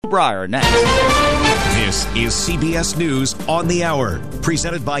Bryer next. This is CBS News on the Hour,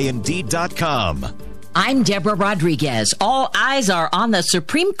 presented by Indeed.com. I'm Deborah Rodriguez. All eyes are on the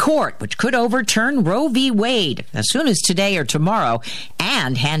Supreme Court, which could overturn Roe v. Wade as soon as today or tomorrow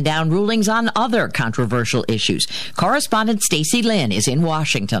and hand down rulings on other controversial issues. Correspondent Stacey Lynn is in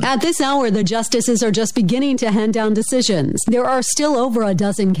Washington. At this hour, the justices are just beginning to hand down decisions. There are still over a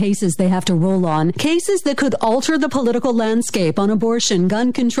dozen cases they have to rule on, cases that could alter the political landscape on abortion,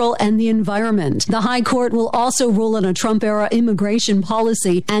 gun control, and the environment. The High Court will also rule on a Trump-era immigration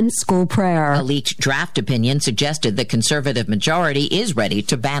policy and school prayer. A leaked draft opinion suggested the conservative majority is ready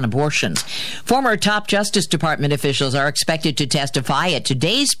to ban abortions. Former top Justice Department officials are expected to testify at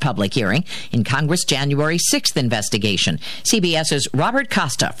today's public hearing in Congress' January 6th investigation. CBS's Robert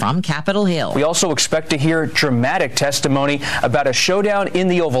Costa from Capitol Hill. We also expect to hear dramatic testimony about a showdown in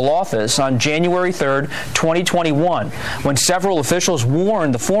the Oval Office on January 3rd, 2021, when several officials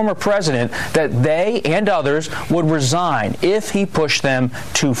warned the former president that they and others would resign if he pushed them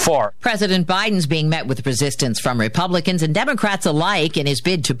too far. President Biden's being met with resistance from Republicans and Democrats alike in his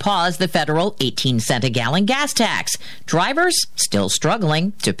bid to pause the federal 18-cent a gallon gas tax. Drivers still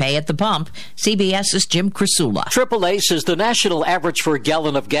struggling to pay at the pump. CBS's Jim Crisula. AAA says the national average for a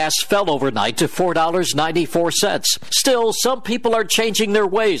gallon of gas fell overnight to $4.94. Still, some people are changing their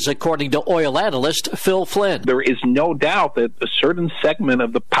ways, according to oil analyst Phil Flynn. There is no doubt that a certain segment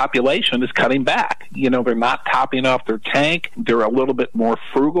of the population is cutting back. They're not topping off their tank. They're a little bit more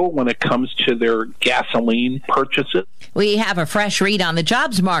frugal when it comes to their gasoline purchases. We have a fresh read on the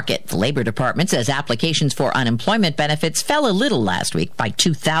jobs market. The Labor Department says applications for unemployment benefits fell a little last week by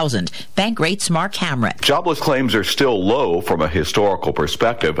 2,000. Bankrate's Mark Hamrick. Jobless claims are still low from a historical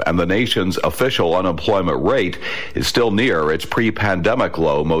perspective, and the nation's official unemployment rate is still near its pre-pandemic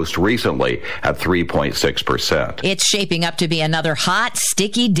low, most recently at 3.6%. It's shaping up to be another hot,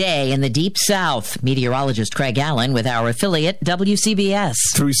 sticky day in the Deep South. Meteorologist Craig Allen with our affiliate WCBS.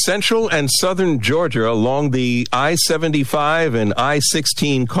 Through central and southern Georgia along the I-75 and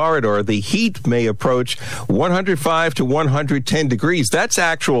I-16 corridor, the heat may approach 105 to 110 degrees. That's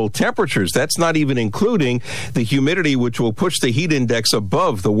actual temperatures. That's not even including the humidity, which will push the heat index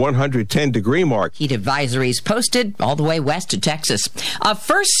above the 110-degree mark. Heat advisories posted all the way west to Texas.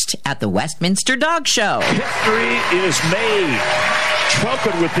 First at the Westminster Dog Show. History is made.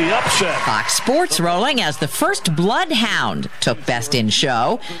 Trumpet with the upset. Fox Sports rolling as the first bloodhound took Best in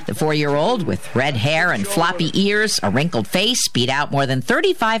Show. The 4-year-old with red hair and floppy ears, a wrinkled face, beat out more than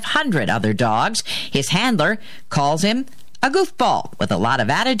 3,500 other dogs. His handler calls him a goofball with a lot of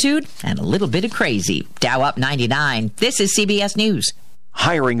attitude and a little bit of crazy. Dow up 99. This is CBS News.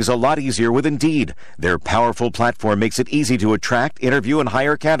 Hiring's a lot easier with Indeed. Their powerful platform makes it easy to attract, interview, and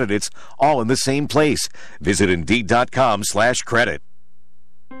hire candidates all in the same place. Visit Indeed.com/credit.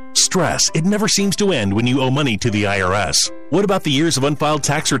 Stress. It never seems to end when you owe money to the IRS. What about the years of unfiled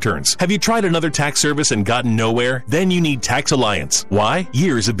tax returns? Have you tried another tax service and gotten nowhere? Then you need Tax Alliance. Why?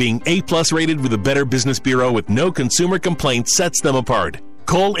 Years of being A+ rated with a Better Business Bureau with no consumer complaints sets them apart.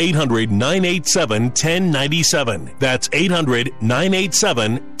 Call 800-987-1097. That's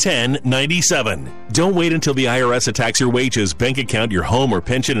 800-987-1097. Don't wait until the IRS attacks your wages, bank account, your home or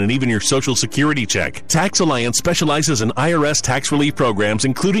pension, and even your Social Security check. Tax Alliance specializes in IRS tax relief programs,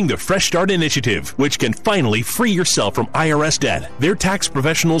 including the Fresh Start Initiative, which can finally free yourself from IRS debt. Their tax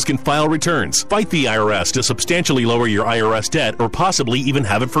professionals can file returns, fight the IRS to substantially lower your IRS debt, or possibly even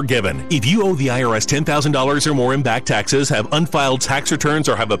have it forgiven. If you owe the IRS $10,000 or more in back taxes, have unfiled tax returns,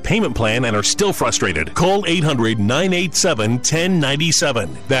 or have a payment plan and are still frustrated, call 800-987-1097.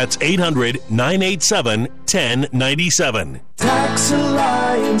 That's 800-987-1097. Tax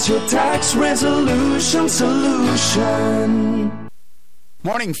Alliance, your tax resolution solution.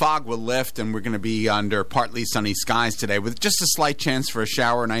 Morning fog will lift, and we're going to be under partly sunny skies today with just a slight chance for a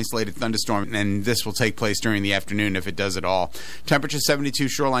shower and isolated thunderstorm, and this will take place during the afternoon if it does at all. Temperature 72,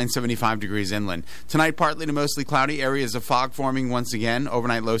 shoreline 75 degrees inland. Tonight, partly to mostly cloudy, areas of fog forming once again,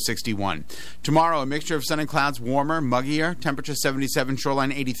 overnight low 61. Tomorrow, a mixture of sun and clouds, warmer, muggier, temperature 77,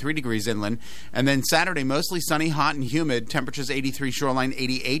 shoreline 83 degrees inland. And then Saturday, mostly sunny, hot and humid, temperatures 83, shoreline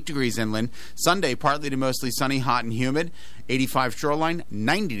 88 degrees inland. Sunday, partly to mostly sunny, hot and humid, 85 shoreline,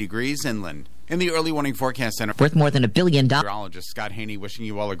 90 degrees inland. In the early warning forecast center, worth more than $1 billion. Meteorologist Scott Haney wishing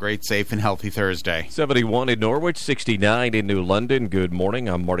you all a great, safe, and healthy Thursday. 71 in Norwich, 69 in New London. Good morning.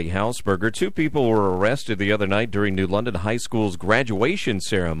 I'm Marty Hausberger. 2 people were arrested the other night during New London High School's graduation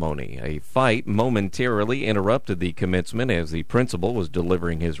ceremony. A fight momentarily interrupted the commencement as the principal was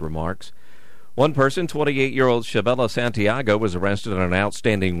delivering his remarks. One person, 28-year-old Chabela Santiago, was arrested on an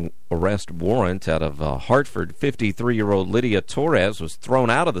outstanding arrest warrant out of Hartford. 53-year-old Lydia Torres was thrown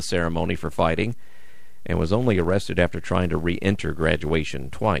out of the ceremony for fighting and was only arrested after trying to re-enter graduation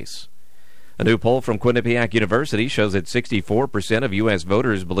twice. A new poll from Quinnipiac University shows that 64% of U.S.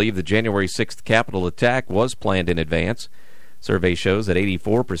 voters believe the January 6th Capitol attack was planned in advance. Survey shows that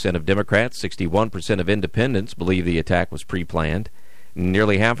 84% of Democrats, 61% of independents believe the attack was pre-planned.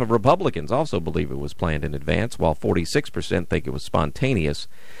 Nearly half of Republicans also believe it was planned in advance, while 46% think it was spontaneous.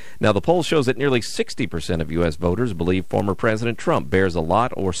 Now, the poll shows that nearly 60% of U.S. voters believe former President Trump bears a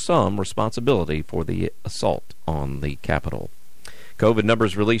lot or some responsibility for the assault on the Capitol. COVID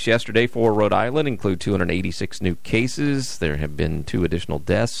numbers released yesterday for Rhode Island include 286 new cases. There have been 2 additional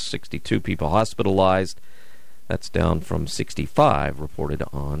deaths, 62 people hospitalized. That's down from 65 reported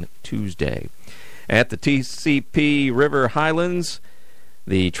on Tuesday. At the TCP River Highlands,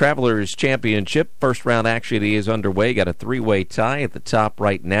 the Travelers Championship first round action is underway. Got a 3-way tie at the top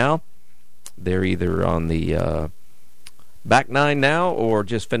right now. They're either on the back 9 now or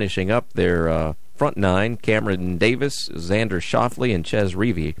just finishing up their front 9. Cameron Davis, Xander Schauffele, and Ches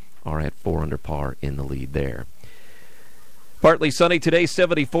Reavie are at 4 under par in the lead there. Partly sunny today,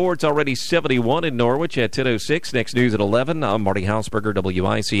 74. It's already 71 in Norwich at 10:06. Next news at 11. I'm Marty Hausberger,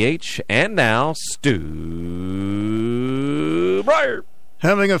 WICH. And now, Stu Bryer.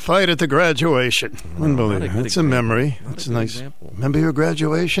 Having a fight at the graduation. Unbelievable. It's a memory. It's a nice example. Remember your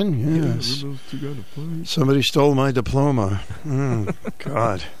graduation? Yes. Somebody stole my diploma.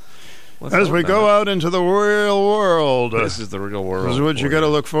 God. As we go out into the real world. This is the real world. This is what you got to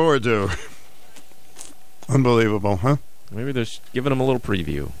look forward to. Unbelievable, huh? Maybe they're giving them a little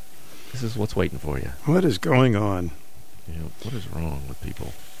preview. This is what's waiting for you. What is going on? What is wrong with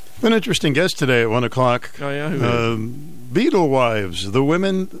people? An interesting guest today at 1 o'clock. Oh, yeah? Who is? Beatle wives, the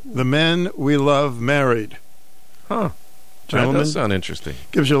women, the men we love married. Huh. Gentlemen, that does sound interesting.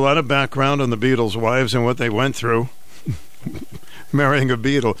 Gives you a lot of background on the Beatles' wives and what they went through marrying a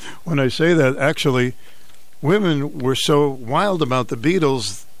Beatle. When I say that, actually, women were so wild about the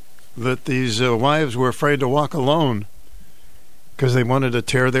Beatles that these wives were afraid to walk alone because they wanted to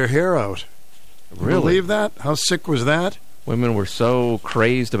tear their hair out. Really? Believe that? How sick was that? Women were so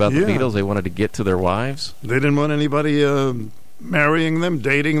crazed about the Beatles, they wanted to get to their wives? They didn't want anybody marrying them,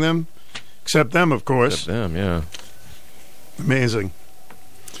 dating them, except them, of course. Except them, yeah. Amazing.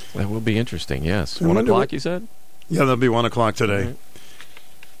 That will be interesting, yes. I 1 wonder o'clock, you said? Yeah, that'll be 1 o'clock today. Right.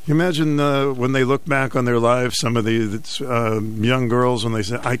 You imagine when they look back on their lives, some of the young girls, when they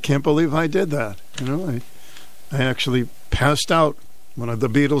say, I can't believe I did that. I actually passed out when the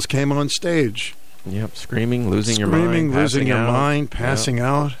Beatles came on stage. Yep, screaming, losing your mind, losing your mind, passing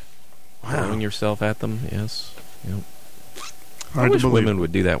out. Wow. Throwing yourself at them, yes. Yep. Hard I wish to believe. Women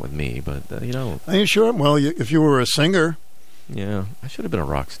would do that with me, but, Are you sure? Well, if you were a singer. Yeah, I should have been a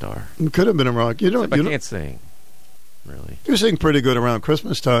rock star. You could have been a rock. I can't sing, really. You sing pretty good around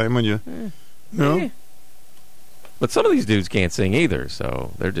Christmas time when you... No? But some of these dudes can't sing either,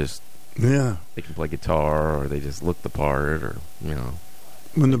 so they're just... Yeah. They can play guitar, or they just look the part, or,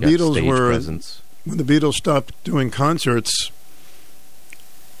 When the Beatles were... presence. When the Beatles stopped doing concerts,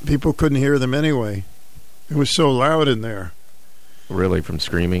 people couldn't hear them anyway. It was so loud in there. Really, from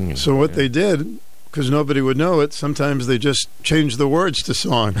screaming? So what they did, because nobody would know it, sometimes they just changed the words to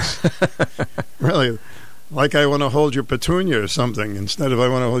songs. Really. Like I Want to Hold Your Petunia or something, instead of I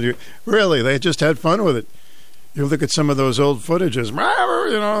Want to Hold You. Really, they just had fun with it. You look at some of those old footages,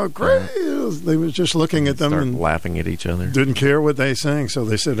 crazy. They were just looking at them and laughing at each other. Didn't care what they sang, so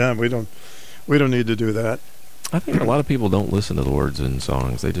they said, we don't need to do that. I think a lot of people don't listen to the words in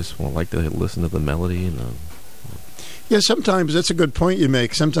songs. They just like to listen to the melody. Yeah, sometimes that's a good point you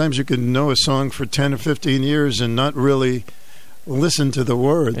make. Sometimes you can know a song for 10 or 15 years and not really listen to the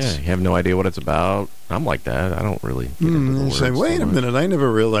words. Yeah, you have no idea what it's about. I'm like that. I don't really get into the words. Say, wait a minute, I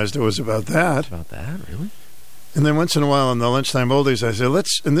never realized it was about that. About that, really? And then once in a while on the Lunchtime Oldies, I say,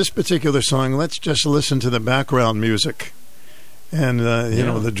 in this particular song, let's just listen to the background music. And,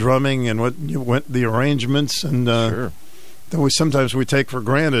 the drumming and the arrangements. And sure. Sometimes we take for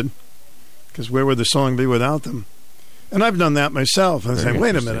granted, because where would the song be without them? And I've done that myself. And I say,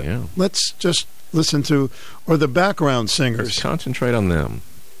 wait a minute, let's just listen to, or the background singers. Let's concentrate on them.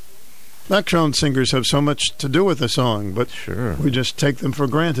 Background singers have so much to do with the song, but sure, we just take them for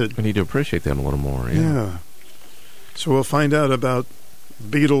granted. We need to appreciate them a little more. Yeah. So we'll find out about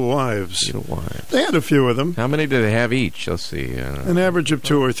Beatle wives. Beatle wives. They had a few of them. How many do they have each? Let's see. An average of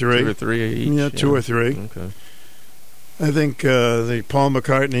 2 or 3. 2 or 3 each? Yeah, 2 or 3. Okay. I think the Paul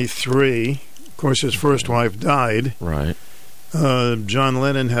McCartney 3. Of course, his first wife died. Right. John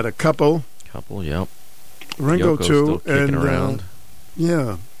Lennon had a couple. Couple, yep. Ringo Yoko's two, still kicking and around.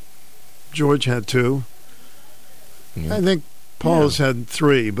 Yeah, George had two. Yeah. I think Paul's had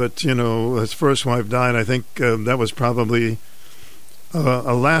three, but his first wife died. I think that was probably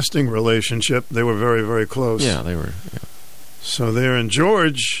a lasting relationship. They were very, very close. Yeah, they were. Yeah. So there, and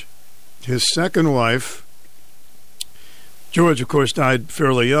George, his second wife. George, of course, died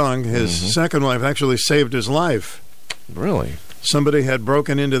fairly young. His second wife actually saved his life. Really? Somebody had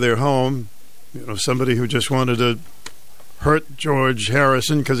broken into their home. Somebody who just wanted to hurt George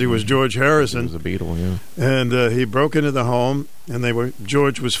Harrison because he was George Harrison. He was a Beatle, yeah. And he broke into the home, and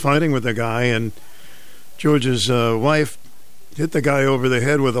George was fighting with the guy, and George's wife hit the guy over the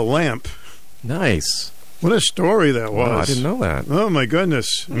head with a lamp. Nice. What a story that was. Wow, I didn't know that. Oh, my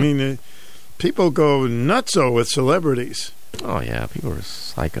goodness. I mean, people go nutso with celebrities. Oh, yeah, people are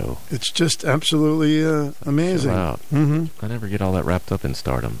psycho. It's just absolutely amazing. Wow. Mm-hmm. I never get all that wrapped up in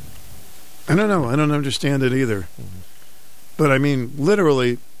stardom. I don't know. I don't understand it either. But, I mean,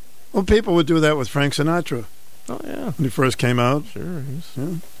 literally, people would do that with Frank Sinatra. Oh, yeah. When he first came out. Sure.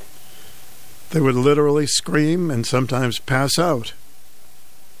 Yeah. They would literally scream and sometimes pass out.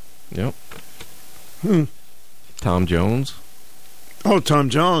 Yep. Tom Jones. Oh, Tom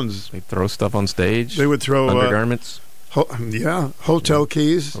Jones. They'd throw stuff on stage. They would throw undergarments. Hotel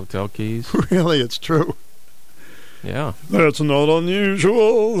keys. Hotel keys. Really, it's true. Yeah. That's not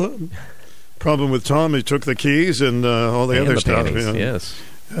unusual. Problem with Tom, he took the keys and all the other stuff. Panties, yes.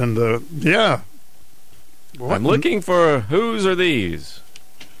 And, yeah. What? I'm looking for whose are these?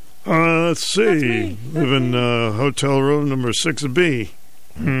 Let's see. Live in hotel room number 6B.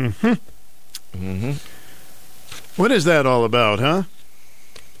 What is that all about, huh?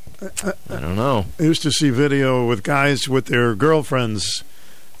 I don't know. I used to see video with guys with their girlfriends,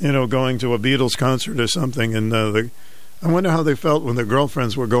 going to a Beatles concert or something, and I wonder how they felt when their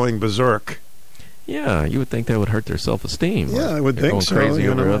girlfriends were going berserk. Yeah, you would think that would hurt their self-esteem. Yeah, I would think so. Crazy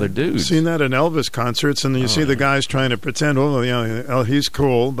over other dudes. I've seen that in Elvis concerts, and you see the guys trying to pretend, he's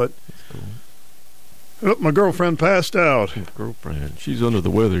cool, but my girlfriend passed out. Girlfriend, she's under the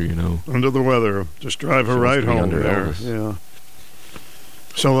weather, Under the weather. Just drive her right home. Under Elvis. Yeah.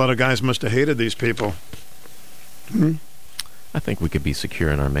 So a lot of guys must have hated these people. I think we could be secure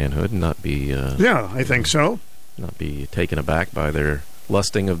in our manhood and not be... yeah, I think so. Not be taken aback by their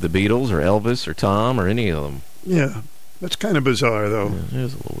lusting of the Beatles or Elvis or Tom or any of them. Yeah, that's kind of bizarre, though. Yeah, it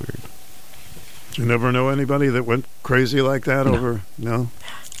is a little weird. Did you never know anybody that went crazy like that over... No?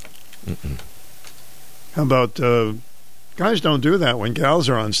 Mm-mm. How about... guys don't do that when gals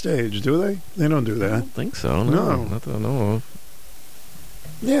are on stage, do they? They don't do that. I don't think so. No. Not that I know of.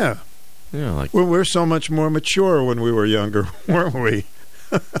 Yeah. Yeah, like... Well, we're so much more mature when we were younger, weren't we?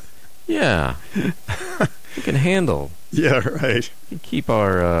 Yeah. We can handle. Yeah, right. We can keep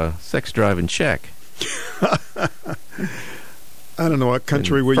our sex drive in check. I don't know what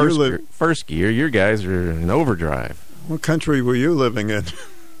country were you living. First gear, your guys are in overdrive. What country were you living in?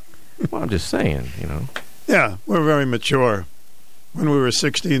 Well, I'm just saying, Yeah, we're very mature. When we were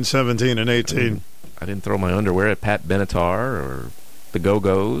 16, 17, and 18. I didn't throw my underwear at Pat Benatar or the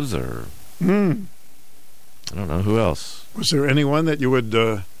Go-Go's or... I don't know. Who else? Was there anyone that you would...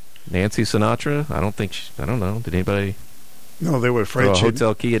 Nancy Sinatra? I don't know. Did anybody... No, they were afraid throw a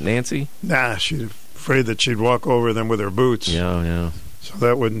hotel key at Nancy? Nah, she's afraid that she'd walk over them with her boots. Yeah. So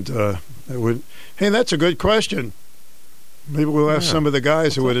that wouldn't... Hey, that's a good question. Maybe we'll ask some of the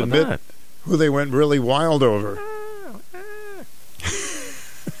guys who would admit who they went really wild over.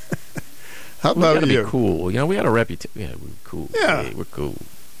 How about you? We gotta be cool. We had a reputation. Yeah, we're cool. Yeah. Hey, we're cool.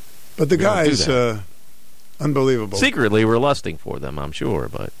 But the guys, unbelievable. Secretly, we're lusting for them, I'm sure,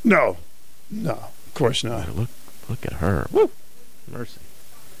 but... No, of course not. Look at her. Woo! Mercy.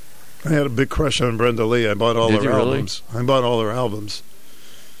 I had a big crush on Brenda Lee. I bought all her albums. Really? I bought all her albums.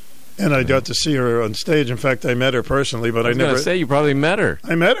 And I got to see her on stage. In fact, I met her personally, but I never... I was going to say, you probably met her.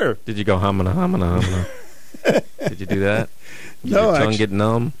 I met her. Did you go hamana, hamana, hamana? Did you do that? Did your tongue get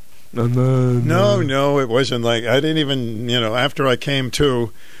numb? No, it wasn't like... I didn't even, after I came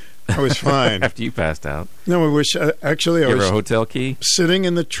to, I was fine. After you passed out? No, I was... Actually, I was... Give her a hotel key? Sitting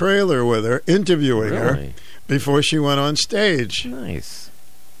in the trailer with her, interviewing her before she went on stage. Nice.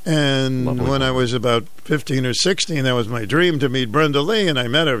 And when I was about 15 or 16, that was my dream to meet Brenda Lee, and I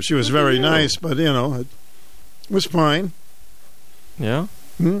met her. She was very nice, but, it was fine. Yeah?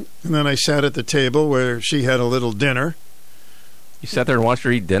 And then I sat at the table where she had a little dinner. You sat there and watched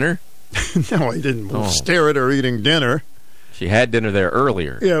her eat dinner? No, I didn't stare at her eating dinner. She had dinner there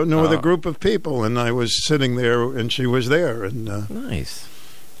earlier. Yeah, with a group of people, and I was sitting there, and she was there. And nice.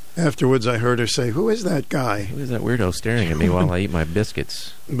 Afterwards, I heard her say, "Who is that guy? Who is that weirdo staring at me while I eat my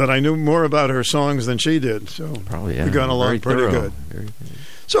biscuits?" But I knew more about her songs than she did, so probably, yeah. We got along pretty thorough. good. Very good.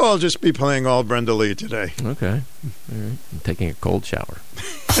 So I'll just be playing all Brenda Lee today. Okay. All right. I'm taking a cold shower.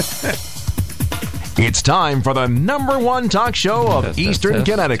 It's time for the #1 talk show of Eastern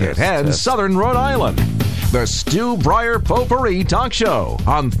Connecticut and Southern Rhode Island. The Stu Bryer Potpourri Talk Show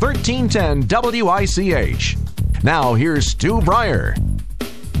on 1310 WICH. Now here's Stu Bryer.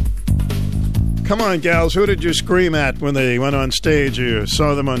 Come on, gals. Who did you scream at when they went on stage or you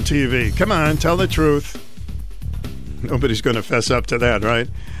saw them on TV? Come on, tell the truth. Nobody's going to fess up to that, right?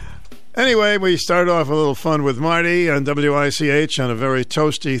 Anyway, we start off a little fun with Marty on WICH on a very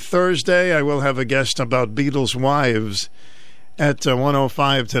toasty Thursday. I will have a guest about Beatles' wives at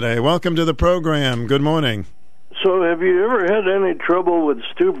 1:05 today. Welcome to the program. Good morning. So have you ever had any trouble with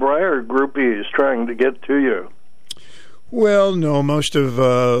Stu Bryer groupies trying to get to you? Well, no. Most of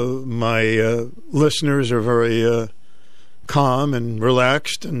my listeners are very calm and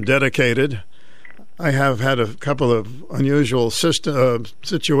relaxed and dedicated. I have had a couple of unusual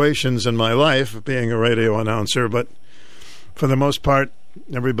situations in my life being a radio announcer, but for the most part,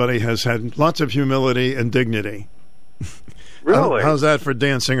 everybody has had lots of humility and dignity. Really? How's that for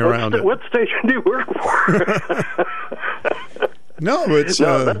dancing around it? What station do you work for? No, that's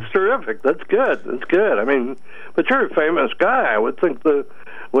terrific. That's good. That's good. I mean, but you're a famous guy. I would think the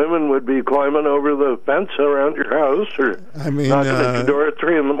women would be climbing over the fence around your house or knocking at your door at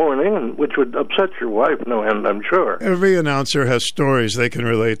 3 a.m, which would upset your wife no end, I'm sure. Every announcer has stories they can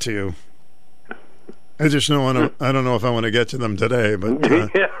relate to you. I just don't want to. I don't know if I want to get to them today, but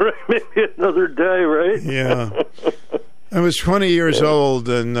yeah, right. Maybe another day, right? Yeah. I was 20 years old,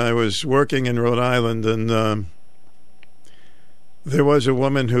 and I was working in Rhode Island, and there was a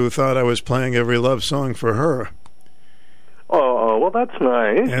woman who thought I was playing every love song for her. Oh, well, that's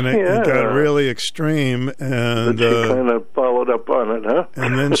nice. And it got really extreme. And she kind of followed up on it, huh?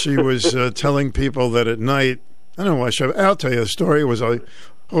 And then she was telling people that at night, I don't know, I'll tell you a story. It was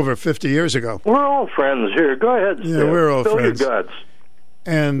over 50 years ago. We're all friends here. Go ahead, Yeah, Steve. we're all Spill friends. Your guts.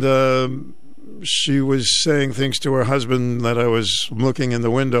 And she was saying things to her husband that I was looking in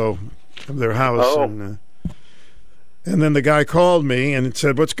the window of their house. Oh. And then the guy called me and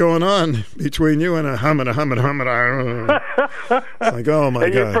said, "What's going on between you and a hummin'?" Like, oh, my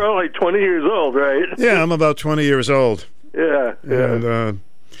and God. you're probably 20 years old, right? Yeah, I'm about 20 years old. Yeah. And,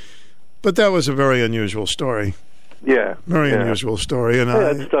 but that was a very unusual story. Yeah. Very unusual story. And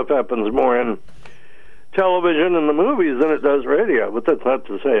that stuff happens more in television and the movies than it does radio, but that's not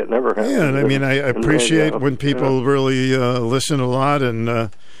to say it never happens. Yeah, and I mean, I appreciate when people really listen a lot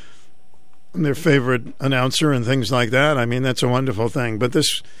and their favorite announcer and things like that. I mean, that's a wonderful thing. But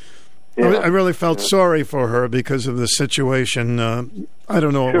this, I really felt sorry for her because of the situation. I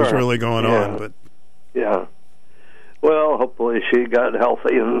don't know what was really going on, but yeah. Well, hopefully she got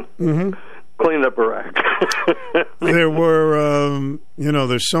healthy and cleaned up her act. There were,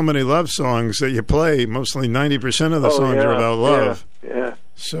 there's so many love songs that you play. Mostly 90% of the songs are about love. Yeah.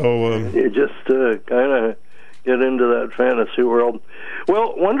 So you just kind of get into that fantasy world.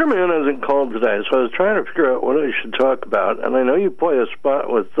 Well, Wonder Man hasn't called today, so I was trying to figure out what I should talk about. And I know you play a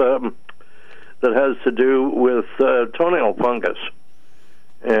spot with that has to do with toenail fungus.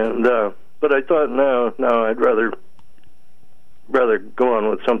 And but I thought, no, I'd rather go on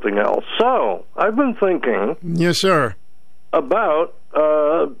with something else. So I've been thinking, yes, sir, about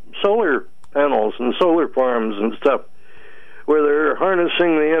solar panels and solar farms and stuff, where they're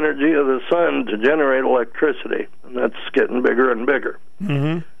harnessing the energy of the sun to generate electricity, and that's getting bigger and bigger.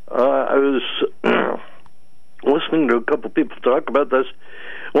 Mm-hmm. I was listening to a couple people talk about this.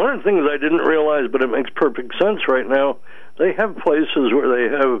 One of the things I didn't realize, but it makes perfect sense right now, they have places where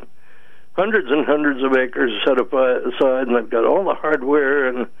they have hundreds and hundreds of acres set aside, and they've got all the hardware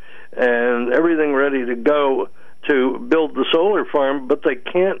and everything ready to go to build the solar farm, but they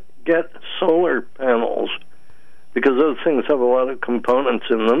can't get solar panels because those things have a lot of components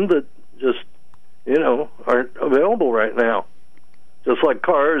in them that just, aren't available right now. Just like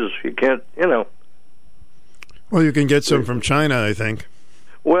cars, you can't, Well, you can get some from China, I think.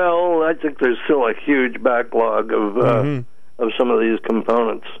 Well, I think there's still a huge backlog of some of these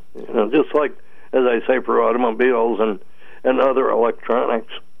components. Just like, as I say, for automobiles and other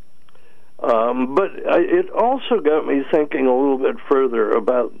electronics. But it also got me thinking a little bit further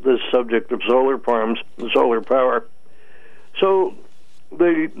about this subject of solar farms and solar power. So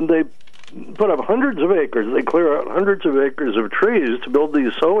they put up hundreds of acres. They clear out hundreds of acres of trees to build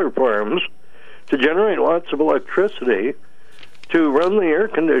these solar farms to generate lots of electricity to run the air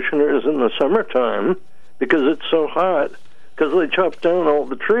conditioners in the summertime because it's so hot, because they chopped down all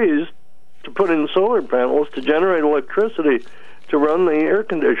the trees to put in solar panels to generate electricity to run the air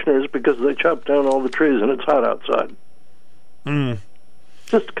conditioners because they chopped down all the trees and it's hot outside.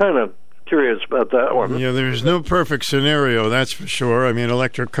 Just kind of curious about that one. Yeah, there's no perfect scenario, that's for sure. I mean,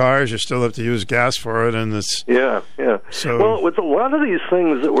 electric cars, you still have to use gas for it, and it's... Yeah. So, well, with a lot of these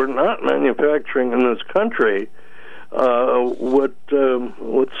things that we're not manufacturing in this country, what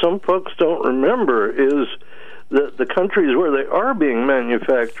some folks don't remember is that the countries where they are being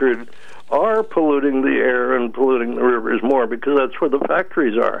manufactured are polluting the air and polluting the rivers more because that's where the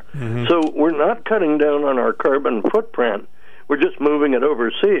factories are. So we're not cutting down on our carbon footprint. We're just moving it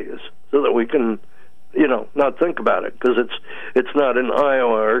overseas so that we can, not think about it because it's not in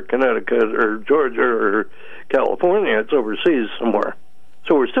Iowa or Connecticut or Georgia or California. It's overseas somewhere.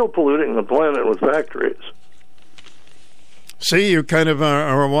 So we're still polluting the planet with factories. See, you kind of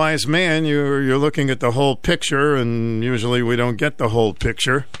are a wise man. You're looking at the whole picture, and usually we don't get the whole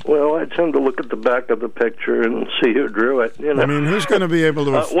picture. Well, I tend to look at the back of the picture and see who drew it. I mean, who's going to be able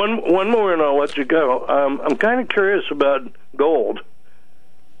to... One more, and I'll let you go. I'm kind of curious about gold.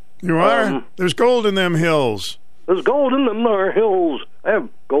 You are? There's gold in them hills. There's gold in them there hills. I have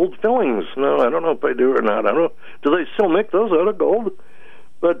gold fillings. No, I don't know if I do or not. I don't know. Do they still make those out of gold?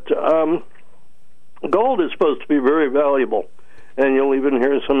 But gold is supposed to be very valuable, and you'll even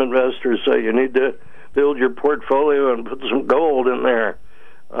hear some investors say you need to build your portfolio and put some gold in there,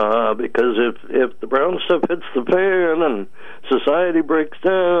 because if the brown stuff hits the fan and society breaks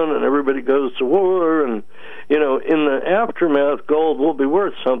down and everybody goes to war, and in the aftermath, gold will be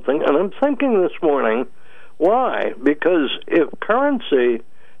worth something. And I'm thinking this morning, why? Because if currency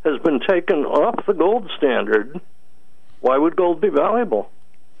has been taken off the gold standard, why would gold be valuable?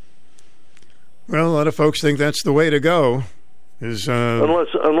 Well, a lot of folks think that's the way to go. Unless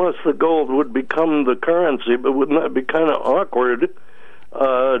the gold would become the currency, but wouldn't that be kind of awkward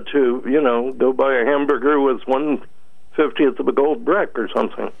to go buy a hamburger with 1/50th of a gold brick or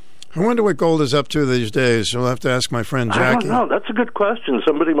something? I wonder what gold is up to these days. You'll have to ask my friend Jackie. I don't know. That's a good question.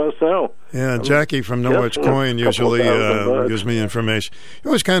 Somebody must know. Yeah, Jackie from Know What's Coin usually gives me information. It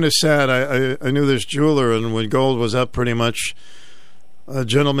was kind of sad. I knew this jeweler, and when gold was up pretty much, a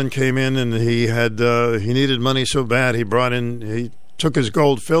gentleman came in and he needed money so bad he took his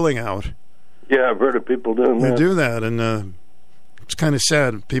gold filling out. Yeah, I've heard of people doing that. They do that, and it's kind of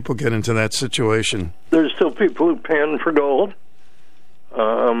sad people get into that situation. There's still people who pan for gold.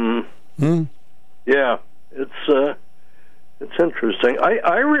 Yeah, it's interesting.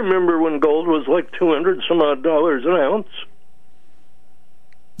 I remember when gold was like $200 some odd an ounce.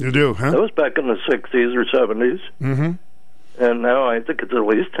 You do, huh? That was back in the 60s or 70s. Mm-hmm. And now I think it's at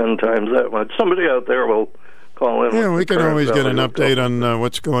least 10 times that much. Somebody out there will call in. Yeah, we can always get an update on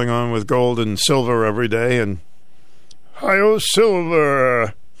what's going on with gold and silver every day. And hi-oh,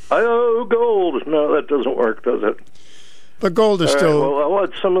 silver! Hi-oh, gold! No, that doesn't work, does it? But gold is still... Well, I'll let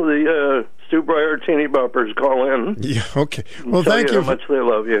some of the Stu Bryer teeny boppers call in. Yeah, okay. Well, thank you. How much they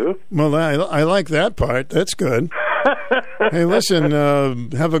love you. Well, I like that part. That's good. Hey, listen,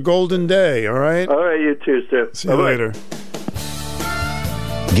 have a golden day, all right? All right, you too, Stu. See you later.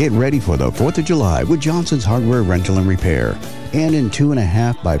 Get ready for the 4th of July with Johnson's Hardware Rental and Repair. And in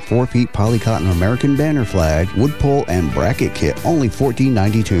 2.5 by 4 feet polycotton American banner flag, wood pole, and bracket kit, only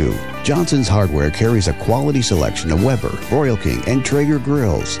 $14.92. Johnson's Hardware carries a quality selection of Weber, Royal King, and Traeger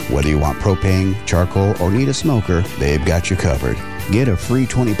grills. Whether you want propane, charcoal, or need a smoker, they've got you covered. Get a free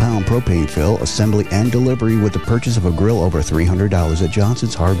 20-pound propane fill, assembly, and delivery with the purchase of a grill over $300 at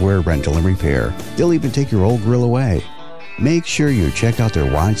Johnson's Hardware Rental and Repair. They'll even take your old grill away. Make sure you check out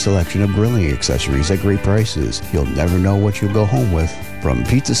their wide selection of grilling accessories at great prices. You'll never know what you'll go home with. From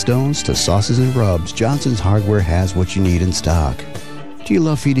pizza stones to sauces and rubs, Johnson's Hardware has what you need in stock. Do you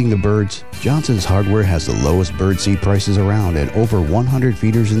love feeding the birds? Johnson's Hardware has the lowest bird seed prices around and over 100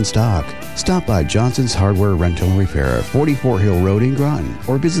 feeders in stock. Stop by Johnson's Hardware Rental and Repair at 44 Hill Road in Groton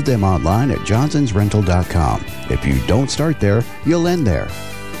or visit them online at johnsonsrental.com. If you don't start there, you'll end there.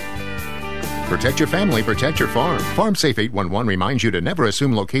 Protect your family, protect your farm. FarmSafe 811 reminds you to never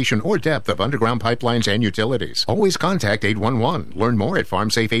assume location or depth of underground pipelines and utilities. Always contact 811. Learn more at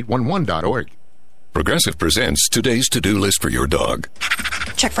farmsafe811.org. Progressive presents today's to-do list for your dog.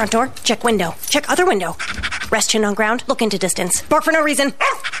 Check front door, check window, check other window. Rest chin on ground, look into distance. Bark for no reason.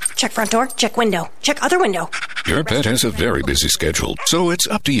 Check front door, check window, check other window. Your pet has a very busy schedule, so it's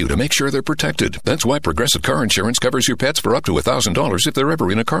up to you to make sure they're protected. That's why Progressive Car Insurance covers your pets for up to $1,000 if they're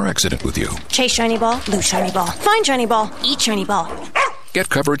ever in a car accident with you. Chase shiny ball, lose shiny ball, find shiny ball, eat shiny ball. Get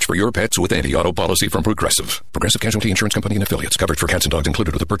coverage for your pets with anti-auto policy from Progressive. Progressive Casualty Insurance Company and Affiliates. Coverage for cats and dogs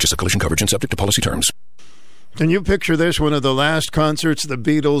included with the purchase of collision coverage and subject to policy terms. Can you picture this? One of the last concerts the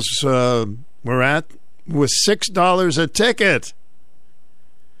Beatles were at was $6 a ticket.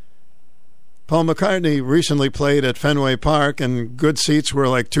 Paul McCartney recently played at Fenway Park, and good seats were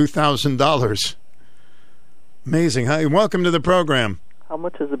like $2,000. Amazing. Hi, welcome to the program. How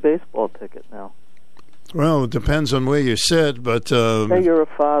much is a baseball ticket now? Well, it depends on where you sit, but... say you're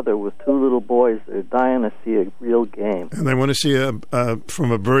a father with two little boys. They're dying to see a real game. And they want to see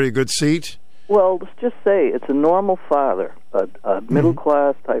from a very good seat? Well, let's just say it's a normal father, a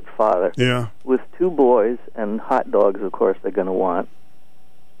middle-class type father. Yeah. With two boys and hot dogs, of course, they're going to want.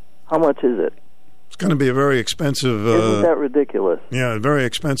 How much is it? It's going to be a very expensive... Isn't that ridiculous? Yeah, a very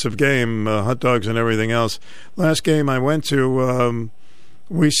expensive game, hot dogs and everything else. Last game I went to,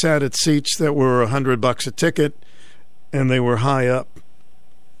 we sat at seats that were $100 a ticket, and they were high up.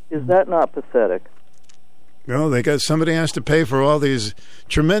 Is that not pathetic? No, somebody has to pay for all these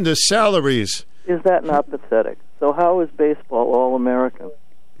tremendous salaries. Is that not pathetic? So how is baseball all-American?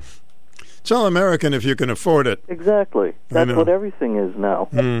 It's all-American if you can afford it. Exactly. That's what everything is now.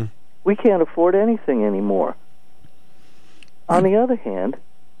 We can't afford anything anymore. On the other hand,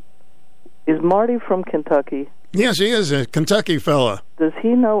 is Marty from Kentucky? Yes, he is a Kentucky fella. Does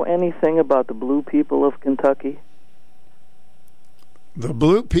he know anything about the blue people of Kentucky? The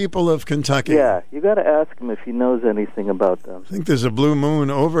blue people of Kentucky? Yeah, you got to ask him if he knows anything about them. I think there's a Blue Moon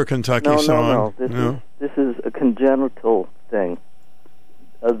over Kentucky song. No. This is a congenital thing.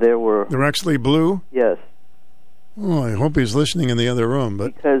 They're actually blue? Yes. Oh, I hope he's listening in the other room.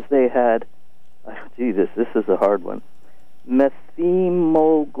 But because they had, Jesus, this is a hard one.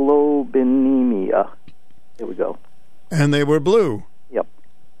 Methemoglobinemia. Here we go. And they were blue. Yep.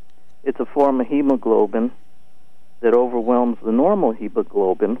 It's a form of hemoglobin that overwhelms the normal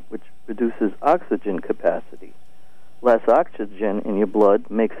hemoglobin, which reduces oxygen capacity. Less oxygen in your blood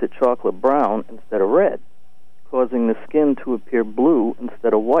makes it chocolate brown instead of red, causing the skin to appear blue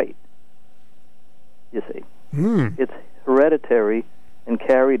instead of white. You see. It's hereditary and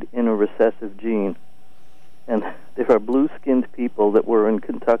carried in a recessive gene. And there are blue-skinned people that were in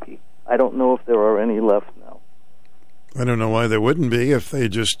Kentucky. I don't know if there are any left now. I don't know why there wouldn't be if they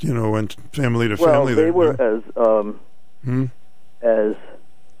just, went family to family. Well, they were as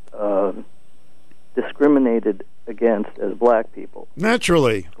discriminated against as black people.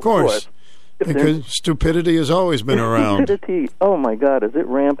 Naturally, of course. Because stupidity has always been around. Stupidity, oh my God, is it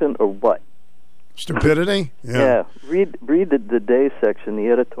rampant or what? Stupidity? Yeah. Read the Day section, the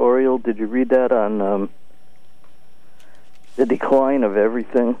editorial. Did you read that on the decline of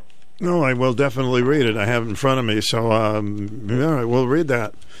everything? No, I will definitely read it. I have it in front of me, so we'll read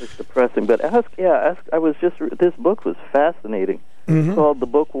that. It's depressing, but ask. I was just. This book was fascinating. It's called "The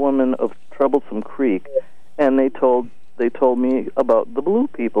Bookwoman of Troublesome Creek," and they told me about the blue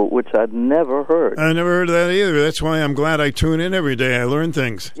people, which I'd never heard. I never heard of that either. That's why I'm glad I tune in every day. I learn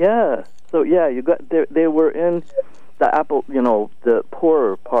things. Yeah. So you got they were in the the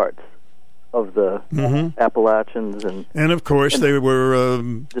poorer parts of the Appalachians, and of course they were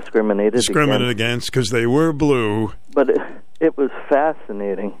discriminated against because they were blue. But it was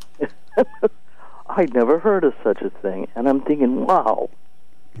fascinating. I'd never heard of such a thing, and I'm thinking, wow,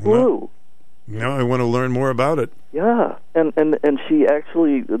 blue. Now I want to learn more about it. Yeah, and she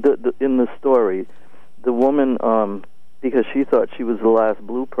actually in the story, the woman because she thought she was the last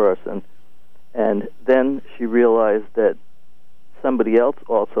blue person, and then she realized that somebody else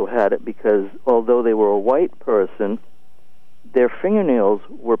also had it because although they were a white person, their fingernails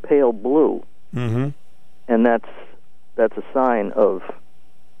were pale blue, and that's a sign of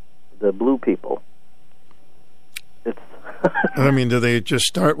the blue people. It's I mean, do they just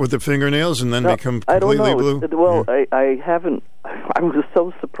start with the fingernails and then become completely blue? Well, I haven't. I was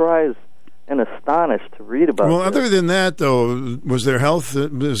so surprised and astonished to read about it. Well, other than that, though, was their health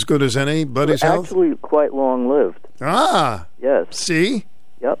as good as anybody's health? Actually, quite long-lived. Ah! Yes. See?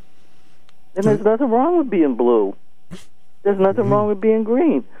 Yep. And there's nothing wrong with being blue. There's nothing wrong with being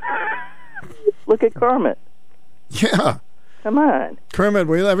green. Look at Kermit. Yeah. Come on. Kermit,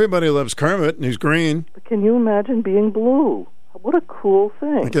 everybody loves Kermit, and he's green. But can you imagine being blue? What a cool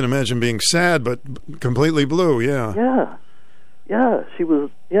thing. I can imagine being sad, but completely blue, yeah. Yeah. Yeah, she was,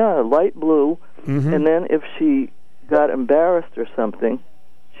 light blue, and then if she got embarrassed or something,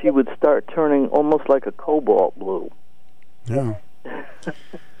 she would start turning almost like a cobalt blue. Yeah.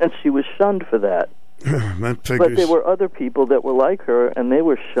 And she was shunned for that. That figures. But there were other people that were like her, and they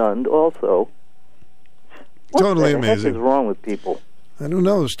were shunned also. Totally amazing. What the heck is wrong with people? I don't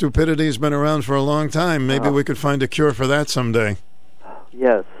know. Stupidity's been around for a long time. Maybe we could find a cure for that someday.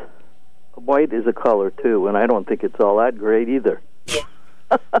 Yes. White is a color, too, and I don't think it's all that great either.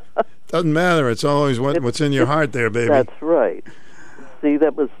 Doesn't matter. It's always what's in your heart there, baby. That's right. See,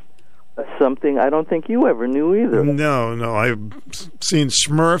 that was something I don't think you ever knew either. No. I've seen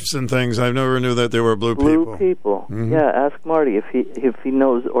Smurfs and things. I never knew that there were blue people. Blue people. Mm-hmm. Yeah, ask Marty if he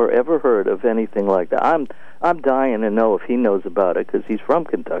knows or ever heard of anything like that. I'm dying to know if he knows about it because he's from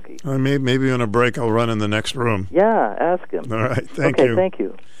Kentucky. Maybe on a break I'll run in the next room. Yeah, ask him. All right, thank you. Okay, thank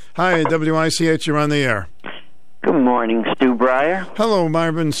you. Hi, WICH, you're on the air. Good morning, Stu Bryer. Hello,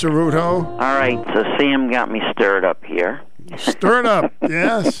 Marvin Cerruto. All right, so Sam got me stirred up here. Stirred up,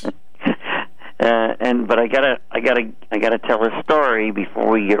 yes. But I gotta tell a story before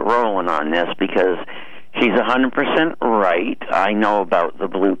we get rolling on this because she's 100% right. I know about the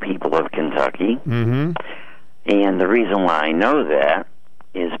blue people of Kentucky, mm-hmm. and the reason why I know that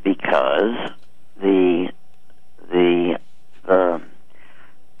is because the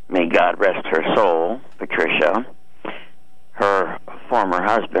may God rest her soul, Patricia, her former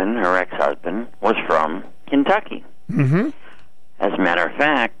husband, her ex-husband, was from Kentucky. Mm-hmm. As a matter of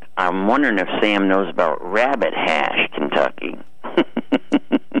fact, I'm wondering if Sam knows about Rabbit Hash, Kentucky.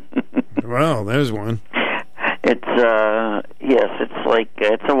 Well, there's one. It's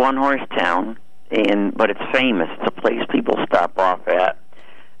it's a one-horse town, but it's famous. It's a place people stop off at.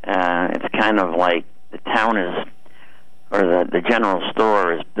 It's kind of like the town is, or the general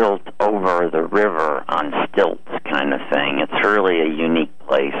store is built over the river on stilts, kind of thing. It's really a unique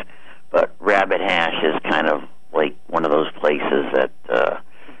place. But Rabbit Hash is kind of like one of those places that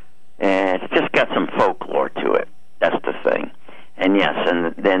it's just got some folklore to it. That's the thing. And yes,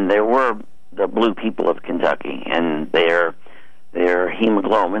 and then there were the blue people of Kentucky, and their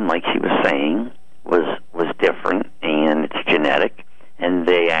hemoglobin, like she was saying, was different, and it's genetic, and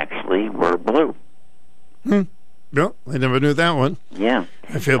they actually were blue. No, I never knew that one. Yeah.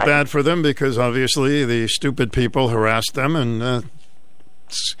 I feel bad for them because obviously the stupid people harassed them, and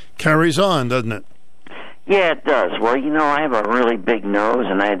carries on, doesn't it? Yeah, it does. Well, I have a really big nose,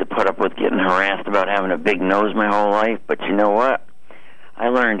 and I had to put up with getting harassed about having a big nose my whole life, but you know what? I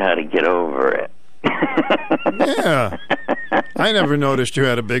learned how to get over it. Yeah. I never noticed you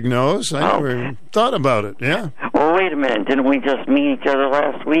had a big nose. I never thought about it, yeah. Well, wait a minute. Didn't we just meet each other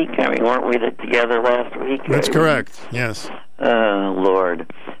last week? I mean, weren't we together last week? That's correct, yes.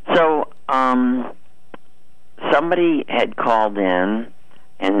 Lord. So, somebody had called in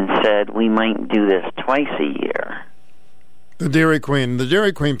and said we might do this twice a year. The Dairy Queen. The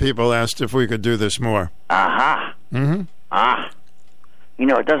Dairy Queen people asked if we could do this more. Aha. Mm-hmm.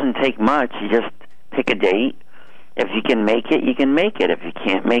 It doesn't take much. You just pick a date. If you can make it, you can make it. If you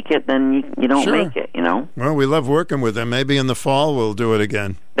can't make it, then you don't make it, Well, we love working with them. Maybe in the fall we'll do it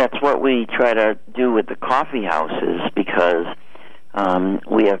again. That's what we try to do with the coffee houses because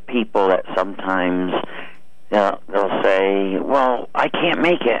we have people that sometimes they'll say, well, I can't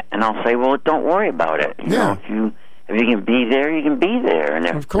make it. And I'll say, well, don't worry about it. You know, if you can be there, you can be there. And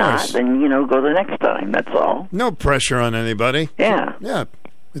if of course. not, then, go the next time. That's all. No pressure on anybody. Yeah. Yeah.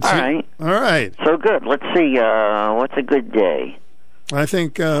 All right. All right. So good. Let's see. What's a good day? I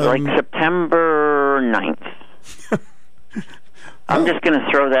think... like September 9th. I'm just going to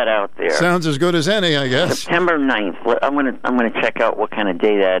throw that out there. Sounds as good as any, I guess. September 9th. I'm going to check out what kind of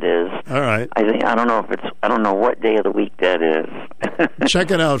day that is. All right. I don't know what day of the week that is.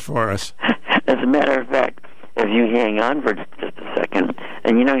 Check it out for us. As a matter of fact, if you hang on for just a second,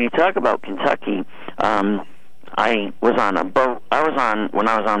 and you talk about Kentucky, I was on a boat. When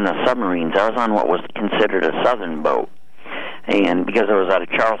I was on the submarines, I was on what was considered a southern boat. And because I was out of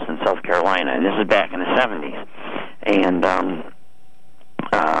Charleston, South Carolina, and this is back in the 70s. And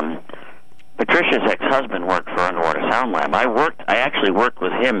Patricia's ex-husband worked for Underwater Sound Lab. I actually worked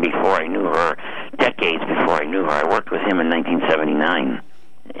with him before I knew her, decades before I knew her. I worked with him in 1979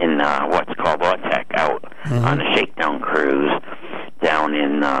 in what's called Autech out on a shakedown cruise down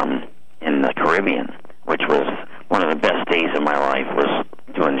in the Caribbean, which was one of the best days of my life, was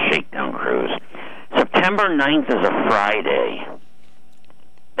doing the shakedown cruise. September 9th is a Friday.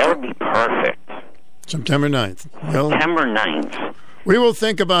 That would be perfect. September 9th. September 9th. We will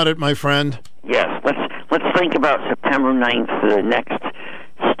think about it, my friend. Yes, let's think about September 9th for the next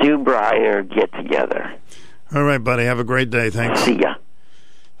Stu Bryer get-together. All right, buddy. Have a great day. Thanks. See ya.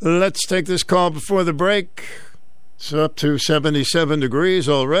 Let's take this call before the break. It's up to 77 degrees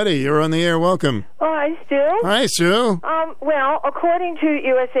already. You're on the air. Welcome. Oh, hi, Stu. Hi, Sue. Well, according to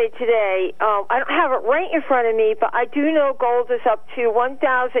USA Today, I don't have it right in front of me, but I do know gold is up to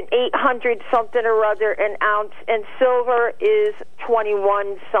 1,800 something or other an ounce, and silver is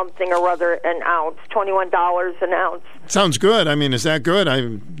 21 something or other an ounce, $21 an ounce. Sounds good. I mean, is that good?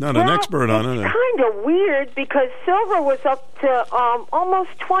 I'm not an expert on it. It's kind of weird because silver was up to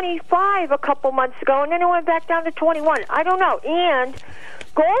almost 25 a couple months ago, and then it went back down to 21. I don't know. And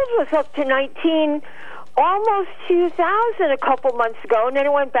gold was up to 19, almost 2,000 a couple months ago, and then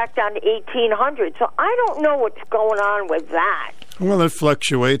it went back down to 1,800. So I don't know what's going on with that. Well, it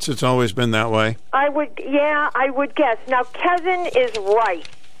fluctuates. It's always been that way. I would guess. Now, Kevin is right.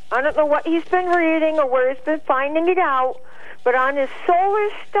 I don't know what he's been reading or where he's been finding it out, but on his solar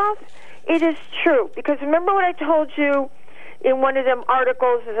stuff, it is true. Because remember what I told you in one of them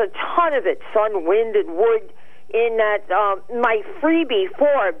articles? There's a ton of it, sun, wind, and wood, in that my freebie,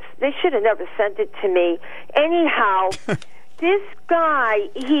 Forbes. They should have never sent it to me. Anyhow, this guy,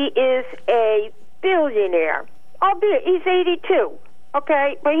 he is a billionaire. Albeit, he's 82,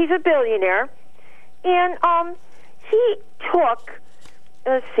 okay? But he's a billionaire. And he took...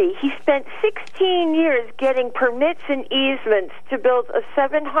 Let's see, he spent 16 years getting permits and easements to build a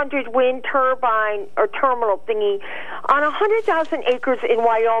 700 wind turbine or terminal thingy on 100,000 acres in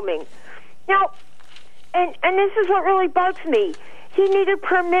Wyoming. Now, and this is what really bugs me. He needed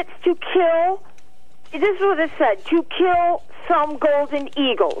permits to kill, this is what it said, to kill some golden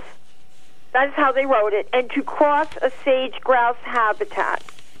eagles. That's how they wrote it. And to cross a sage-grouse habitat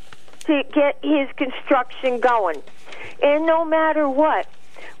to get his construction going. And no matter what,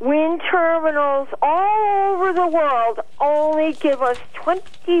 wind terminals all over the world only give us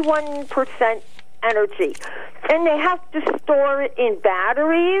 21% energy. And they have to store it in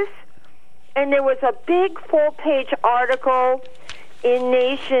batteries. And there was a big full-page article in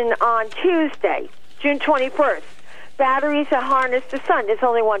Nation on Tuesday, June 21st. Batteries that harness the sun. There's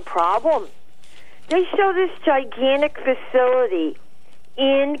only one problem. They show this gigantic facility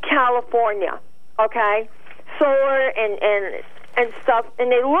in California, okay? Solar and stuff,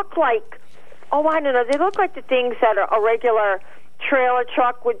 and they look like, I don't know, they look like the things that a regular trailer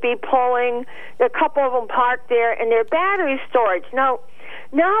truck would be pulling. There are a couple of them parked there, and they're battery storage. Now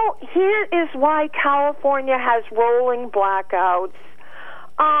here is why California has rolling blackouts.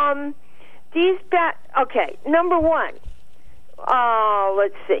 Okay, number one,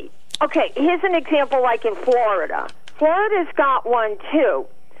 let's see. Okay, here's an example like in Florida. Florida's got one, too.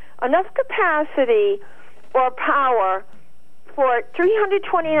 Enough capacity or power for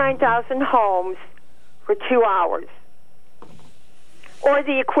 329,000 homes for 2 hours, or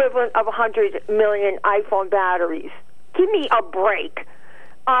the equivalent of 100 million iPhone batteries. Give me a break.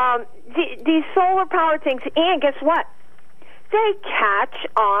 These solar power things, and guess what? They catch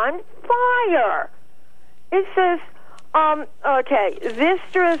on fire. It says,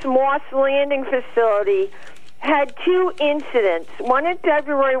 Vistra's Moss Landing facility had 2 incidents, one in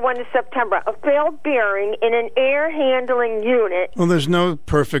February, one in September, a failed bearing in an air handling unit. Well, there's no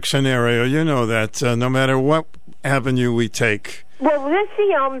perfect scenario. You know that, no matter what avenue we take. Well,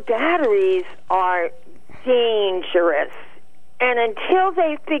 lithium batteries are dangerous. And until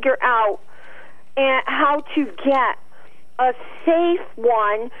they figure out how to get a safe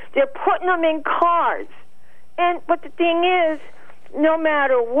one, they're putting them in cars. But the thing is, no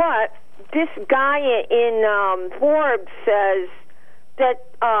matter what, this guy in Forbes says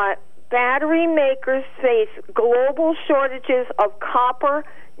that battery makers face global shortages of copper,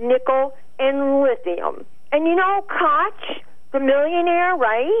 nickel, and lithium. And you know Koch, the millionaire,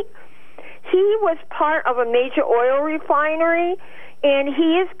 right? He was part of a major oil refinery, and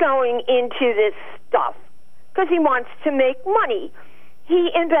he is going into this stuff because he wants to make money. He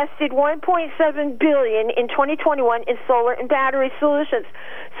invested $1.7 billion in 2021 in solar and battery solutions.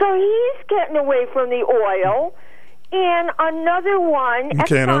 So he's getting away from the oil. And another one,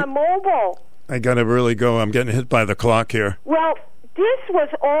 Okay, ExxonMobil. I got to really go. I'm getting hit by the clock here. Well, this was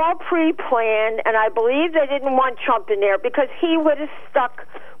all pre-planned, and I believe they didn't want Trump in there because he would have stuck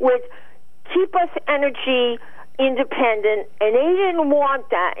with keep us energy independent, and they didn't want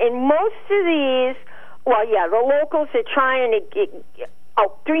that. And most of these, the locals are trying to get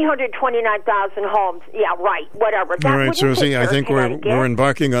 329,000 homes. Yeah, right, whatever. All right, Susie, I think we're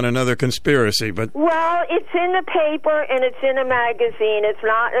embarking on another conspiracy. But well, it's in the paper and it's in a magazine. It's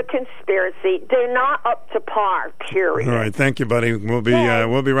not a conspiracy. They're not up to par, period. All right, thank you, buddy. We'll be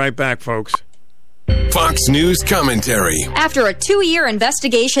right back, folks. Fox News commentary. After a 2-year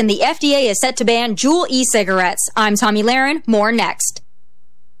investigation, the FDA is set to ban Juul e-cigarettes. I'm Tommy Lahren. More next.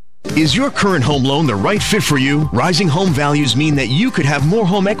 Is your current home loan the right fit for you? Rising home values mean that you could have more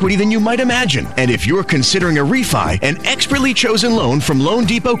home equity than you might imagine. And if you're considering a refi, an expertly chosen loan from Loan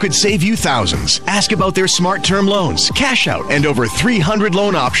Depot could save you thousands. Ask about their smart term loans, cash out, and over 300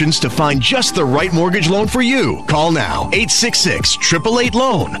 loan options to find just the right mortgage loan for you. Call now,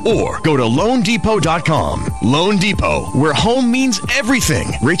 866-888-LOAN, or go to LoanDepot.com. Loan Depot, where home means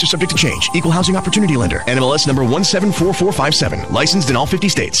everything. Rates are subject to change. Equal housing opportunity lender. NMLS number 174457. Licensed in all 50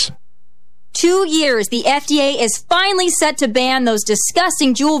 states. 2 years, the FDA is finally set to ban those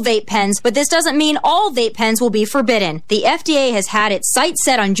disgusting Juul vape pens, but this doesn't mean all vape pens will be forbidden. The FDA has had its sights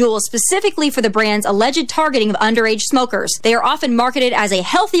set on Juul specifically for the brand's alleged targeting of underage smokers. They are often marketed as a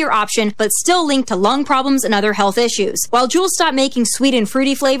healthier option, but still linked to lung problems and other health issues. While Juul stopped making sweet and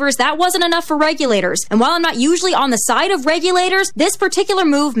fruity flavors, that wasn't enough for regulators. And while I'm not usually on the side of regulators, this particular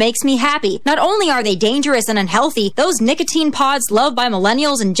move makes me happy. Not only are they dangerous and unhealthy, those nicotine pods loved by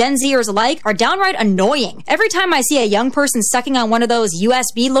millennials and Gen Zers alike are downright annoying. Every time I see a young person sucking on one of those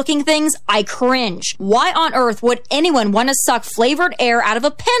USB-looking things, I cringe. Why on earth would anyone want to suck flavored air out of a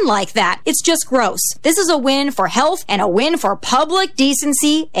pen like that? It's just gross. This is a win for health and a win for public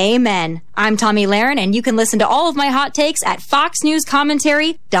decency. Amen. I'm Tommy Lahren, and you can listen to all of my hot takes at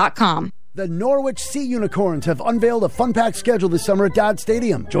foxnewscommentary.com. The Norwich Sea Unicorns have unveiled a fun-packed schedule this summer at Dodd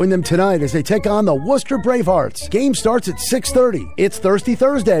Stadium. Join them tonight as they take on the Worcester Bravehearts. Game starts at 6:30. It's Thirsty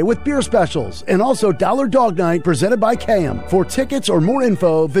Thursday with beer specials and also Dollar Dog Night presented by KM. For tickets or more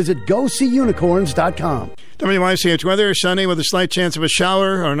info, visit GoSeaUnicorns.com. WICH weather, sunny with a slight chance of a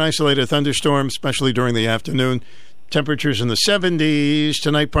shower or an isolated thunderstorm, especially during the afternoon. Temperatures in the 70s.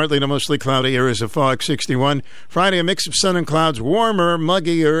 Tonight, partly to mostly cloudy, areas of fog, 61. Friday, a mix of sun and clouds, warmer,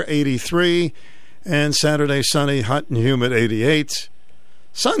 muggier, 83. And Saturday, sunny, hot and humid, 88.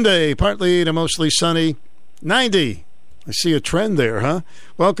 Sunday, partly to mostly sunny, 90. I see a trend there, huh?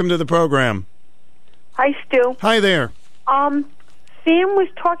 Welcome to the program. Hi, Stu. Hi there. Sam was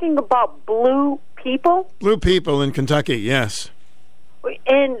talking about blue people. Blue people in Kentucky, yes.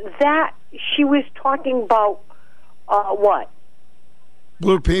 And that, she was talking about what?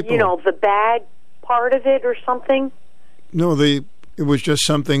 Blue people. You know, the bad part of it or something? No, it was just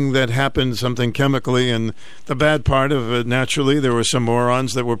something that happened, something chemically, and the bad part of it, naturally, there were some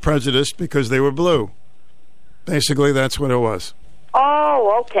morons that were prejudiced because they were blue. Basically, that's what it was.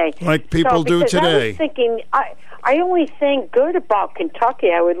 Oh, okay. Like people do today. I was thinking, I only think good about Kentucky.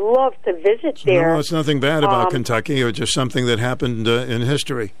 I would love to visit there. No, it's nothing bad about Kentucky. It was just something that happened in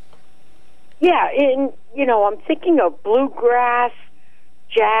history. Yeah, and, you know, I'm thinking of bluegrass,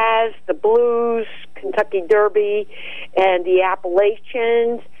 jazz, the blues, Kentucky Derby, and the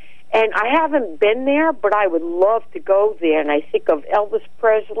Appalachians. And I haven't been there, but I would love to go there. And I think of Elvis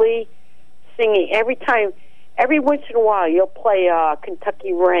Presley singing every once in a while, you'll play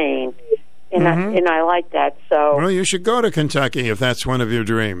Kentucky Rain. And, and I like that. So, well, you should go to Kentucky if that's one of your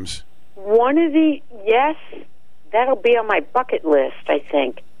dreams. Yes, that'll be on my bucket list, I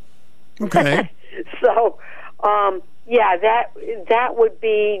think. Okay. So, yeah, that would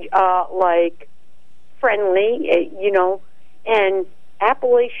be like friendly, you know, and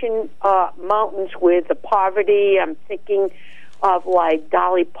Appalachian mountains with the poverty. I'm thinking of like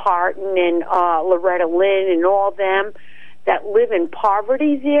Dolly Parton and Loretta Lynn and all them that live in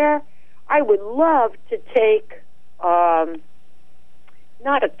poverty there. I would love to take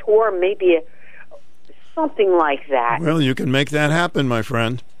not a tour, maybe something like that. Well, you can make that happen, my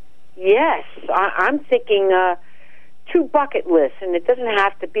friend. Yes, I'm thinking 2 bucket lists, and it doesn't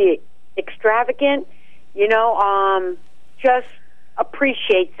have to be extravagant. You know, just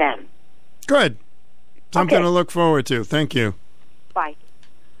appreciate them. Good. Something to look forward to. Thank you. Bye.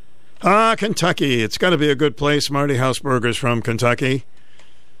 Kentucky. It's got to be a good place. Marty Hausberger's from Kentucky.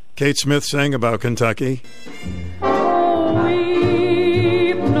 Kate Smith sang about Kentucky. Oh,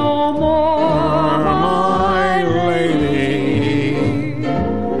 weep no more, my lady.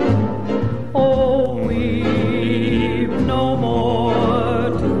 Oh, weep no more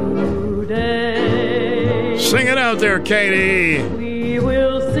today. Sing it out there, Katie. We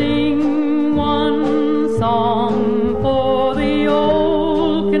will sing one song for the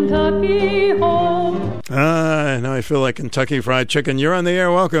old Kentucky home. Now I feel like Kentucky Fried Chicken. You're on the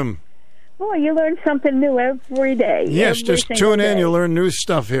air. Welcome. Oh, you learn something new every day. Yes, just tune in. You'll learn new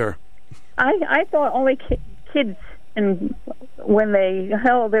stuff here. I thought only kids, and when they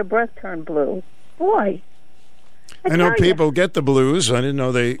held their breath turned blue. Boy. I know people get the blues. I didn't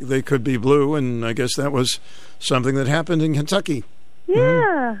know they could be blue, and I guess that was something that happened in Kentucky.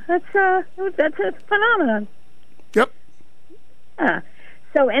 Yeah, that's a phenomenon. Yep.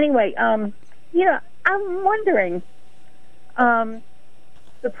 So anyway, you know, I'm wondering,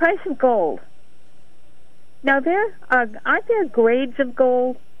 the price of gold. Now, aren't there grades of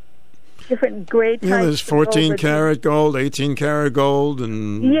gold? Different grade types. Yeah, there's 14 gold karat gold, 18 karat gold,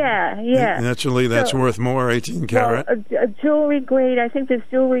 and naturally that's worth more. 18 karat. Well, a jewelry grade. I think there's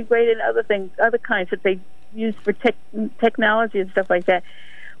jewelry grade and other things, other kinds that they use for technology and stuff like that.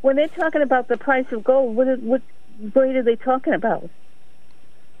 When they're talking about the price of gold, what grade are they talking about?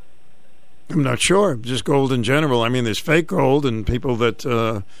 I'm not sure. Just gold in general. I mean, there's fake gold, and people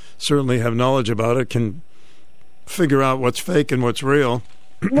that certainly have knowledge about it can figure out what's fake and what's real.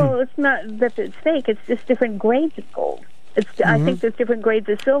 Well, it's not that it's fake. It's just different grades of gold. I think there's different grades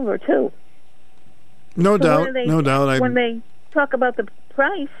of silver, too. No doubt. When they talk about the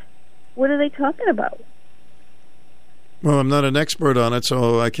price, what are they talking about? Well, I'm not an expert on it,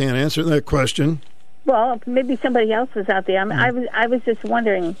 so I can't answer that question. Well, maybe somebody else is out there. I was just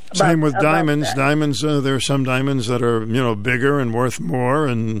wondering. Same with diamonds. That. Diamonds. There are some diamonds that are bigger and worth more.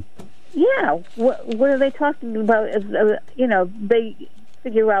 And yeah, what are they talking about? They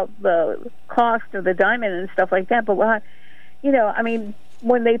figure out the cost of the diamond and stuff like that. But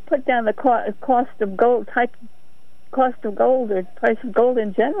when they put down the cost of gold, cost of gold or price of gold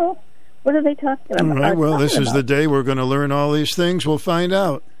in general, what are they talking about? All right. Well, this is the day we're going to learn all these things. We'll find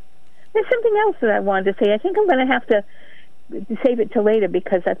out. There's something else that I wanted to say. I think I'm going to have to save it till later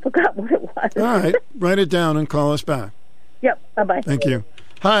because I forgot what it was. All right. Write it down and call us back. Yep. Bye-bye. Thank you.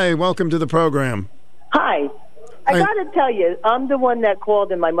 Hi. Welcome to the program. Hi. I got to tell you, I'm the one that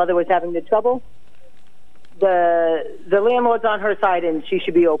called and my mother was having the trouble. The landlord's on her side and she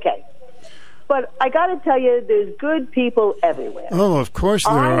should be okay. But I got to tell you, there's good people everywhere. Oh, of course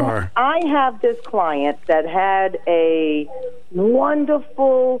there are. I have this client that had a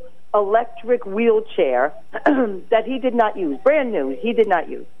wonderful electric wheelchair that he did not use, brand new, he did not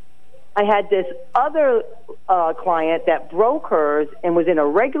use. I had this other client that broke hers and was in a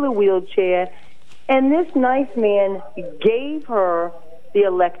regular wheelchair, and this nice man gave her the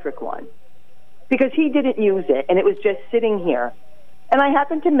electric one because he didn't use it, and it was just sitting here. And I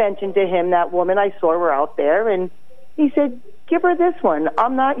happened to mention to him that woman, I saw her out there, and he said, give her this one.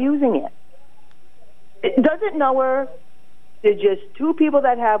 I'm not using it. It doesn't know her. There's just two people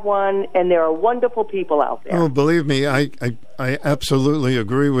that have one, and there are wonderful people out there. Oh, believe me, I absolutely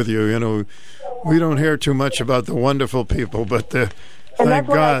agree with you. We don't hear too much about the wonderful people, but and that's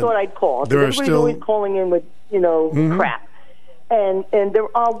what I thought I'd call. Everybody's always calling in with, crap. And there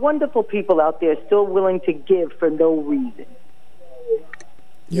are wonderful people out there still willing to give for no reason.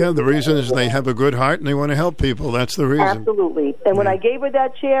 Yeah, the reason is they have a good heart and they want to help people. That's the reason. Absolutely. And when I gave her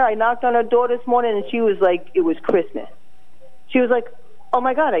that chair, I knocked on her door this morning, and she was like, it was Christmas. She was like, oh,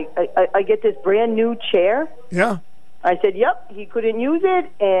 my God, I get this brand new chair? Yeah. I said, yep, he couldn't use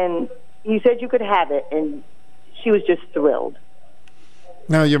it, and he said you could have it, and she was just thrilled.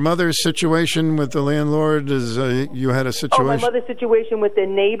 Now, your mother's situation with the landlord is you had a situation? Oh, my mother's situation with the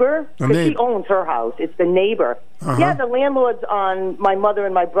neighbor? Because she owns her house. It's the neighbor. Uh-huh. Yeah, the landlord's on my mother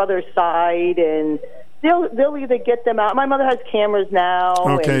and my brother's side, and they'll either get them out. My mother has cameras now.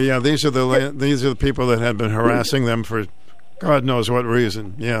 Okay, yeah, these are the people that have been harassing them for God knows what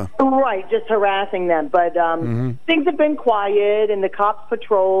reason. Yeah. Right, just harassing them. But things have been quiet, and the cops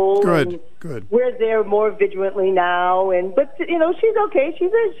patrol. Good. We're there more vigilantly now, but she's okay.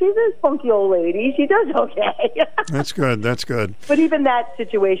 She's a funky old lady. She does okay. That's good. But even that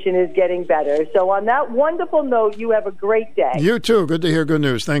situation is getting better. So on that wonderful note, you have a great day. You too. Good to hear good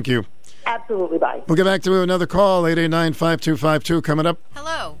news. Thank you. Absolutely. Bye. We'll get back to another call. 889-5252 coming up.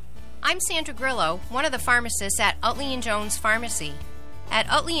 Hello. I'm Sandra Grillo, one of the pharmacists at Utley & Jones Pharmacy. At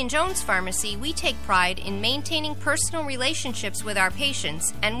Utley & Jones Pharmacy, we take pride in maintaining personal relationships with our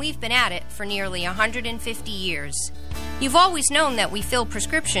patients, and we've been at it for nearly 150 years. You've always known that we fill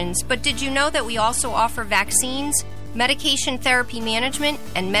prescriptions, but did you know that we also offer vaccines, medication therapy management,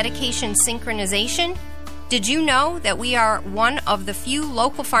 and medication synchronization? Did you know that we are one of the few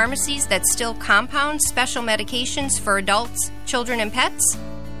local pharmacies that still compound special medications for adults, children, and pets?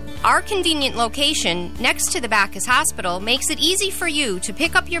 Our convenient location next to the Bacchus Hospital makes it easy for you to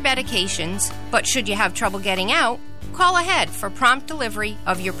pick up your medications, but should you have trouble getting out, call ahead for prompt delivery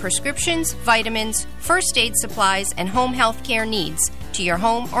of your prescriptions, vitamins, first aid supplies, and home health care needs to your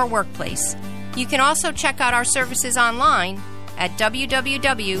home or workplace. You can also check out our services online at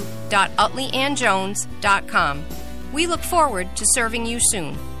www.utleyandjones.com. We look forward to serving you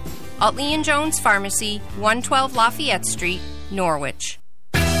soon. Utley & Jones Pharmacy, 112 Lafayette Street, Norwich.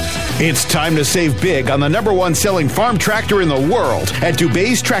 It's time to save big on the #1 selling farm tractor in the world at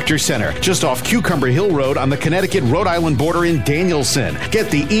Dubé's Tractor Center, just off Cucumber Hill Road on the Connecticut-Rhode Island border in Danielson. Get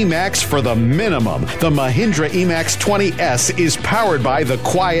the E-Max for the minimum. The Mahindra E-Max 20S is powered by the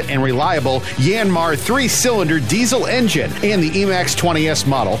quiet and reliable Yanmar 3-cylinder diesel engine, and the E-Max 20S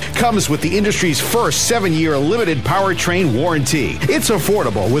model comes with the industry's first 7-year limited powertrain warranty. It's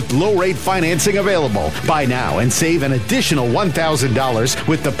affordable with low-rate financing available. Buy now and save an additional $1,000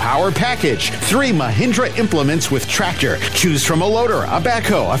 with the Power Package. 3 Mahindra implements with tractor. Choose from a loader, a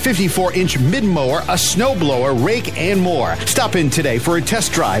backhoe, a 54-inch mid-mower, a snowblower, rake, and more. Stop in today for a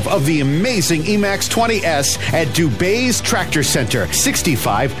test drive of the amazing E-Max 20S at Dubé's Tractor Center,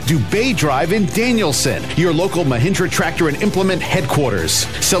 65 Dubé Drive in Danielson, your local Mahindra tractor and implement headquarters.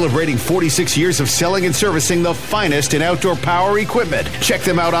 Celebrating 46 years of selling and servicing the finest in outdoor power equipment. Check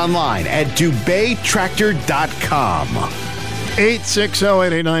them out online at DubéTractor.com.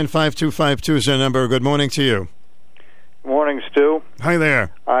 860-889-5252 is our number. Good morning to you. Morning, Stu. Hi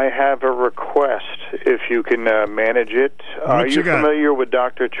there. I have a request, if you can manage it. Are you familiar with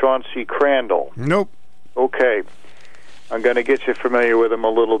Dr. Chauncey Crandall? Nope. Okay. I'm going to get you familiar with him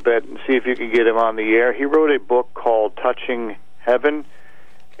a little bit and see if you can get him on the air. He wrote a book called Touching Heaven,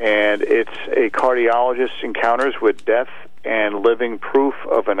 and it's a cardiologist's encounters with death and living proof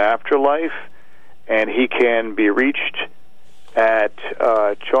of an afterlife, and he can be reached at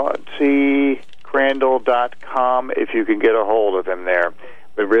ChaunceyCrandall.com if you can get a hold of him there.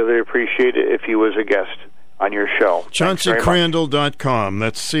 We'd really appreciate it if he was a guest on your show. ChaunceyCrandall.com.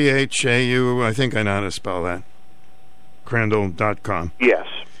 That's C-H-A-U. I think I know how to spell that. Crandall.com. Yes.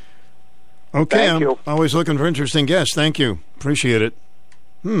 Okay, Thank you. Always looking for interesting guests. Thank you. Appreciate it.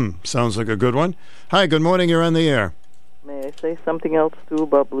 Sounds like a good one. Hi, good morning. You're on the air. May I say something else, too,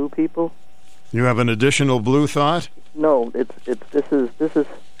 about blue people? You have an additional blue thought? No, this is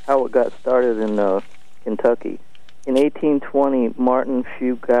how it got started in Kentucky. In 1820, Martin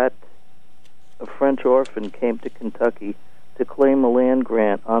Fougat, a French orphan, came to Kentucky to claim a land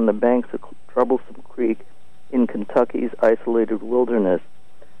grant on the banks of Troublesome Creek in Kentucky's isolated wilderness.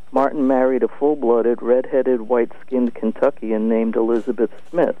 Martin married a full-blooded, red-headed, white-skinned Kentuckian named Elizabeth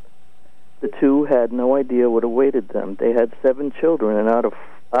Smith. The two had no idea what awaited them. They had 7 children, and out of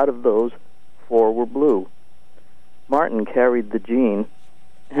those, 4 were blue. Martin carried the gene,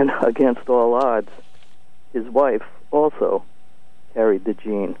 and against all odds, his wife also carried the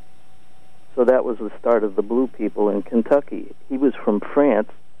gene. So that was the start of the blue people in Kentucky. He was from France,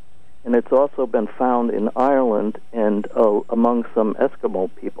 and it's also been found in Ireland and among some Eskimo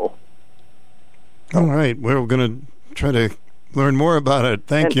people. All right, we're going to try to learn more about it.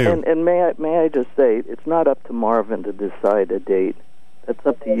 Thank you. And may I just say, it's not up to Marvin to decide a date. That's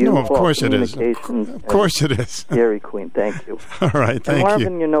up to you. No, of course it is. Of course it is. Dairy Queen, thank you. All right, thank you.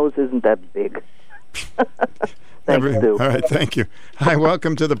 Marvin, your nose isn't that big. Thanks, Stu. All right, thank you. Hi,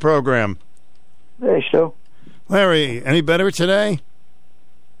 welcome to the program. Hey, Stu. Larry, any better today?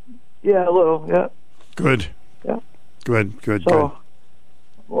 Yeah, a little, yeah. Good. Yeah. Good. So,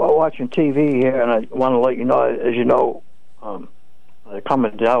 while watching TV here, and I want to let you know, as you know, they're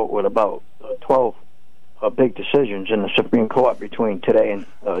coming out with about 12 big decisions in the Supreme Court between today and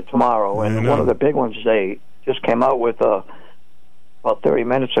tomorrow. And one of the big ones they just came out with about 30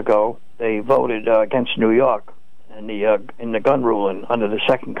 minutes ago. They voted against New York in the gun ruling under the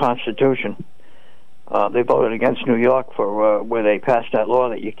Second Constitution. They voted against New York for where they passed that law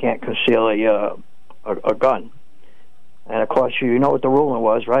that you can't conceal a gun. And of course, you know what the ruling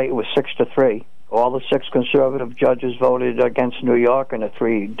was, right? It was 6-3. All the 6 conservative judges voted against New York, and the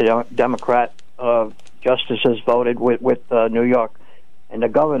 3 Democrat justices voted with New York. And the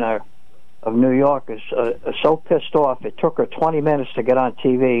governor of New York is so pissed off, it took her 20 minutes to get on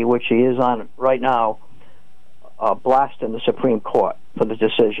TV, which she is on right now, blasting the Supreme Court for the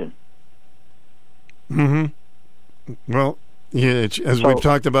decision. Well, yeah, as we've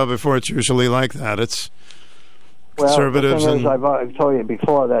talked about before, it's usually like that. It's conservatives. The thing is, I've told you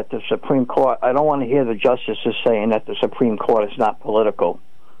before that the Supreme Court, I don't want to hear the justices saying that the Supreme Court is not political.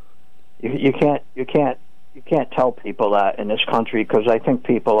 You can't tell people that in this country, because I think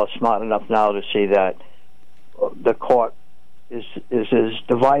people are smart enough now to see that the court is as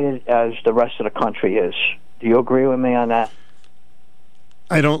divided as the rest of the country is. Do you agree with me on that?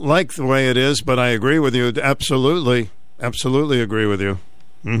 I don't like the way it is, but I agree with you. Absolutely agree with you.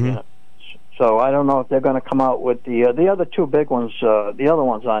 Yeah. So I don't know if they're going to come out with the other 2 big ones. The other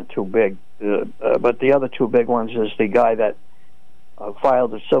ones aren't too big, but the other 2 big ones is the guy that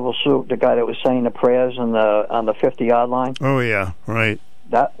filed a civil suit, the guy that was saying the prayers on the 50-yard line. Oh yeah, right.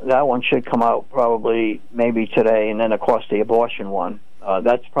 That one should come out probably maybe today, and then of course the abortion one.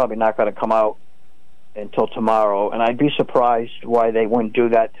 That's probably not going to come out until tomorrow, and I'd be surprised why they wouldn't do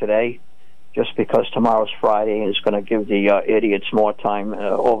that today, just because tomorrow's Friday and it's going to give the idiots more time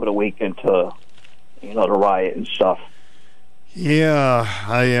over the weekend to, to riot and stuff. Yeah,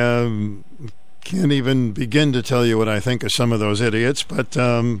 I can't even begin to tell you what I think of some of those idiots, but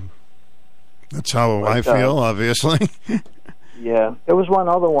that's how I feel, obviously. Yeah, there was one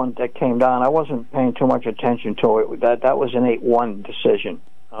other one that came down. I wasn't paying too much attention to it. That was an 8-1 decision.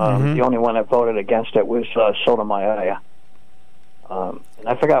 The only one that voted against it was Sotomayor. And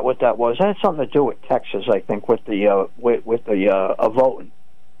I forgot what that was. It had something to do with Texas, I think, with the voting.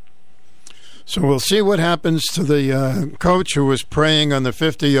 So we'll see what happens to the coach who was praying on the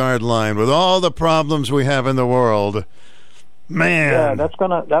 50-yard line with all the problems we have in the world. Man, yeah,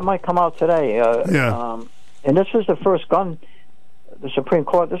 that might come out today. And this is the first gun. The Supreme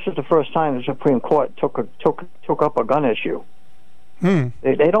Court. This is the first time the Supreme Court took up a gun issue.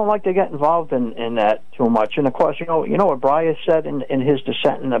 They don't like to get involved in that too much. And of course, you know what Bryer said in his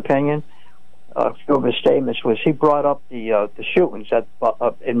dissenting opinion. A few of his statements was he brought up the shootings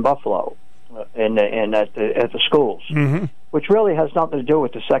in Buffalo and at the schools, which really has nothing to do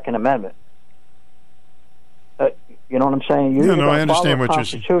with the Second Amendment. You know what I'm saying? You I understand what you're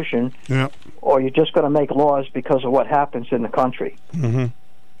saying. Constitution, or you're just going to make laws because of what happens in the country. You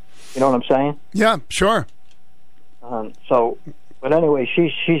know what I'm saying? Yeah, sure. But anyway,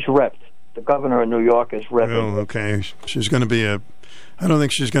 she's ripped. The governor of New York is ripping. Oh, okay. She's going to be I don't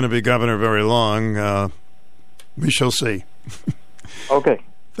think she's going to be governor very long. We shall see. Okay.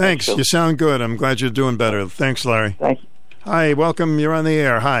 Thanks. You sound good. I'm glad you're doing better. Thanks, Larry. Thank you. Hi, welcome. You're on the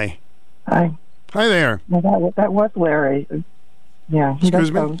air. Hi. Hi. Hi there. Well, that was Larry. Yeah. Excuse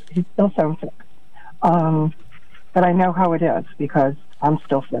me? He still sounds sick. But I know how it is because I'm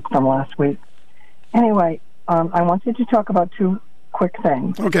still sick from last week. Anyway, I wanted to talk about two quick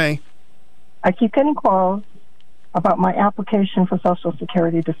things. Okay. I keep getting calls about my application for Social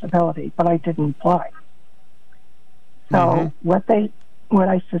Security disability, but I didn't apply. So what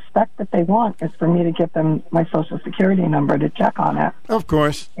I suspect that they want is for me to give them my Social Security number to check on it. Of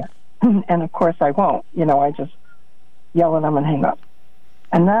course. Yeah. And of course I won't. I just yell at them and hang up.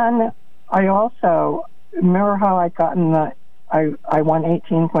 And then I also remember how I I won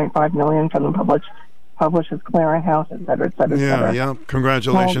 $18.5 million from the Publishers Clearinghouse, et cetera, et cetera, et cetera. Yeah.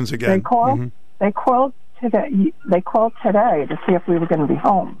 Congratulations again. They called today. They called today to see if we were going to be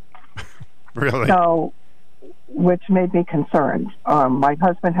home. Really? So, which made me concerned. My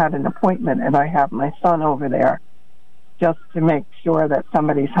husband had an appointment, and I have my son over there just to make sure that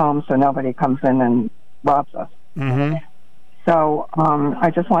somebody's home so nobody comes in and robs us. So I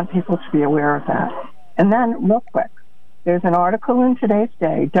just want people to be aware of that. And then, real quick, there's an article in today's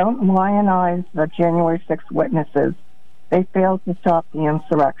Day, Don't Lionize the January 6th Witnesses. They failed to stop the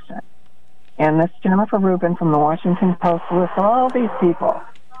insurrection. And this Jennifer Rubin from the Washington Post lists all these people.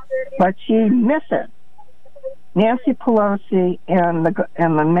 But she misses Nancy Pelosi and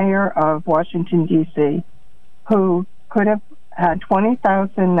the mayor of Washington, D.C., who could have had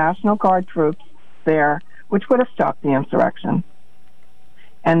 20,000 National Guard troops there, which would have stopped the insurrection.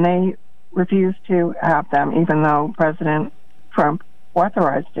 And they refused to have them, even though President Trump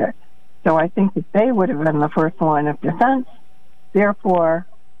authorized it. So I think that they would have been the first line of defense. Therefore,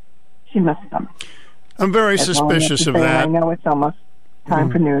 she missed them. I'm very suspicious of that. I know it's almost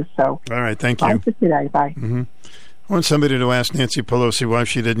time for news, so... All right, thank you. Bye for today. Bye. I want somebody to ask Nancy Pelosi why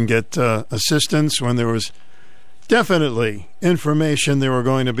she didn't get assistance when there was definitely information there were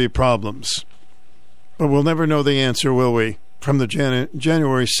going to be problems. But we'll never know the answer, will we, from the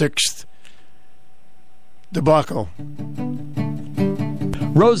January 6th debacle.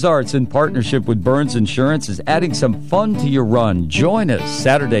 Rose Arts, in partnership with Burns Insurance, is adding some fun to your run. Join us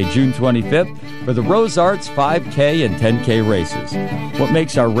Saturday, June 25th for the Rose Arts 5K and 10K races. What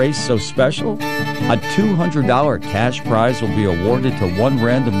makes our race so special? A $200 cash prize will be awarded to one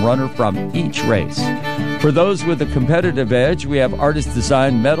random runner from each race. For those with a competitive edge, we have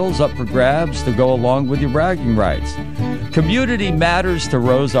artist-designed medals up for grabs to go along with your bragging rights. Community matters to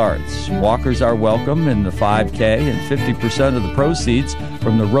Rose Arts. Walkers are welcome in the 5K, and 50% of the proceeds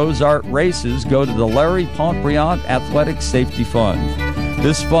from the Rose Art races go to the Larry Pontbriand Athletic Safety Fund.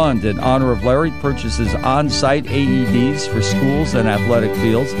 This fund, in honor of Larry, purchases on-site AEDs for schools and athletic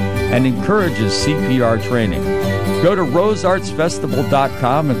fields and encourages CPR training. Go to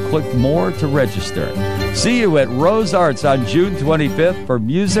roseartsfestival.com and click more to register. See you at Rose Arts on June 25th for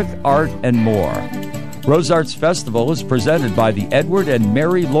music, art, and more. Rose Arts Festival is presented by the Edward and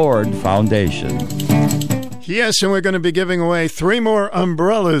Mary Lord Foundation. Yes, and we're going to be giving away 3 more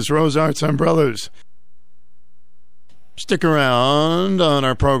umbrellas, Rose Arts umbrellas. Stick around on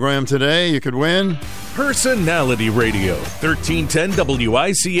our program today. You could win Personality Radio, 1310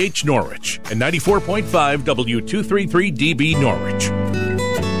 WICH Norwich and 94.5 W233DB Norwich.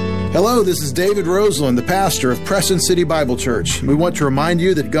 Hello, this is David Roseland, the pastor of Preston City Bible Church. We want to remind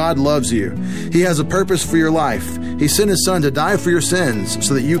you that God loves you. He has a purpose for your life. He sent His Son to die for your sins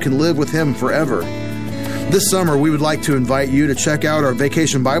so that you can live with Him forever. This summer, we would like to invite you to check out our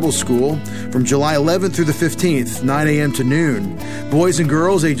Vacation Bible School from July 11th through the 15th, 9 a.m. to noon. Boys and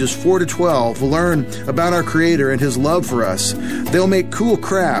girls ages 4 to 12 will learn about our Creator and His love for us. They'll make cool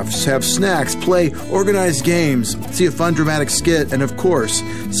crafts, have snacks, play organized games, see a fun dramatic skit, and of course,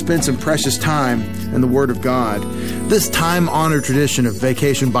 spend some precious time in the Word of God. This time-honored tradition of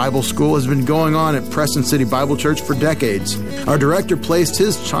Vacation Bible School has been going on at Preston City Bible Church for decades. Our director placed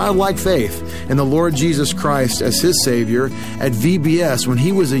his childlike faith in the Lord Jesus Christ as his Savior at VBS when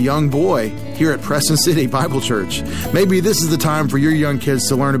he was a young boy here at Preston City Bible Church. Maybe this is the time for your young kids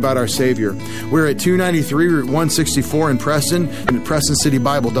to learn about our Savior. We're at 293 Route 164 in Preston and at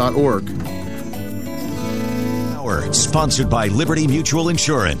PrestonCityBible.org. Sponsored by Liberty Mutual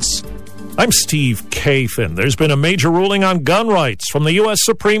Insurance. I'm Steve Kathan. There's been a major ruling on gun rights from the U.S.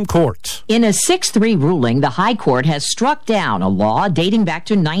 Supreme Court. In a 6-3 ruling, the High Court has struck down a law dating back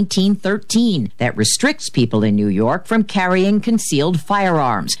to 1913 that restricts people in New York from carrying concealed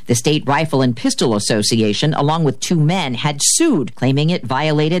firearms. The State Rifle and Pistol Association, along with 2 men, had sued, claiming it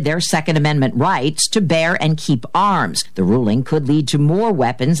violated their Second Amendment rights to bear and keep arms. The ruling could lead to more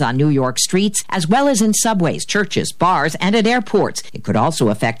weapons on New York streets, as well as in subways, churches, bars, and at airports. It could also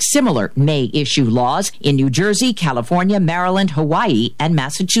affect similar may-issue laws in New Jersey, California, Maryland, Hawaii, and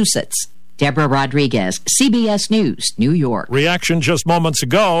Massachusetts. Deborah Rodriguez, CBS News, New York. Reaction just moments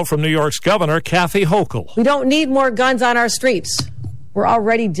ago from New York's Governor Kathy Hochul. We don't need more guns on our streets. We're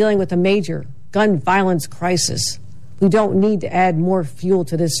already dealing with a major gun violence crisis. We don't need to add more fuel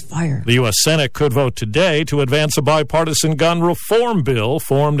to this fire. The U.S. Senate could vote today to advance a bipartisan gun reform bill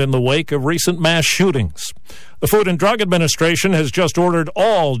formed in the wake of recent mass shootings. The Food and Drug Administration has just ordered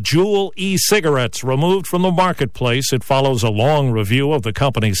all Juul e-cigarettes removed from the marketplace. It follows a long review of the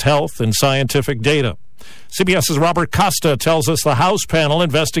company's health and scientific data. CBS's Robert Costa tells us the House panel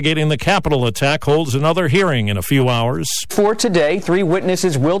investigating the Capitol attack holds another hearing in a few hours. For today, 3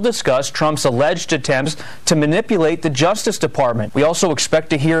 witnesses will discuss Trump's alleged attempts to manipulate the Justice Department. We also expect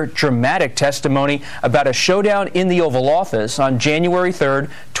to hear dramatic testimony about a showdown in the Oval Office on January 3rd,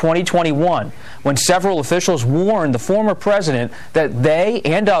 2021, when several officials warned the former president that they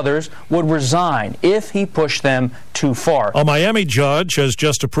and others would resign if he pushed them too far. A Miami judge has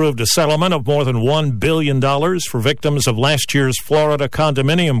just approved a settlement of more than $1 billion for victims of last year's Florida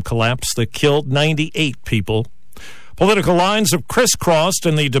condominium collapse that killed 98 people. Political lines have crisscrossed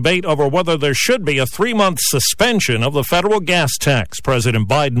in the debate over whether there should be a 3-month suspension of the federal gas tax. President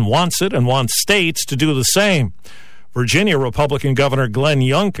Biden wants it and wants states to do the same. Virginia Republican Governor Glenn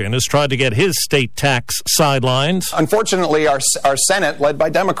Youngkin has tried to get his state tax sidelined. Unfortunately, our Senate, led by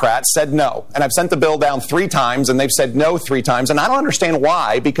Democrats, said no. And I've sent the bill down 3 times, and they've said no 3 times. And I don't understand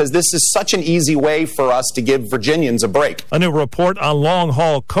why, because this is such an easy way for us to give Virginians a break. A new report on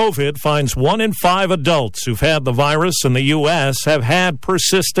long-haul COVID finds 1 in 5 adults who've had the virus in the U.S. have had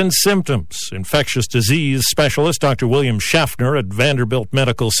persistent symptoms. Infectious disease specialist Dr. William Schaffner at Vanderbilt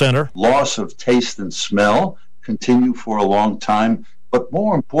Medical Center. Loss of taste and smell continue for a long time, but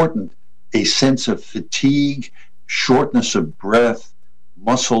more important, a sense of fatigue, shortness of breath,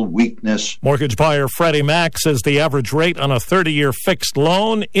 muscle weakness. Mortgage buyer Freddie Mac says the average rate on a 30-year fixed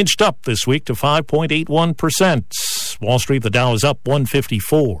loan inched up this week to 5.81%. Wall Street, the Dow is up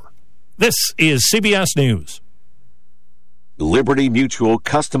 154. This is CBS News. Liberty Mutual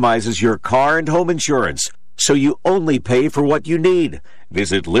customizes your car and home insurance, so you only pay for what you need.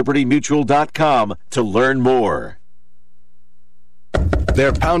 Visit libertymutual.com to learn more.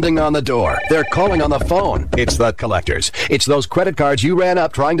 They're pounding on the door. They're calling on the phone. It's the collectors. It's those credit cards you ran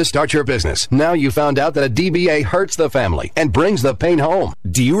up trying to start your business. Now you found out that a DBA hurts the family and brings the pain home.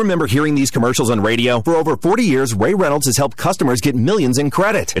 Do you remember hearing these commercials on radio? For over 40 years, Ray Reynolds has helped customers get millions in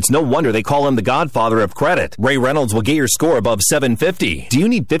credit. It's no wonder they call him the godfather of credit. Ray Reynolds will get your score above 750. Do you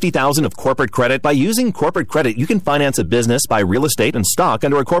need $50,000 of corporate credit? By using corporate credit, you can finance a business, buy real estate, and stock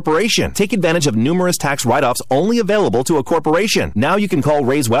under a corporation. Take advantage of numerous tax write-offs only available to a corporation. Now you can call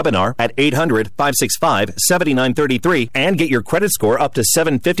Ray's webinar at 800-565-7933 and get your credit score up to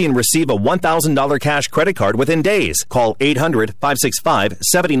 750 and receive a $1,000 cash credit card within days. Call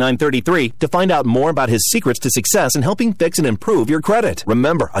 800-565-7933 to find out more about his secrets to success in helping fix and improve your credit.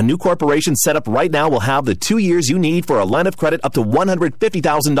 Remember, a new corporation set up right now will have the 2 years you need for a line of credit up to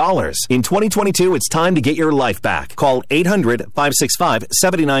 $150,000. In 2022, it's time to get your life back. Call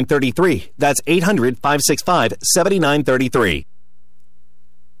 800-565-7933. That's 800-565-7933.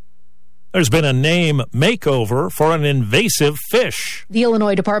 There's been a name makeover for an invasive fish. The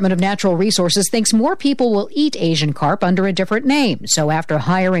Illinois Department of Natural Resources thinks more people will eat Asian carp under a different name. So after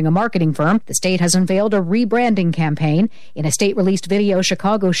hiring a marketing firm, the state has unveiled a rebranding campaign. In a state-released video,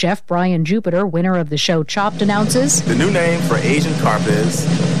 Chicago chef Bryan Jupiter, winner of the show Chopped, announces, the new name for Asian carp is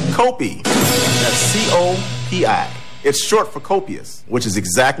Kopi. That's C-O-P-I. It's short for copious, which is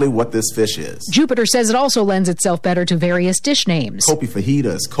exactly what this fish is. Jupiter says it also lends itself better to various dish names. Kopi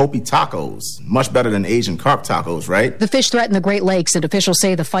fajitas, Kopi tacos. Much better than Asian carp tacos, right? The fish threaten the Great Lakes, and officials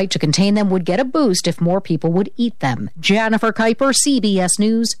say the fight to contain them would get a boost if more people would eat them. Jennifer Kuiper, CBS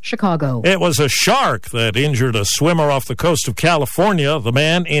News, Chicago. It was a shark that injured a swimmer off the coast of California. The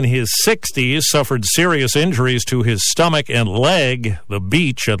man in his 60s suffered serious injuries to his stomach and leg. The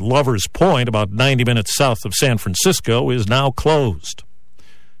beach at Lover's Point, about 90 minutes south of San Francisco, is now closed.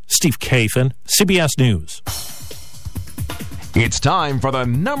 Steve Kathan, CBS News. It's time for the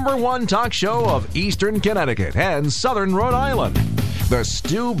 #1 talk show of Eastern Connecticut and Southern Rhode Island. The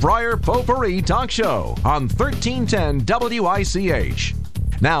Stu Bryer Potpourri Talk Show on 1310 WICH.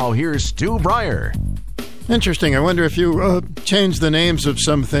 Now here's Stu Bryer. Interesting. I wonder if you change the names of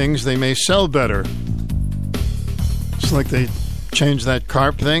some things, they may sell better. It's like they changed that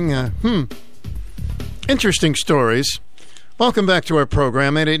carp thing. Interesting stories. Welcome back to our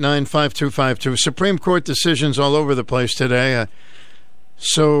program, 889-5252. Supreme Court decisions all over the place today.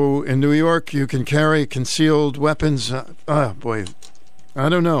 So in New York, you can carry concealed weapons. Boy, I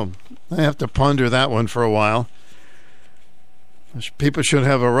don't know. I have to ponder that one for a while. People should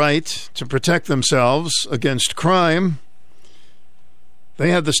have a right to protect themselves against crime. They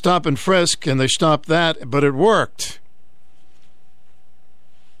had the stop and frisk, and they stopped that, but it worked.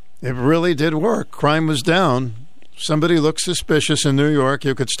 It really did work. Crime was down. Somebody looked suspicious in New York,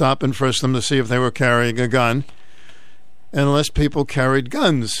 you could stop and frisk them to see if they were carrying a gun. And less people carried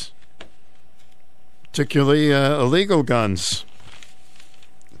guns, particularly illegal guns.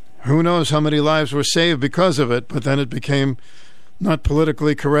 Who knows how many lives were saved because of it, but then it became not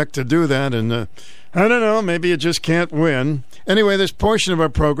politically correct to do that, and I don't know, maybe you just can't win. Anyway, this portion of our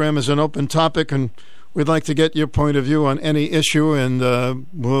program is an open topic, and we'd like to get your point of view on any issue, and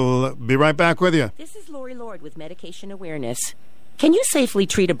we'll be right back with you. This is Lori Lord with Medication Awareness. Can you safely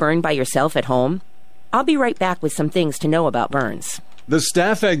treat a burn by yourself at home? I'll be right back with some things to know about burns. The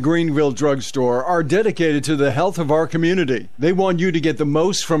staff at Greenville Drug Store are dedicated to the health of our community. They want you to get the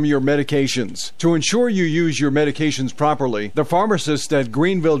most from your medications. To ensure you use your medications properly, the pharmacists at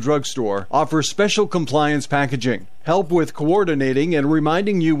Greenville Drug Store offer special compliance packaging, help with coordinating and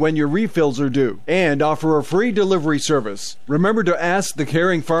reminding you when your refills are due, and offer a free delivery service. Remember to ask the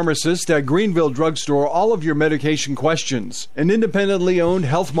caring pharmacist at Greenville Drug Store all of your medication questions. An independently owned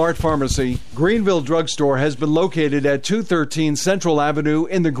Health Mart pharmacy, Greenville Drug Store has been located at 213 Central Avenue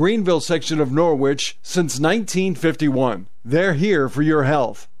in the Greenville section of Norwich since 1951. They're here for your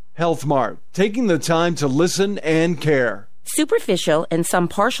health. Health Mart, taking the time to listen and care. Superficial and some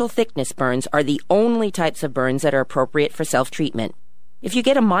partial thickness burns are the only types of burns that are appropriate for self-treatment. If you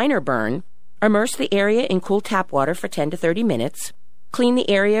get a minor burn, immerse the area in cool tap water for 10 to 30 minutes. Clean the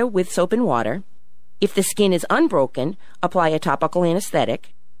area with soap and water. If the skin is unbroken, apply a topical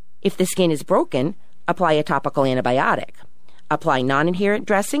anesthetic. If the skin is broken, apply a topical antibiotic. Apply non-adherent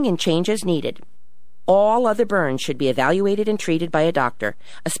dressing and change as needed. All other burns should be evaluated and treated by a doctor,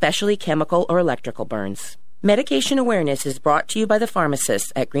 especially chemical or electrical burns. Medication Awareness is brought to you by the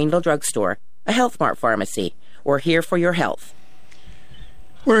pharmacists at Greenville Drug Store, a Health Mart pharmacy. We're here for your health.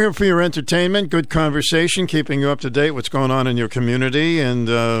 We're here for your entertainment, good conversation, keeping you up to date what's going on in your community and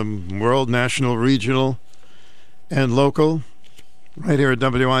world, national, regional, and local, right here at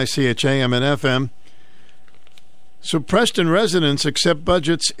WICH AM and FM. So Preston residents accept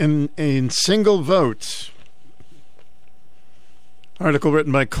budgets in single votes. Article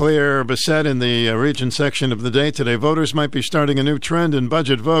written by Claire Bissett in the Region section of the Day today. Voters might be starting a new trend in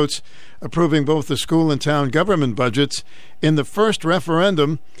budget votes, approving both the school and town government budgets in the first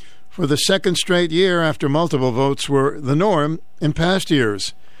referendum for the second straight year after multiple votes were the norm in past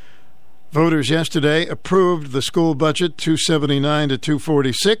years. Voters yesterday approved the school budget 279 to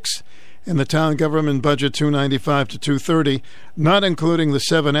 246 in the town government budget 295 to 230, not including the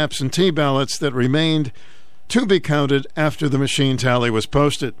 7 absentee ballots that remained to be counted after the machine tally was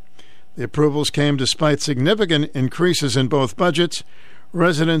posted. The approvals came despite significant increases in both budgets.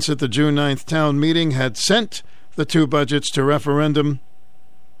 Residents at the June 9th town meeting had sent the 2 budgets to referendum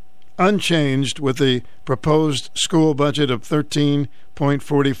unchanged, with the proposed school budget of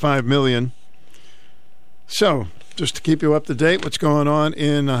 $13.45 million. So, just to keep you up to date, what's going on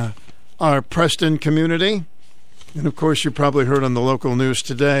in our Preston community. And, of course, you probably heard on the local news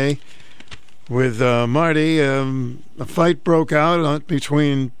today with Marty, a fight broke out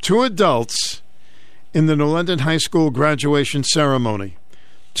between 2 adults in the New London High School graduation ceremony.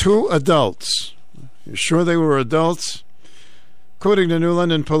 2 adults. You're sure they were adults? According to New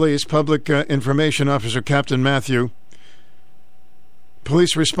London Police Public Information Officer Captain Matthew,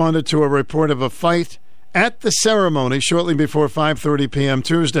 police responded to a report of a fight at the ceremony shortly before 5:30 p.m.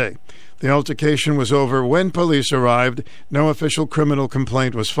 Tuesday. The altercation was over when police arrived. No official criminal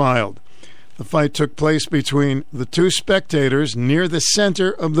complaint was filed. The fight took place between the 2 spectators near the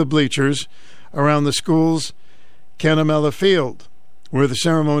center of the bleachers around the school's Canamella Field, where the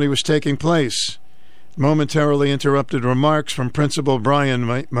ceremony was taking place. Momentarily interrupted remarks from Principal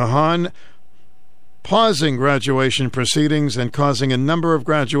Bryan Mahan, pausing graduation proceedings and causing a number of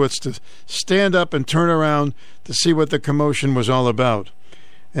graduates to stand up and turn around to see what the commotion was all about.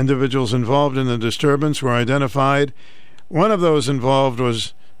 Individuals involved in the disturbance were identified. One of those involved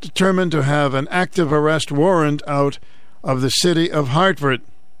was determined to have an active arrest warrant out of the city of Hartford.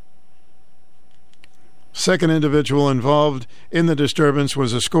 Second individual involved in the disturbance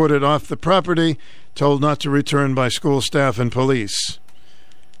was escorted off the property, told not to return by school staff and police.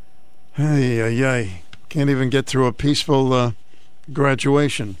 Can't even get through a peaceful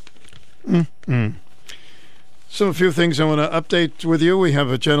graduation. So a few things I want to update with you. We have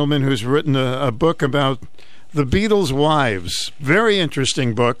a gentleman who's written a book about the Beatles' wives. Very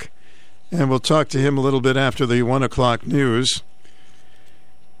interesting book, and we'll talk to him a little bit after the 1 o'clock news.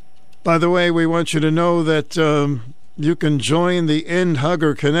 By the way, we want you to know that you can join the End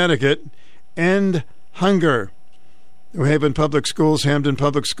Hunger Connecticut, End Hunger, New Haven Public Schools, Hampden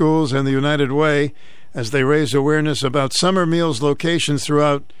Public Schools, and the United Way, as they raise awareness about summer meals locations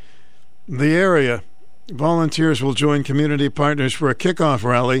throughout the area. Volunteers will join community partners for a kickoff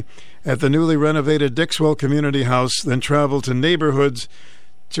rally at the newly renovated Dixwell Community House, then travel to neighborhoods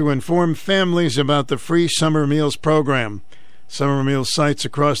to inform families about the free summer meals program. Summer meals sites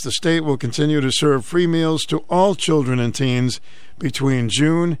across the state will continue to serve free meals to all children and teens between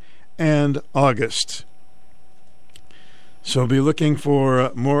June and August. So be looking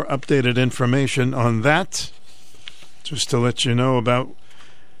for more updated information on that, just to let you know about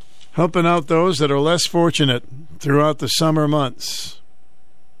helping out those that are less fortunate throughout the summer months.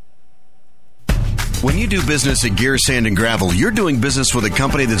 When you do business at Gear Sand and Gravel, you're doing business with a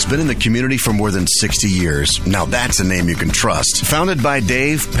company that's been in the community for more than 60 years. Now that's a name you can trust. Founded by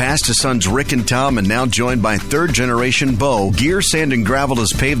Dave, passed to sons Rick and Tom, and now joined by third-generation Bo, Gear Sand and Gravel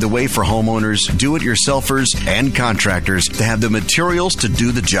has paved the way for homeowners, do-it-yourselfers, and contractors to have the materials to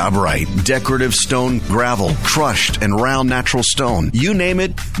do the job right. Decorative stone, gravel, crushed and round natural stone. You name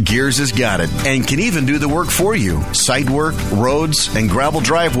it, Gears has got it, and can even do the work for you. Site work, roads, and gravel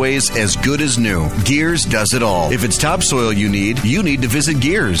driveways as good as new. Gears does it all. If it's topsoil you need to visit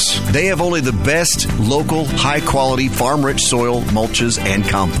Gears. They have only the best local, high-quality, farm-rich soil, mulches, and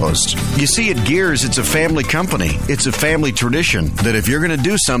compost. You see, at Gears, it's a family company. It's a family tradition that if you're going to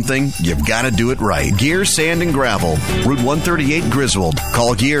do something, you've got to do it right. Gears Sand and Gravel, Route 138, Griswold.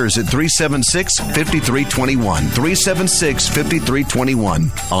 Call Gears at 376-5321.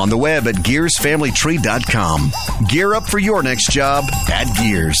 376-5321. On the web at gearsfamilytree.com. Gear up for your next job at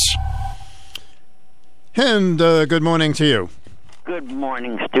Gears. And good morning to you. Good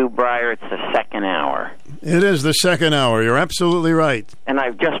morning, Stu Bryer. It's the second hour. It is the second hour. You're absolutely right. And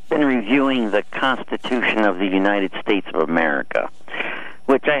I've just been reviewing the Constitution of the United States of America,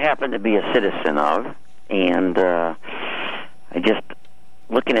 which I happen to be a citizen of. And I just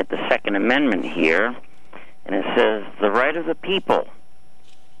looking at the Second Amendment here, and it says, the right of the people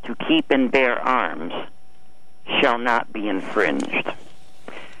to keep and bear arms shall not be infringed.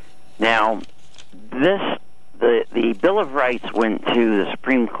 Now, the Bill of Rights went to the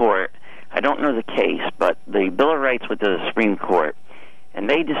Supreme Court. I don't know the case, but the Bill of Rights went to the Supreme Court, and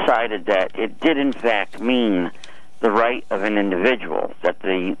they decided that it did in fact mean the right of an individual, that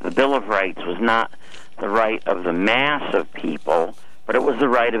the Bill of Rights was not the right of the mass of people, but it was the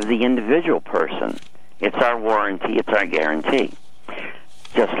right of the individual person. It's our warranty, it's our guarantee.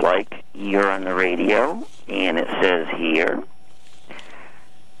 Just like you're on the radio, and it says here,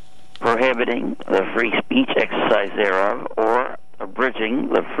 prohibiting the free speech exercise thereof, or abridging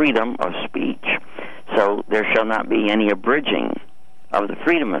the freedom of speech. So there shall not be any abridging of the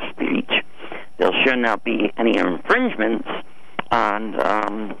freedom of speech. There shall not be any infringements on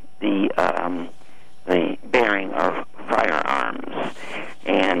the bearing of firearms.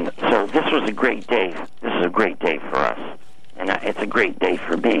 And so this was a great day. This is a great day for us, and it's a great day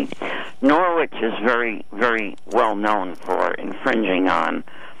for me. Norwich is very, very well known for infringing on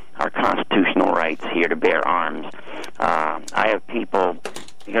our constitutional rights here to bear arms. I have people,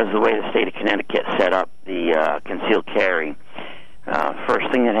 because of the way the state of Connecticut set up the concealed carry,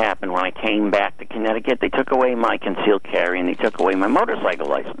 first thing that happened when I came back to Connecticut, they took away my concealed carry and they took away my motorcycle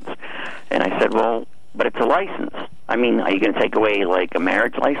license. And I said, well, but it's a license. I mean, are you going to take away, like, a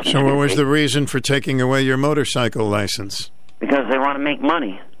marriage license? So what was the reason for taking away your motorcycle license? Because they want to make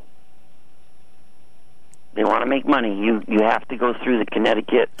money. They want to make money. You have to go through the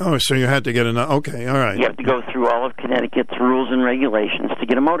Connecticut... Oh, so you had to get okay, all right. You have to go through all of Connecticut's rules and regulations to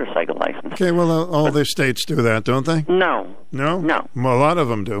get a motorcycle license. Okay, well, all the states do that, don't they? No. No? No. Well, a lot of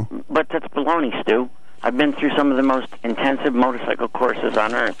them do. But that's baloney, Stu. I've been through some of the most intensive motorcycle courses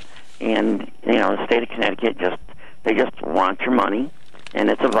on earth. And, the state of Connecticut they just want your money,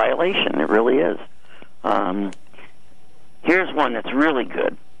 and it's a violation. It really is. Here's one that's really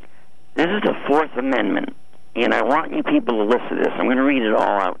good. This is the Fourth Amendment, and I want you people to listen to this. I'm going to read it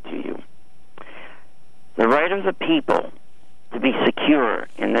all out to you. The right of the people to be secure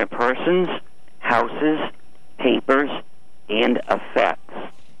in their persons, houses, papers, and effects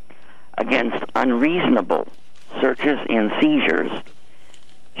against unreasonable searches and seizures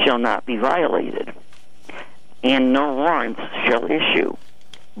shall not be violated, and no warrants shall issue,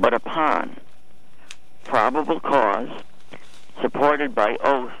 but upon probable cause, supported by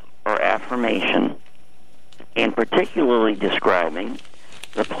oath or affirmation, and particularly describing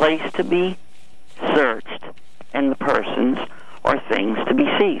the place to be searched and the persons or things to be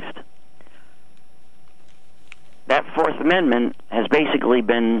seized. That Fourth Amendment has basically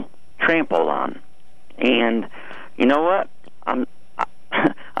been trampled on. And you know what? I'm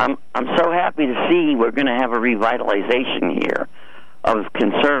so happy to see we're going to have a revitalization here of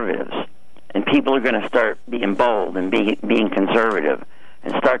conservatives, and people are going to start being bold and being conservative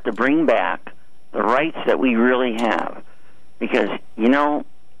and start to bring back the rights that we really have. Because,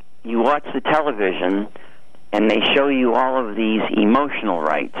 you watch the television and they show you all of these emotional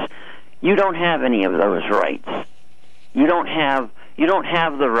rights. You don't have any of those rights. You don't have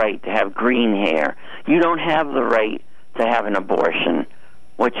the right to have green hair. You don't have the right to have an abortion.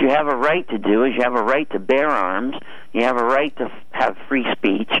 What you have a right to do is you have a right to bear arms, you have a right to have free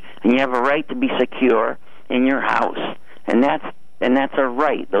speech, and you have a right to be secure in your house. And that's a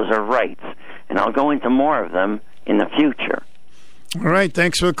right. Those are rights. And I'll go into more of them in the future. All right,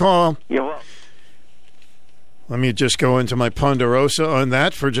 thanks for the call. You're welcome. Let me just go into my ponderosa on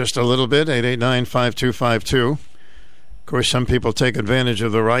that for just a little bit, 889-5252. Of course, some people take advantage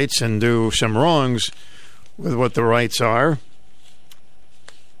of the rights and do some wrongs with what the rights are.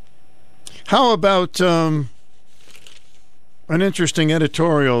 How about an interesting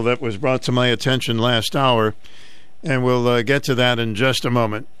editorial that was brought to my attention last hour, and we'll get to that in just a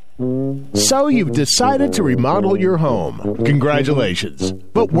moment. So you've decided to remodel your home. Congratulations.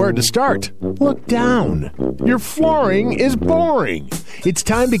 But where to start? Look down. Your flooring is boring. It's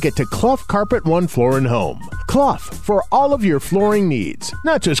time to get to Clough Carpet One Floor & Home. Clough for all of your flooring needs.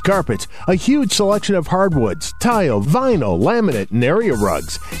 Not just carpets, a huge selection of hardwoods, tile, vinyl, laminate, and area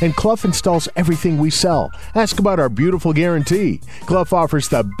rugs. And Clough installs everything we sell. Ask about our beautiful guarantee. Clough offers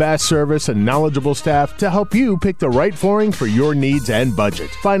the best service and knowledgeable staff to help you pick the right flooring for your needs and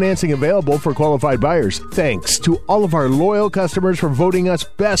budget. Financing available for qualified buyers. Thanks to all of our loyal customers for voting us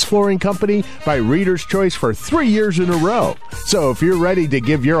Best Flooring Company by Reader's Choice for 3 years in a row. So if you're ready to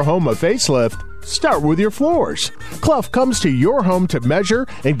give your home a facelift, start with your floors. Clough comes to your home to measure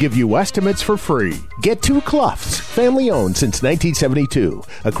and give you estimates for free. Get two Cloughs, family owned since 1972,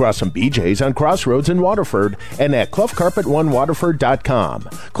 across from BJ's on Crossroads in Waterford and at CloughCarpet1Waterford.com.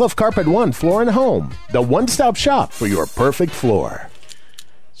 Clough Carpet One Floor & Home, the one-stop shop for your perfect floor.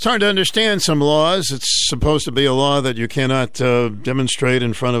 It's hard to understand some laws. It's supposed to be a law that you cannot demonstrate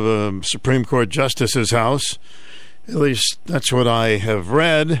in front of a Supreme Court justice's house. At least that's what I have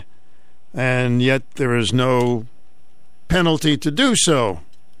read. And yet there is no penalty to do so.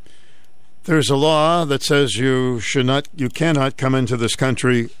 There's a law that says you cannot come into this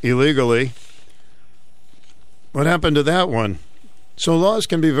country illegally. What happened to that one? So laws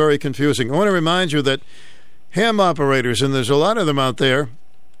can be very confusing. I want to remind you that ham operators, and there's a lot of them out there,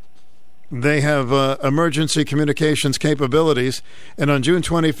 They have emergency communications capabilities. And on June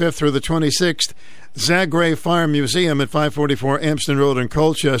 25th through the 26th, Zagray Farm Museum at 544 Amston Road in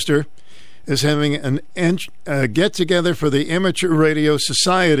Colchester is having a get-together for the Amateur Radio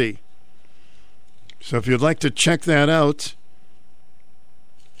Society. So if you'd like to check that out,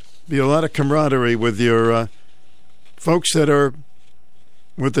 be a lot of camaraderie with your folks that are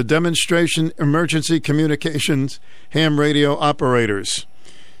with the demonstration emergency communications ham radio operators.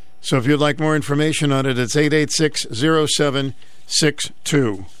 So if you'd like more information on it, it's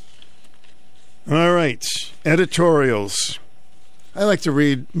 886-0762. All right, editorials. I like to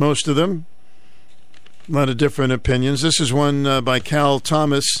read most of them. A lot of different opinions. This is one by Cal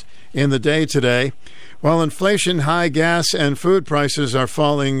Thomas in The Day today. While inflation, high gas, and food prices are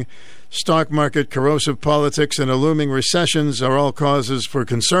falling, stock market, corrosive politics, and a looming recessions are all causes for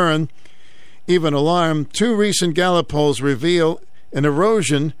concern, even alarm. Two recent Gallup polls reveal an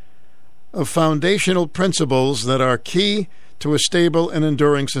erosion of foundational principles that are key to a stable and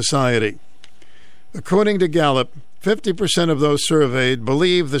enduring society. According to Gallup, 50% of those surveyed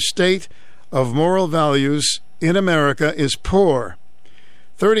believe the state of moral values in America is poor.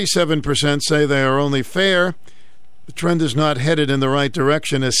 37% say they are only fair. The trend is not headed in the right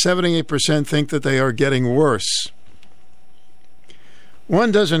direction, as 78% think that they are getting worse.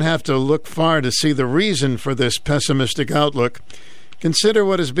 One doesn't have to look far to see the reason for this pessimistic outlook. Consider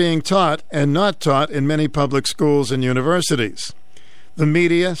what is being taught and not taught in many public schools and universities. The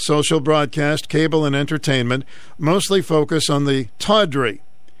media, social broadcast, cable, and entertainment mostly focus on the tawdry.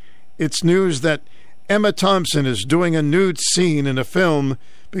 It's news that Emma Thompson is doing a nude scene in a film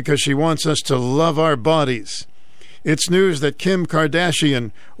because she wants us to love our bodies. It's news that Kim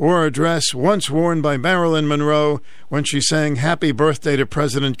Kardashian wore a dress once worn by Marilyn Monroe when she sang Happy Birthday to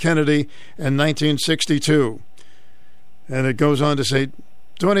President Kennedy in 1962. And it goes on to say,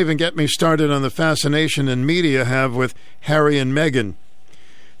 don't even get me started on the fascination in media have with Harry and Meghan.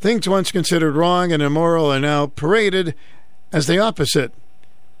 Things once considered wrong and immoral are now paraded as the opposite.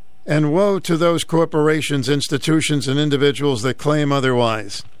 And woe to those corporations, institutions, and individuals that claim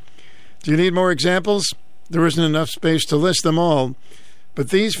otherwise. Do you need more examples? There isn't enough space to list them all,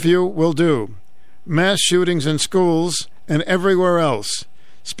 but these few will do. Mass shootings in schools and everywhere else.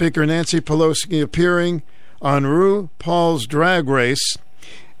 Speaker Nancy Pelosi appearing on RuPaul's Drag Race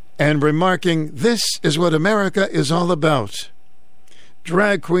and remarking, "This is what America is all about."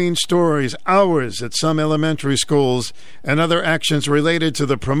 Drag queen stories, hours at some elementary schools, and other actions related to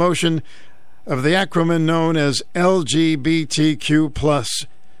the promotion of the acronym known as LGBTQ+,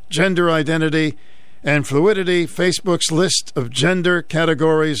 gender identity and fluidity. Facebook's list of gender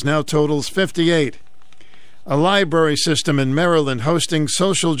categories now totals 58. A library system in Maryland hosting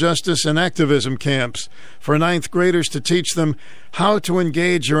social justice and activism camps for ninth graders to teach them how to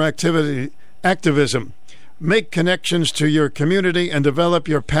engage your activism, make connections to your community, and develop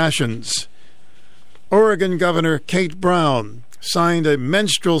your passions. Oregon Governor Kate Brown signed a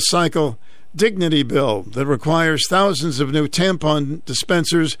menstrual cycle dignity bill that requires thousands of new tampon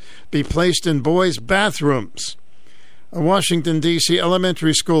dispensers be placed in boys' bathrooms. A Washington, D.C.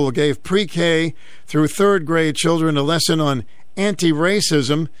 elementary school gave pre-K through third grade children a lesson on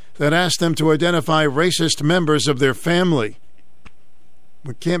anti-racism that asked them to identify racist members of their family.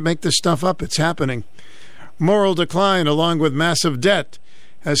 We can't make this stuff up. It's happening. Moral decline, along with massive debt,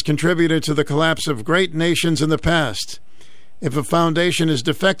 has contributed to the collapse of great nations in the past. If a foundation is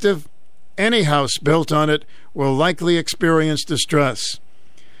defective, any house built on it will likely experience distress.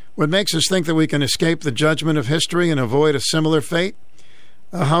 What makes us think that we can escape the judgment of history and avoid a similar fate?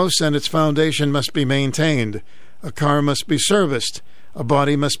 A house and its foundation must be maintained. A car must be serviced. A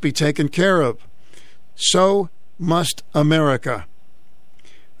body must be taken care of. So must America.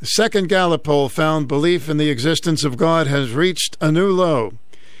 The second Gallup poll found belief in the existence of God has reached a new low.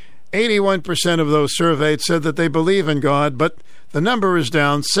 81% of those surveyed said that they believe in God, but the number is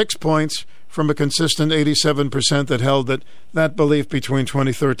down 6 points from a consistent 87% that held that belief between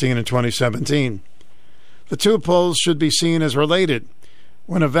 2013 and 2017. The two polls should be seen as related.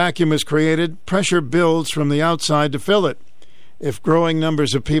 When a vacuum is created, pressure builds from the outside to fill it. If growing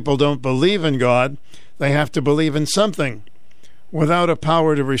numbers of people don't believe in God, they have to believe in something. Without a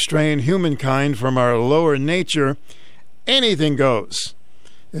power to restrain humankind from our lower nature, anything goes.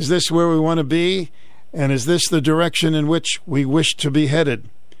 Is this where we want to be? And is this the direction in which we wish to be headed?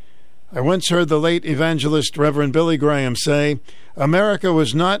 I once heard the late evangelist Reverend Billy Graham say, America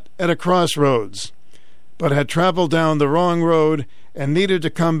was not at a crossroads, but had traveled down the wrong road and needed to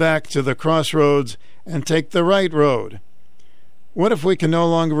come back to the crossroads and take the right road. What if we can no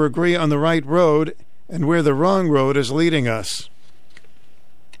longer agree on the right road and where the wrong road is leading us?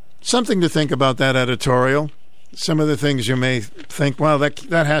 something to think about, that editorial. Some of the things you may think, well,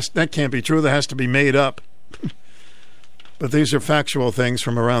 that can't be true. That has to be made up. But these are factual things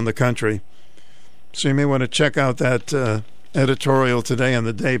from around the country. So you may want to check out that editorial today in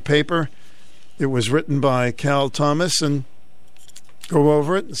the Day paper. It was written by Cal Thomas, and go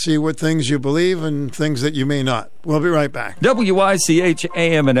over it and see what things you believe and things that you may not. We'll be right back. WICH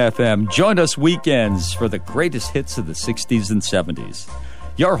AM and FM. Join us weekends for the greatest hits of the 60s and 70s.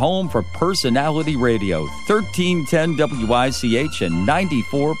 Your home for personality radio, 1310 WICH and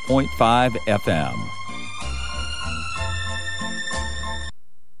 94.5 FM.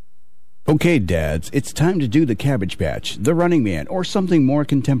 Okay, dads, it's time to do the Cabbage Patch, the Running Man, or something more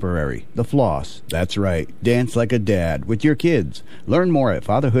contemporary, the Floss. That's right, dance like a dad with your kids. Learn more at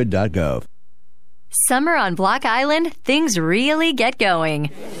fatherhood.gov. Summer on Block Island, things really get going.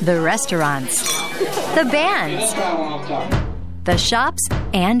 The restaurants, the bands, the shops,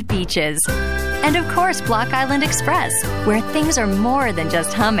 and beaches. And of course, Block Island Express, where things are more than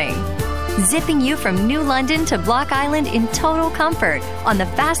just humming. Zipping you from New London to Block Island in total comfort on the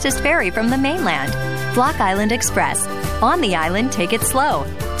fastest ferry from the mainland. Block Island Express. On the island, take it slow.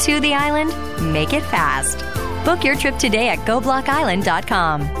 To the island, make it fast. Book your trip today at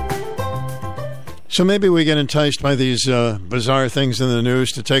goblockisland.com. So maybe we get enticed by these bizarre things in the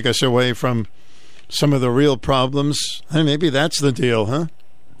news to take us away from some of the real problems. And maybe that's the deal, huh?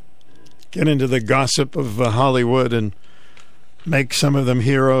 Get into the gossip of Hollywood and make some of them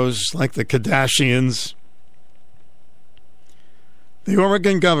heroes like the Kardashians. The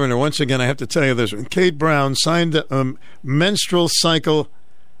Oregon governor, once again, I have to tell you this one, Kate Brown, signed a menstrual cycle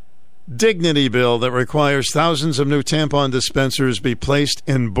dignity bill that requires thousands of new tampon dispensers be placed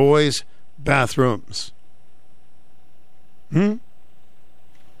in boys' bathrooms. You're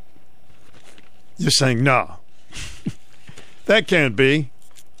saying, no. That can't be.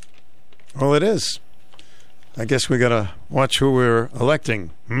 Well, it is. I guess we got to watch who we're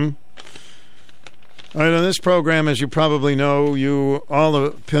electing. All right, on this program, as you probably know, all the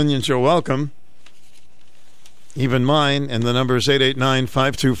opinions are welcome, even mine, and the number is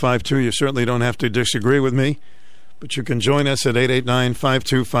 889-5252. You certainly don't have to disagree with me, but you can join us at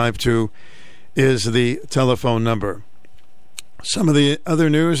 889-5252 is the telephone number. Some of the other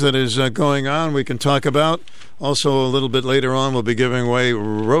news that is going on we can talk about. Also, a little bit later on, we'll be giving away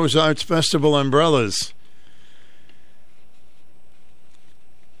Rose Arts Festival umbrellas.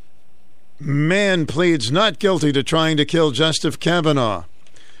 Man pleads not guilty to trying to kill Justice Kavanaugh.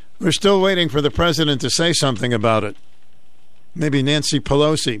 We're still waiting for the president to say something about it. Maybe Nancy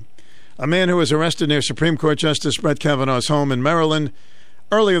Pelosi. A man who was arrested near Supreme Court Justice Brett Kavanaugh's home in Maryland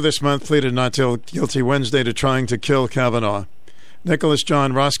earlier this month pleaded not guilty Wednesday to trying to kill Kavanaugh. Nicholas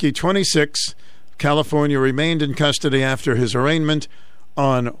John Roski, 26, California, remained in custody after his arraignment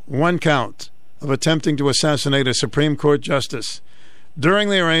on one count of attempting to assassinate a Supreme Court justice. During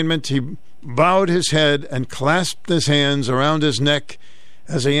the arraignment, he bowed his head and clasped his hands around his neck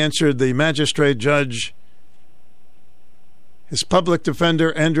as he answered the magistrate judge. His public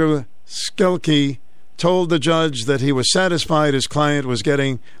defender, Andrew Skilke, told the judge that he was satisfied his client was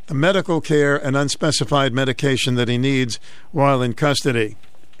getting the medical care and unspecified medication that he needs while in custody.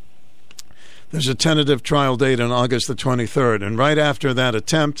 There's a tentative trial date on August the 23rd, and right after that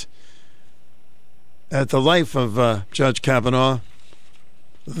attempt at the life of Judge Kavanaugh,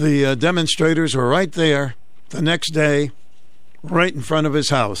 the demonstrators were right there the next day, right in front of his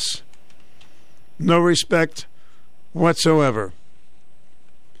house. No respect whatsoever.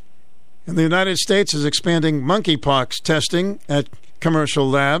 And the United States is expanding monkeypox testing at commercial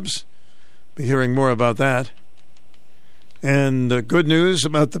labs. Be hearing more about that. And good news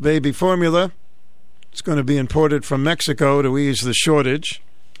about the baby formula. It's going to be imported from Mexico to ease the shortage.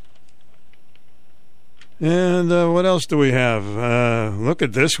 And what else do we have? Look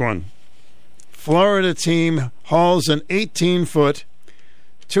at this one. Florida team hauls an 18-foot,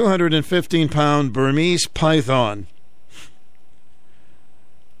 215-pound Burmese python.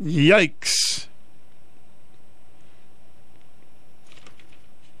 Yikes.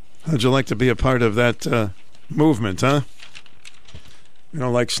 How'd you like to be a part of that movement, huh? You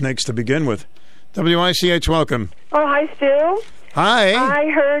don't like snakes to begin with. WICH, welcome. Oh, hi, Stu. Hi. I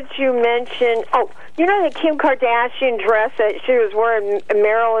heard you mention, you know the Kim Kardashian dress that she was wearing,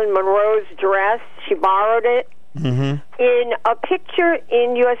 Marilyn Monroe's dress? She borrowed it. Mm-hmm. In a picture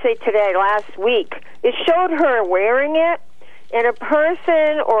in USA Today last week, it showed her wearing it, and a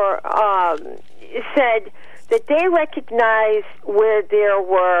person said that they recognized where there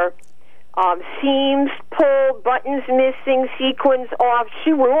were seams pulled, buttons missing, sequins off.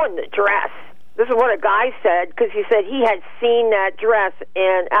 She ruined the dress. This is what a guy said, because he said he had seen that dress,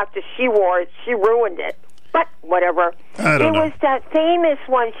 and after she wore it, she ruined it. But whatever. I don't know. Was that famous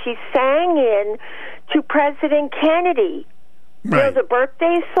one she sang in to President Kennedy. Right. You know, the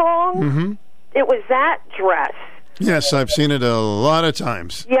birthday song? Mm-hmm. It was that dress. Yes, I've seen it a lot of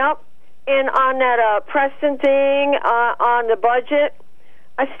times. Yep. And on that Preston thing, on the budget,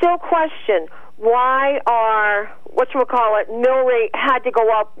 I still question why our, mill rate had to go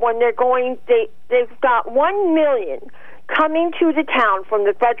up when they've got $1 million coming to the town from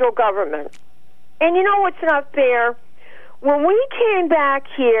the federal government. And you know what's not fair? When we came back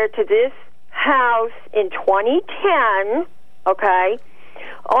here to this house in 2010, okay,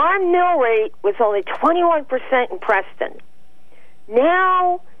 our mill rate was only 21% in Preston.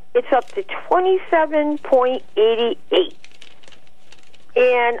 Now it's up to 27.88.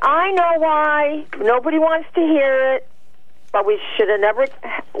 And I know why. Nobody wants to hear it. But we should have never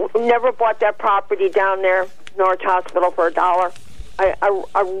bought that property down there, Norwich Hospital, for $1.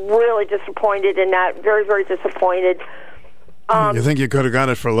 I'm really disappointed in that. Very, very disappointed. You think you could have got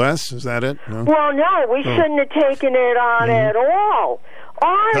it for less? Is that it? No? Well, no, we shouldn't have taken it on at all.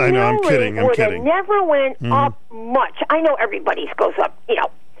 Our mill rate would have never went up much. I know everybody's goes up, you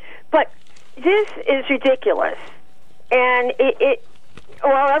know. But this is ridiculous. And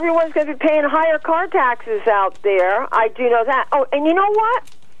well, everyone's going to be paying higher car taxes out there. I do know that. Oh, and you know what?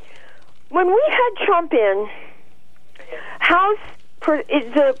 When we had Trump in,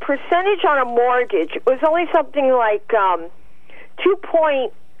 the percentage on a mortgage was only something like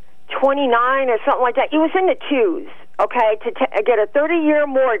 2.29 or something like that. It was in the twos, okay, to get a 30-year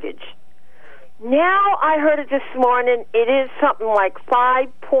mortgage. Now I heard it this morning. It is something like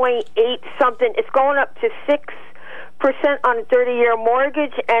 5.8 something. It's going up to 6% on a 30-year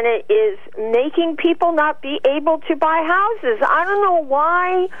mortgage, and it is making people not be able to buy houses. I don't know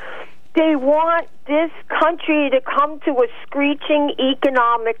why they want this country to come to a screeching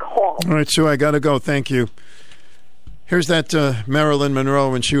economic halt. All right, Sue, I got to go. Thank you. Here's that Marilyn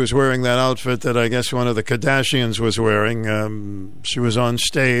Monroe when she was wearing that outfit that I guess one of the Kardashians was wearing. She was on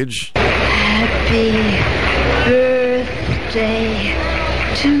stage. Happy birthday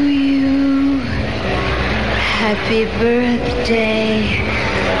to you. Happy birthday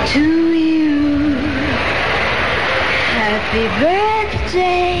to you. Happy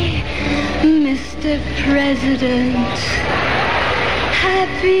birthday, Mr. President.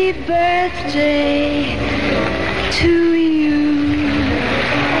 Happy birthday to you.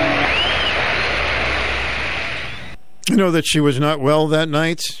 You know that she was not well that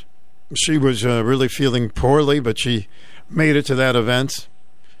night? She was really feeling poorly, but she made it to that event.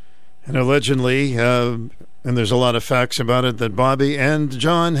 And allegedly, and there's a lot of facts about it, that Bobby and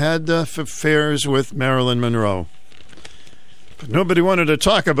John had affairs with Marilyn Monroe. But nobody wanted to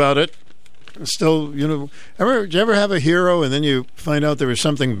talk about it. Still, you know, did you ever have a hero and then you find out there was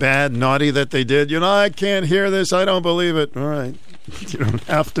something bad, naughty that they did? You know, I can't hear this. I don't believe it. All right. You don't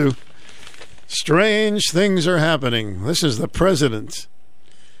have to. Strange things are happening. This is the president.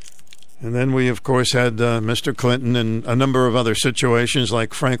 And then we, of course, had Mr. Clinton and a number of other situations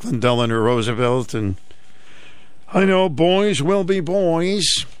like Franklin Delano Roosevelt. And I know boys will be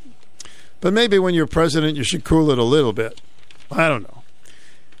boys. But maybe when you're president, you should cool it a little bit. I don't know.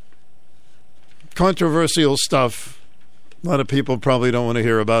 Controversial stuff. A lot of people probably don't want to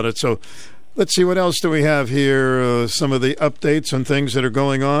hear about it. So let's see, what else do we have here? Some of the updates on things that are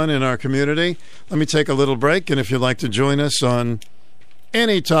going on in our community. Let me take a little break, and if you'd like to join us on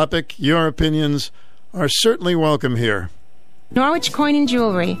any topic, your opinions are certainly welcome here. Norwich Coin and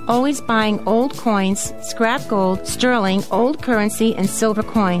Jewelry, always buying old coins, scrap gold, sterling, old currency, and silver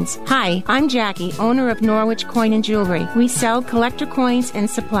coins. Hi, I'm Jackie, owner of Norwich Coin and Jewelry. We sell collector coins and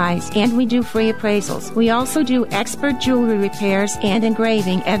supplies, and we do free appraisals. We also do expert jewelry repairs and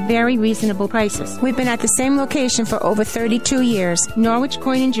engraving at very reasonable prices. We've been at the same location for over 32 years. Norwich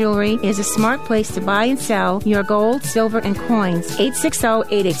Coin and Jewelry is a smart place to buy and sell your gold, silver, and coins.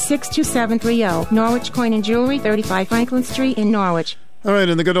 860-886-2730. Norwich Coin and Jewelry, 35 Franklin Street in Norwich. All right,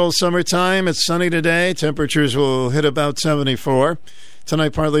 in the good old summertime, it's sunny today. Temperatures will hit about 74.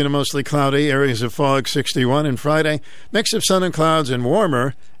 Tonight, partly to mostly cloudy, areas of fog, 61. And Friday, mix of sun and clouds and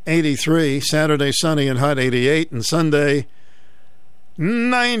warmer, 83. Saturday, sunny and hot, 88. And Sunday,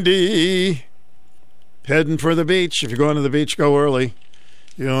 90. Heading for the beach. If you're going to the beach, go early.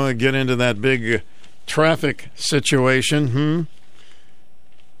 You don't want to get into that big traffic situation.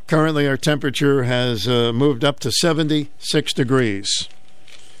 Currently, our temperature has moved up to 76 degrees.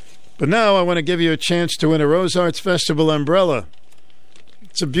 But now I want to give you a chance to win a Rose Arts Festival umbrella.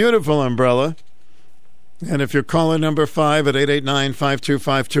 It's a beautiful umbrella. And if you're caller number 5 at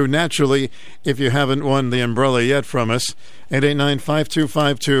 889-5252, naturally, if you haven't won the umbrella yet from us,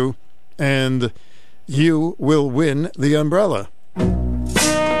 889-5252, and you will win the umbrella.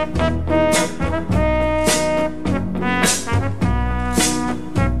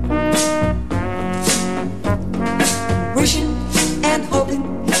 Wishing and hoping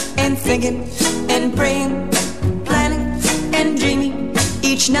and thinking and praying, planning and dreaming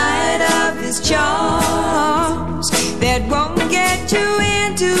each night of his charms that won't get you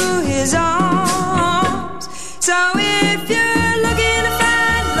into his arms. So if you're looking to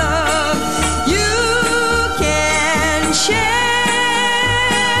find love, you can share.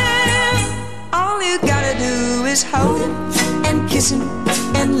 All you gotta do is hold him and kiss him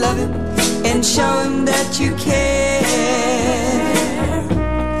and love him and show him that you care.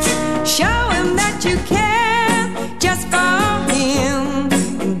 Show him that you care just for him.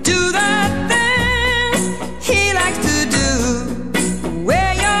 And do the things he likes to do.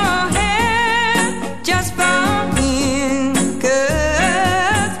 Wear your hair just for him.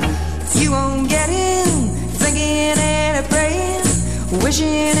 'Cause you won't get him thinking and a praying, wishing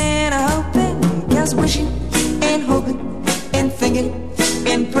and a hoping. 'Cause wishing and hoping and thinking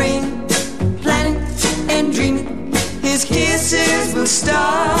and praying, planning and dreaming, his kisses will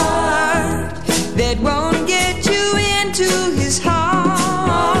start that won't get you into his heart.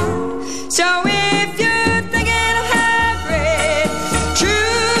 So if you're thinking of how great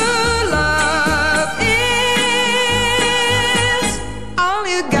true love is, all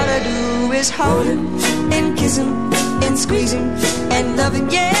you gotta do is hold him and kiss him and squeeze him and love him.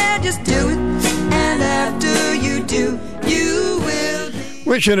 Yeah, just do it. And after you do, you will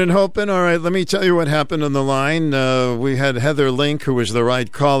be Wishing and hoping. All right, let me tell you what happened on the line. We had Heather Link, who was the right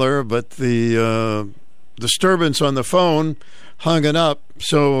caller, but the disturbance on the phone hung it up.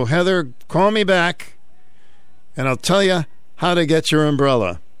 So, Heather, call me back, and I'll tell you how to get your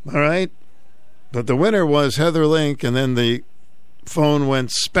umbrella. All right? But the winner was Heather Link, and then the phone went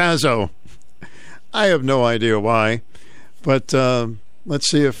spazzo. I have no idea why, but let's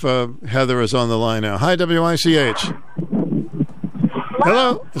see if Heather is on the line now. Hi, WICH.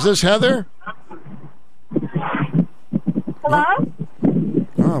 Hello, is this Heather? Hello?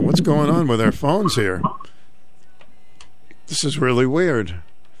 Oh, what's going on with our phones here? This is really weird.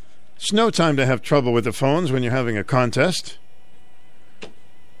 It's no time to have trouble with the phones when you're having a contest.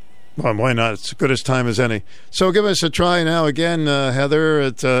 Well, why not? It's as good as time as any. So give us a try now again, Heather,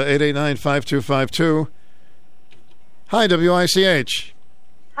 at 889-5252. Hi, WICH.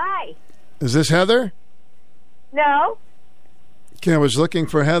 Hi. Is this Heather? No. Okay, I was looking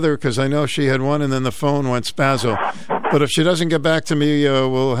for Heather because I know she had one, and then the phone went spazzo. But if she doesn't get back to me,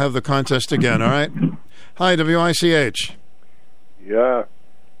 we'll have the contest again, all right? Hi, WICH. Yeah,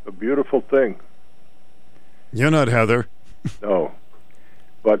 a beautiful thing. You're not Heather. No,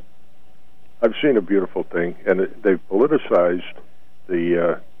 but I've seen a beautiful thing, and they've politicized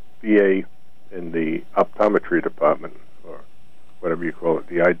the VA in the optometry department, or whatever you call it,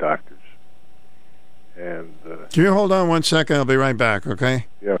 the eye doctors. And can you hold on 1 second? I'll be right back, okay?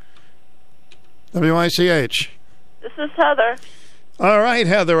 Yeah. WICH. This is Heather. All right,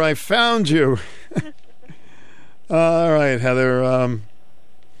 Heather, I found you. All right, Heather.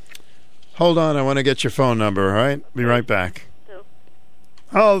 Hold on, I want to get your phone number, all right? Be right back.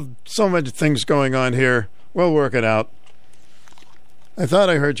 Oh, so many things going on here. We'll work it out. I thought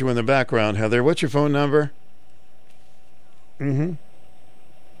I heard you in the background, Heather. What's your phone number?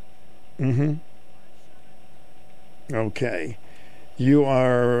 Okay. You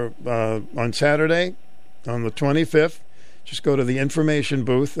are on Saturday, on the 25th. Just go to the information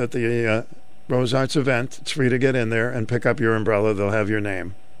booth at the Rose Arts event. It's free to get in there and pick up your umbrella. They'll have your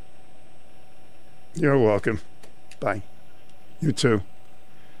name. You're welcome. Bye. You too.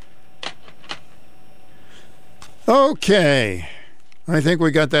 Okay. I think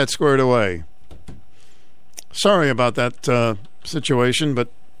we got that squared away. Sorry about that situation, but,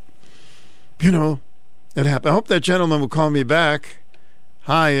 you know, it happened. I hope that gentleman will call me back.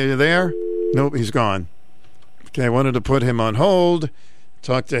 Hi, are you there? Nope, he's gone. Okay, I wanted to put him on hold,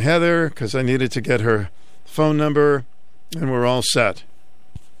 talk to Heather, because I needed to get her phone number, and we're all set.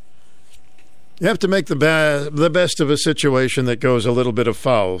 You have to make the best of a situation that goes a little bit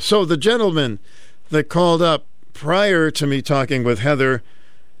afoul. So the gentleman that called up prior to me talking with Heather,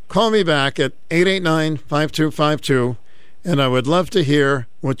 call me back at 889-5252, and I would love to hear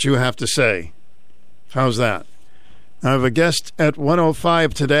what you have to say. How's that? I have a guest at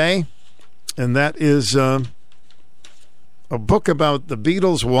 105 today, and that is a book about the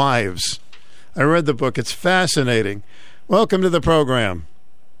Beatles' wives. I read the book. It's fascinating. Welcome to the program.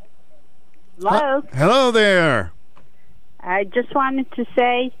 Hello. Hello there. I just wanted to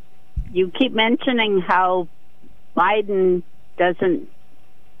say, you keep mentioning how Biden doesn't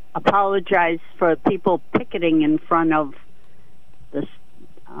apologize for people picketing in front of the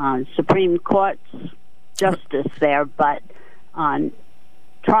Supreme Court's justice there, but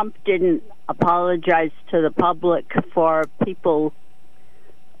Trump didn't apologize to the public for people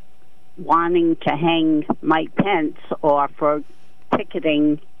wanting to hang Mike Pence or for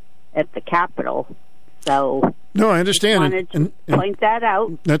picketing at the Capitol. So no, I understand. Wanted to point that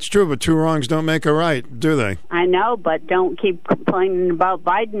out. That's true, but two wrongs don't make a right, do they? I know, but don't keep complaining about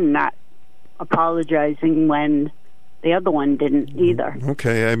Biden not apologizing when the other one didn't either.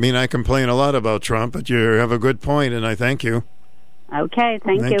 Okay, I mean, I complain a lot about Trump, but you have a good point, and I thank you. Okay,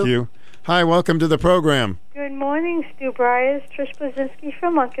 thank you. Hi, welcome to the program. Good morning, Stu Bryer. Trish Blazinski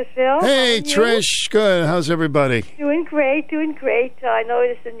from Uncasville. Hey, Trish. Good. How's everybody? Doing great, doing great. I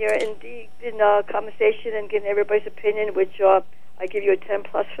noticed in your conversation and getting everybody's opinion, which I give you a 10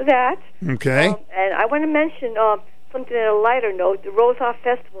 plus for that. Okay. And I want to mention something on a lighter note. The Rose Art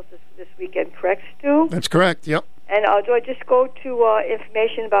Festival this weekend, correct, Stu? That's correct, yep. And do I just go to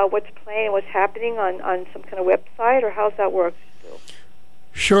information about what's playing and what's happening on some kind of website, or how's that work, Stu?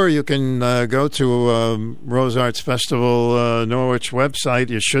 Sure, you can go to Rose Arts Festival Norwich website.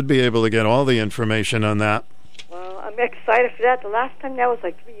 You should be able to get all the information on that. Well, I'm excited for that. The last time that was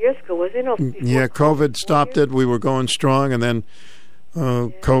like 3 years ago, wasn't it? Yeah, COVID stopped it. We were going strong, and then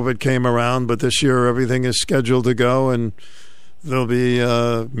COVID came around. But this year, everything is scheduled to go, and there'll be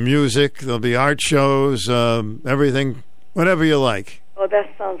music, there'll be art shows, everything, whatever you like. Oh,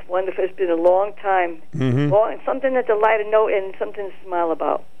 that sounds wonderful. It's been a long time. Mm-hmm. Something that's a lighter note and something to smile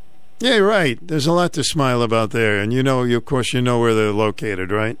about. Yeah, right. There's a lot to smile about there. And of course, you know where they're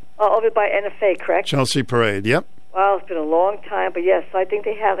located, right? Over by NFA, correct? Chelsea Parade, yep. Well, it's been a long time. But yes, I think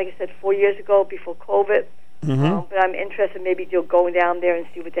they had, like I said, 4 years ago before COVID. Mm-hmm. But I'm interested maybe going down there and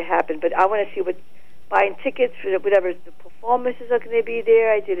see what they happen. But I want to see buying tickets for whatever the performances are going to be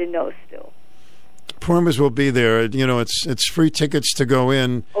there. I didn't know still. Performers will be there. It's free tickets to go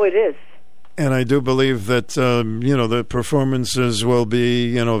in. Oh, it is. And I do believe that the performances will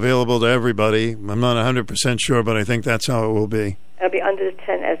be available to everybody. I'm not 100% sure, but I think that's how it will be. It'll be under the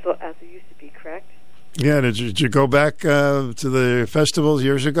 10 as it used to be, correct? Yeah. Did you go back to the festivals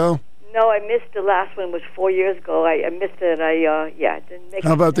years ago? No, I missed the last one. It was 4 years ago. I missed it. Didn't make.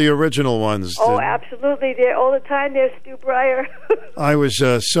 How about the original ones? Oh, absolutely. They're all the time. There's Stu Bryer. I was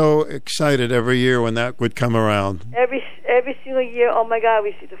so excited every year when that would come around. Every single year. Oh my God,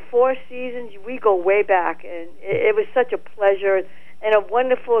 we see the 4 seasons. We go way back, and it was such a pleasure and a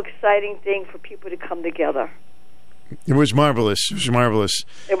wonderful, exciting thing for people to come together. It was marvelous.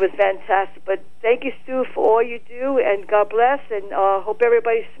 It was fantastic. But thank you, Stu, for all you do, and God bless, and hope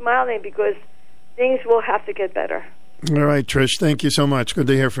everybody's smiling because things will have to get better. All right, Trish. Thank you so much. Good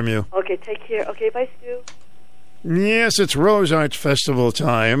to hear from you. Okay, take care. Okay, bye, Stu. Yes, it's Rose Arts Festival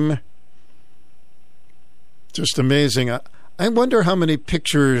time. Just amazing. I wonder how many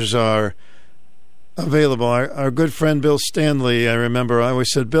pictures are available. Our good friend Bill Stanley, I remember, I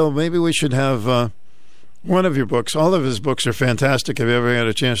always said, Bill, maybe we should have one of your books. All of his books are fantastic if you ever had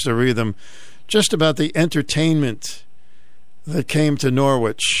a chance to read them. Just about the entertainment that came to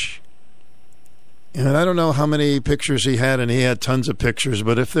Norwich. And I don't know how many pictures he had, and he had tons of pictures,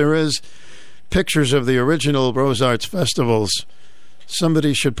 but if there is pictures of the original Rose Arts festivals,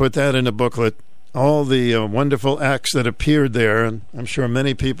 somebody should put that in a booklet. All the wonderful acts that appeared there, and I'm sure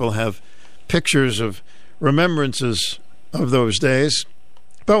many people have pictures of remembrances of those days.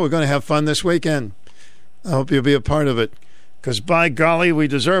 But we're going to have fun this weekend. I hope you'll be a part of it, because by golly, we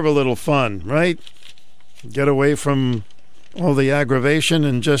deserve a little fun, right? Get away from all the aggravation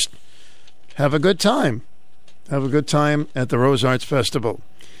and just have a good time. Have a good time at the Rose Arts Festival.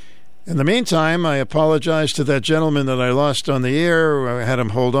 In the meantime, I apologize to that gentleman that I lost on the air. I had him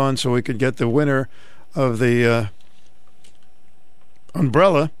hold on so we could get the winner of the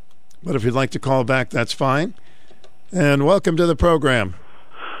umbrella. But if you'd like to call back, that's fine. And welcome to the program.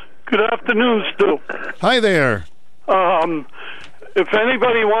 Good afternoon, Stu. Hi there. If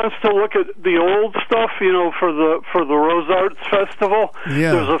anybody wants to look at the old stuff, for the Rose Arts Festival,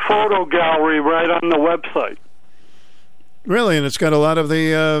 there's a photo gallery right on the website. Really? And it's got a lot of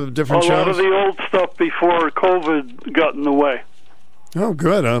the different shows? A lot of the old stuff before COVID got in the way. Oh,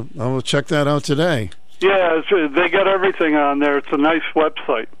 good. I will check that out today. Yeah, they got everything on there. It's a nice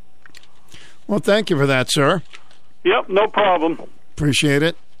website. Well, thank you for that, sir. Yep, no problem. Appreciate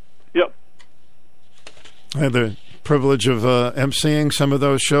it. Yep. I had the privilege of emceeing some of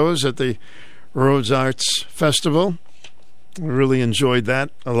those shows at the Rose Arts Festival. We really enjoyed that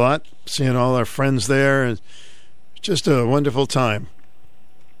a lot, seeing all our friends there. And just a wonderful time.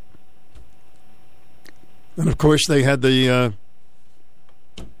 And, of course, they had the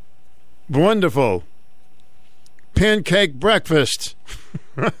wonderful pancake breakfast.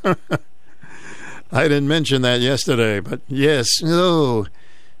 I didn't mention that yesterday, but yes. Oh,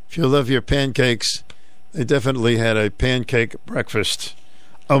 if you love your pancakes, they definitely had a pancake breakfast,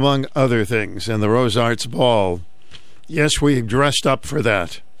 among other things, and the Rose Arts Ball. Yes, we dressed up for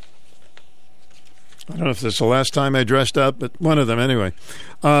that. I don't know if this is the last time I dressed up, but one of them anyway.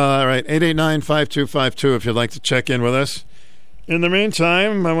 All right, 889-5252 if you'd like to check in with us. In the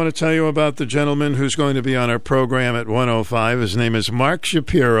meantime, I want to tell you about the gentleman who's going to be on our program at 105. His name is Mark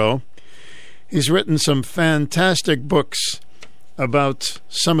Shapiro. He's written some fantastic books about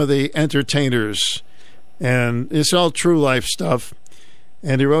some of the entertainers, and it's all true life stuff.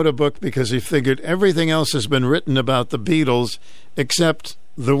 And he wrote a book because he figured everything else has been written about the Beatles except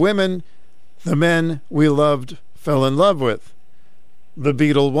the women, the men we loved, fell in love with, the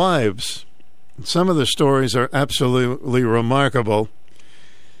Beatle wives. Some of the stories are absolutely remarkable.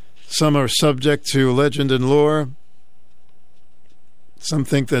 Some are subject to legend and lore. Some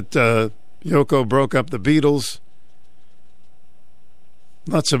think that Yoko broke up the Beatles.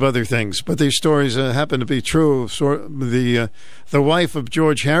 Lots of other things, but these stories happen to be true. The wife of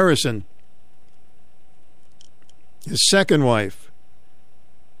George Harrison, his second wife,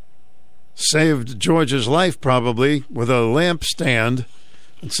 saved George's life probably with a lampstand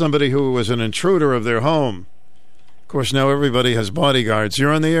and somebody who was an intruder of their home. Of course, now everybody has bodyguards.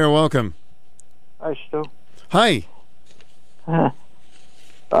 You're on the air. Welcome. Hi, Stu. Hi.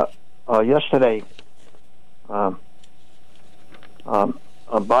 Yesterday,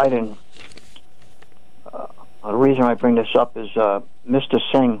 Biden, the reason I bring this up is Mr.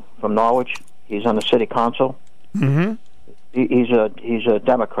 Singh from Norwich. He's on the city council. Mm-hmm. He's a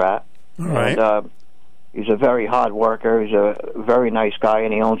Democrat. All right. And, he's a very hard worker. He's a very nice guy,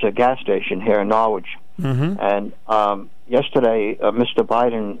 and he owns a gas station here in Norwich. Mm-hmm. And yesterday, Mr.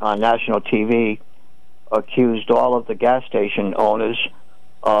 Biden on national TV accused all of the gas station owners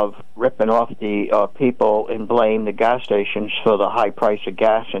of ripping off the people and blamed the gas stations for the high price of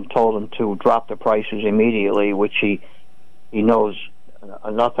gas, and told them to drop the prices immediately, which he knows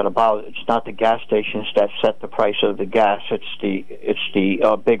nothing about. It's not the gas stations that set the price of the gas. It's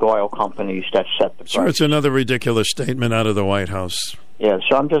the big oil companies that set the price. Sure, it's another ridiculous statement out of the White House. Yeah,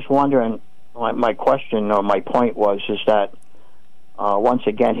 so I'm just wondering, my question or my point is that once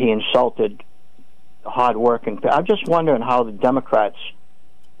again he insulted hard-working people. I'm just wondering how the Democrats,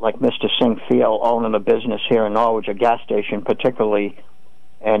 like Mr. Singh, feel owning a business here in Norwich, a gas station particularly,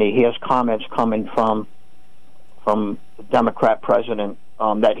 and he has comments coming from the Democrat president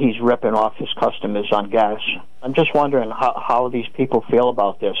that he's ripping off his customers on gas. I'm just wondering how these people feel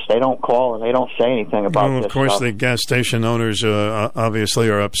about this. They don't call and they don't say anything about this. Of course, stuff. the gas station owners obviously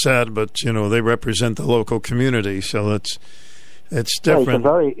are upset, but they represent the local community, so it's different.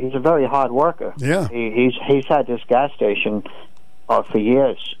 Yeah, he's a very hard worker. Yeah, he's had this gas station for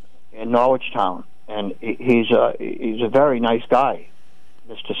years in Norwich Town, and he's a very nice guy,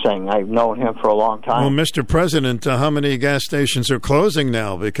 Mr. Singh. I've known him for a long time. Well, Mr. President, how many gas stations are closing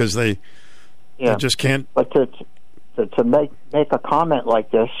now because they just can't? But to make a comment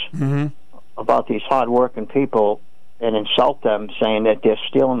like this about these hard-working people and insult them, saying that they're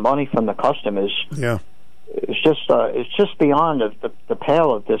stealing money from the customers, it's just beyond the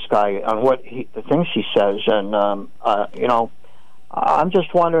pale of this guy on the things he says, and I'm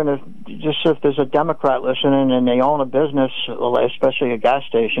just wondering if there's a Democrat listening and they own a business, especially a gas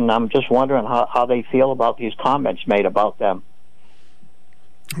station. I'm just wondering how they feel about these comments made about them.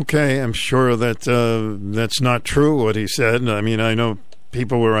 Okay, I'm sure that that's not true what he said. I mean, I know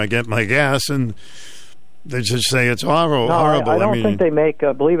people where I get my gas, and they just say it's horrible. No, I don't think they make,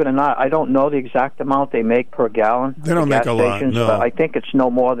 believe it or not, I don't know the exact amount they make per gallon. They don't make a lot, no. But I think it's no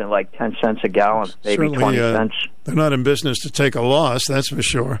more than like 10 cents a gallon, maybe Certainly, 20 cents. They're not in business to take a loss, that's for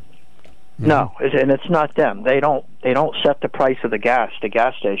sure. No, and it's not them. They don't set the price of the gas. The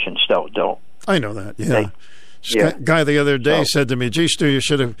gas stations don't. I know that, Guy the other day said to me, "Gee, Stu, you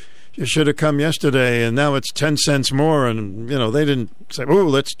should have come yesterday, and now it's 10 cents more." And they didn't say, "Oh,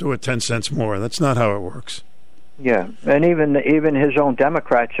 let's do it 10 cents more." That's not how it works. Yeah, and even his own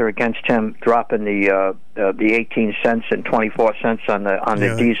Democrats are against him dropping the 18 cents and 24 cents on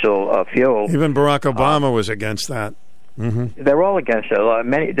the diesel fuel. Even Barack Obama was against that. Mm-hmm. They're all against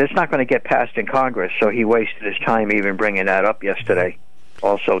it. That's not going to get passed in Congress, so he wasted his time even bringing that up yesterday,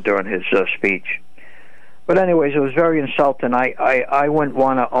 also during his speech. But anyways, it was very insulting. I wouldn't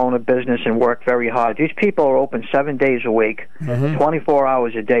want to own a business and work very hard. These people are open 7 days a week, 24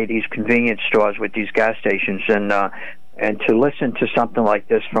 hours a day, these convenience stores with these gas stations. And to listen to something like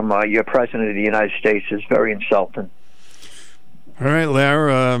this from your President of the United States is very insulting. All right,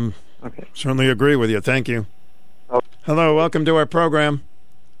 Larry. Certainly agree with you. Thank you. Hello, welcome to our program.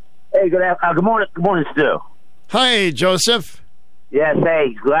 Hey, good morning. Good morning, Stu. Hi, Joseph. Yes,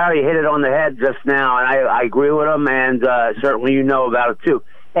 hey, Larry hit it on the head just now, and I agree with him, and certainly you know about it, too.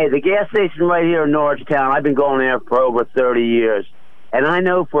 Hey, the gas station right here in Norristown, I've been going there for over 30 years, and I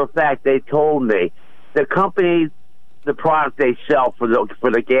know for a fact they told me the company, the product they sell for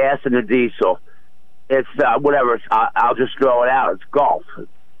the gas and the diesel, it's whatever, I'll just throw it out, it's Gulf,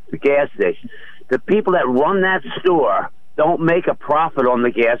 the gas station. The people that run that store don't make a profit on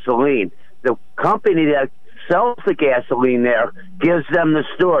the gasoline. The company that sells the gasoline there gives them the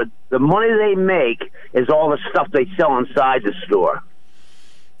store. The money they make is all the stuff they sell inside the store.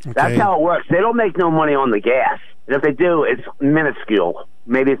 Okay. That's how it works. They don't make no money on the gas. And if they do, it's minuscule,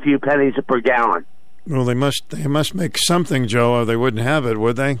 maybe a few pennies per gallon. Well, they must make something, Joe, or they wouldn't have it,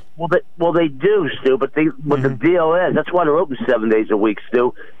 would they? Well, they do, Stu. But what the deal is, that's why they're open 7 days a week,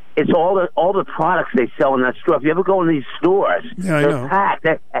 Stu. It's all the products they sell in that store. If you ever go in these stores, they're packed.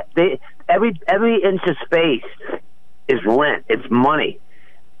 Every inch of space is rent. It's money.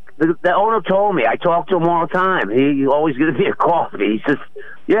 The owner told me. I talk to him all the time. He always gives me a coffee. He says,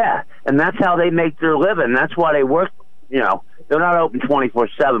 "Yeah," and that's how they make their living. That's why they work. You know, they're not open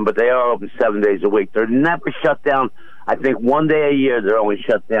 24/7, but they are open 7 days a week. They're never shut down. I think 1 day a year they're only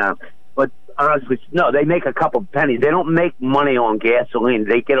shut down. But honestly, no, they make a couple pennies. They don't make money on gasoline.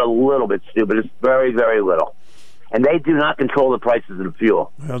 They get a little bit, stupid. It's very, very little. And they do not control the prices of the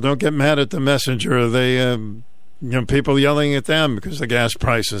fuel. Well, don't get mad at the messenger. They, people yelling at them because the gas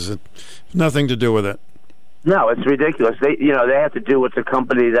prices. It nothing to do with it. No, it's ridiculous. They have to do with the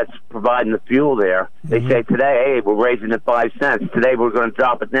company that's providing the fuel there. They say today, hey, we're raising it 5 cents. Today we're going to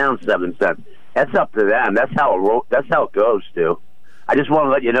drop it down 7 cents. That's up to them. That's how it goes, Stu. I just want to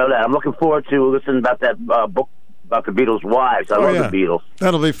let you know that. I'm looking forward to listening about that book about the Beatles' wives. I love the Beatles.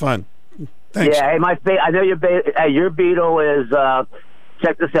 That'll be fun. Thanks. Yeah, hey, I know your Beatle is.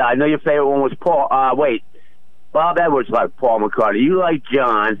 Check this out. I know your favorite one was Paul. Bob Edwards liked Paul McCartney. You like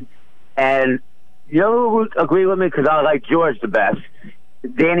John, and you know who would agree with me because I like George the best.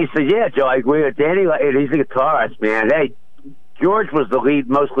 Danny said, "Yeah, Joe, I agree with Danny. He's a guitarist, man. Hey, George was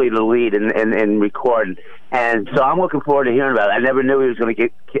mostly the lead in recording, and so I'm looking forward to hearing about it. I never knew he was going to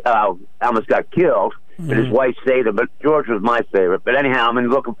get almost got killed, but his wife saved him. But George was my favorite. But anyhow, I'm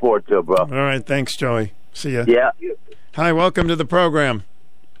looking forward to it, bro. All right, thanks, Joey. See ya. Yeah. Hi, welcome to the program.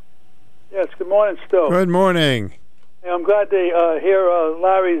 Yes, good morning, Stu. Good morning. Hey, I'm glad to hear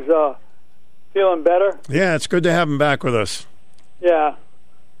Larry's feeling better. Yeah, it's good to have him back with us. Yeah.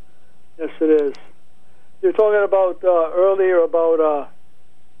 Yes, it is. You're talking about earlier about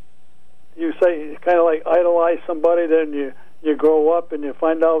you say kind of like idolize somebody, then you grow up and you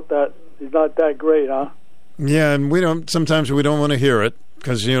find out that he's not that great, huh? Yeah, and sometimes we don't want to hear it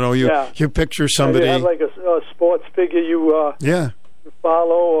because you picture somebody. You have like a sports figure you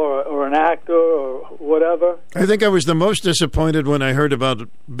follow or an actor or whatever. I think I was the most disappointed when I heard about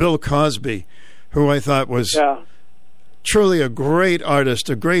Bill Cosby, who I thought was truly a great artist,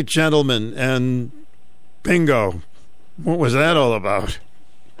 a great gentleman, and bingo. What was that all about?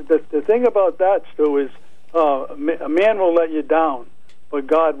 The thing about that, Stu, is a man will let you down, but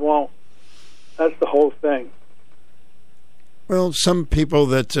God won't. That's the whole thing. Well, some people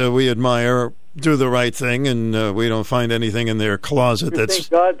that we admire do the right thing, and we don't find anything in their closet you think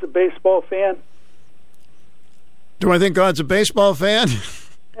God's a baseball fan? Do I think God's a baseball fan?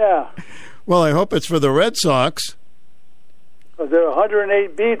 Yeah. Well, I hope it's for the Red Sox. There are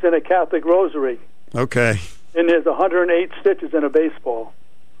 108 beads in a Catholic rosary. Okay. And there's 108 stitches in a baseball.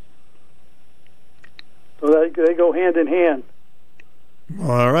 So they go hand in hand.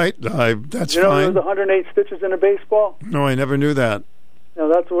 Well, all right. That's you know fine. There's 108 stitches in a baseball? No, I never knew that. No,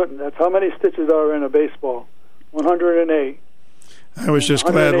 that's how many stitches are in a baseball. 108. I was just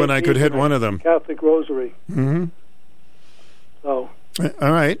glad when I could hit one of them. Catholic rosary. Mm-hmm. So.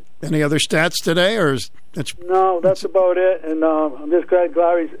 All right. Any other stats today, or No, that's about it. And I'm just glad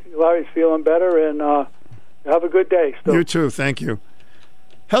Larry's feeling better. And have a good day, Stu. You too. Thank you.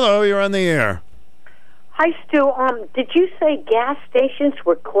 Hello, you're on the air. Hi, Stu. Did you say gas stations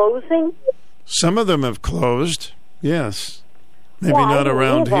were closing? Some of them have closed. Yes. Maybe well, not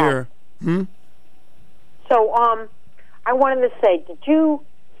around here. So, I wanted to say, did you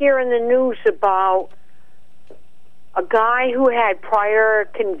hear in the news about a guy who had prior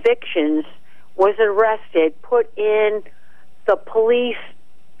convictions was arrested, put in the police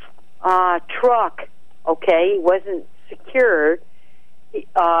truck, okay? He wasn't secured,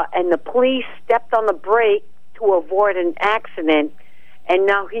 and the police stepped on the brake to avoid an accident, and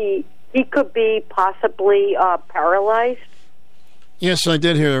now he could be possibly paralyzed. Yes, I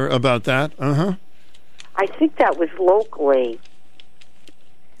did hear about that. I think that was locally.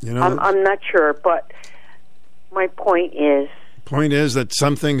 You know, I'm not sure, but my point is that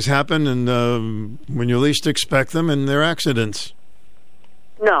some things happen, and when you least expect them, and they're accidents.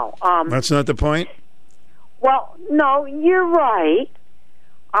 No. That's not the point? Well, no, you're right.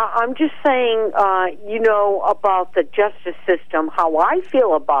 I'm just saying, about the justice system, how I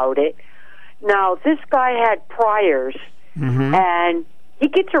feel about it. Now, this guy had priors, and he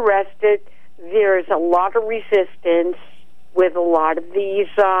gets arrested. There's a lot of resistance with a lot of these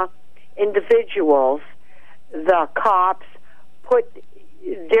individuals. The cops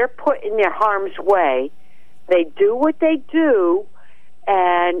they're put in their harm's way. They do what they do,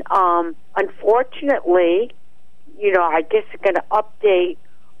 and unfortunately, I guess they're going to update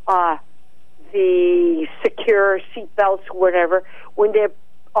the secure seatbelts or whatever when they're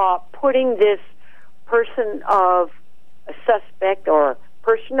putting this person of a suspect or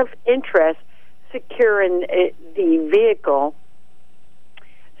person of interest secure in the vehicle.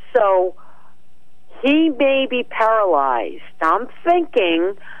 So he may be paralyzed. I'm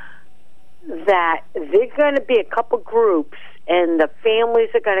thinking that there's going to be a couple groups and the families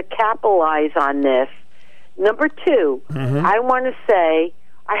are going to capitalize on this. Number two, I want to say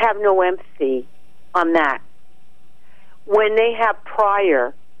I have no empathy on that. When they have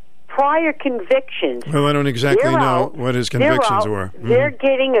prior convictions. Well, I don't exactly know what his convictions were. They're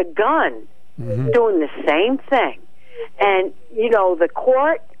getting a gun, doing the same thing. And,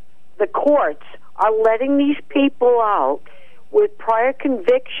 the courts are letting these people out with prior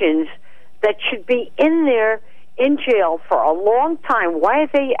convictions that should be in jail for a long time. Why are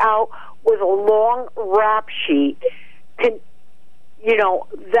they out with a long rap sheet?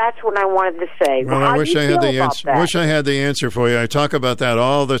 That's what I wanted to say. Well, I wish I had the answer. Wish I had the answer for you. I talk about that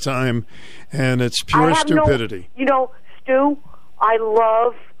all the time, and it's pure stupidity. Stu, I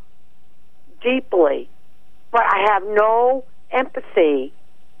love deeply, but I have no empathy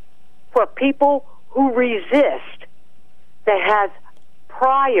for people who resist that has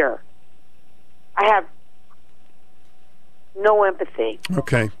prior. I have no empathy.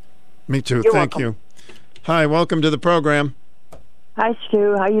 Okay. Me too. You're Thank welcome. you. Hi, welcome to the program. Hi,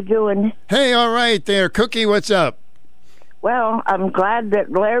 Stu. How you doing? Hey, all right there. Cookie, what's up? Well, I'm glad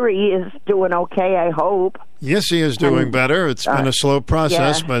that Larry is doing okay, I hope. Yes, he is doing better. It's been a slow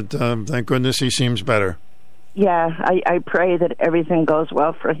process, yeah. but thank goodness he seems better. Yeah, I pray that everything goes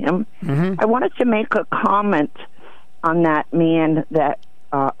well for him. I wanted to make a comment on that man that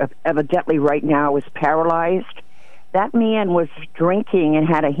evidently right now is paralyzed. That man was drinking and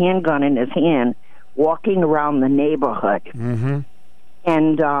had a handgun in his hand, walking around the neighborhood.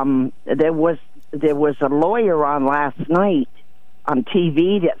 And there was a lawyer on last night on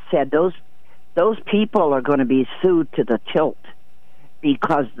TV that said those people are going to be sued to the tilt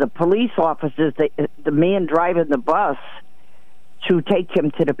because the police officers, the man driving the bus to take him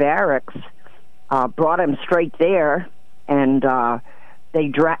to the barracks, brought him straight there, and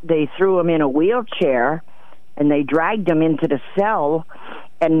they threw him in a wheelchair, and they dragged him into the cell,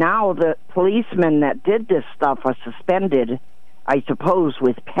 and now the policemen that did this stuff are suspended, I suppose,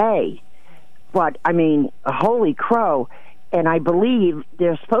 with pay. But, I mean, holy crow. And I believe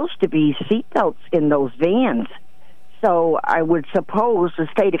there's supposed to be seatbelts in those vans. So I would suppose the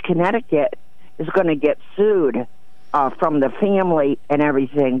state of Connecticut is going to get sued from the family and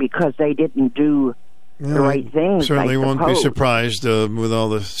everything because they didn't do the right things. Certainly won't be surprised with all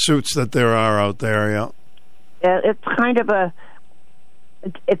the suits that there are out there, yeah. It's kind of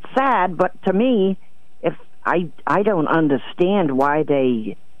it's sad, but to me, if I don't understand why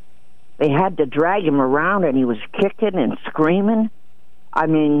they had to drag him around and he was kicking and screaming. I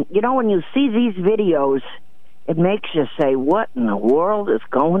mean, when you see these videos, it makes you say, what in the world is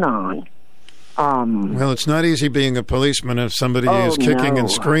going on? Well, it's not easy being a policeman if somebody is kicking and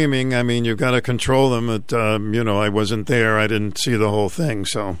screaming. I mean, you've got to control them. I wasn't there. I didn't see the whole thing,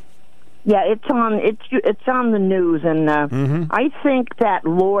 so... Yeah, it's on the news, and I think that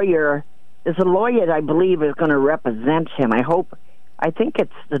lawyer, there's a lawyer that I believe is going to represent him. I think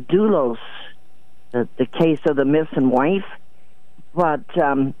it's the Doulos, the case of the missing wife. But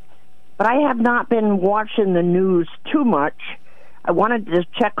I have not been watching the news too much. I wanted to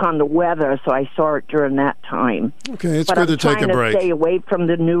check on the weather, so I saw it during that time. Okay, it's good to take a break. But I'm trying to stay away from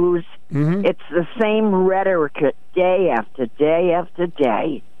the news. It's the same rhetoric day after day after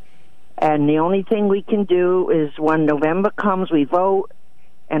day. And the only thing we can do is when November comes, we vote,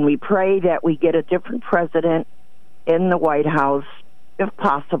 and we pray that we get a different president in the White House, if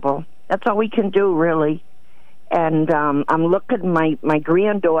possible. That's all we can do, really. And I'm looking, my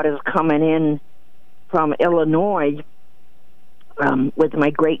granddaughter's coming in from Illinois with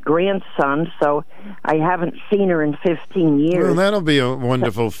my great-grandson, so I haven't seen her in 15 years. Well, that'll be a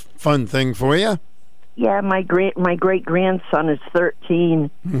wonderful, fun thing for you. Yeah, my great-grandson is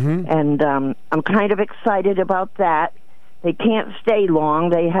 13, and I'm kind of excited about that. They can't stay long.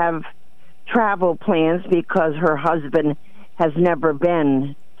 They have travel plans because her husband has never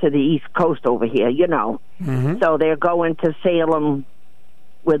been to the East Coast over here, you know. So they're going to Salem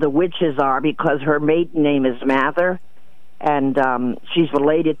where the witches are because her maiden name is Mather, and she's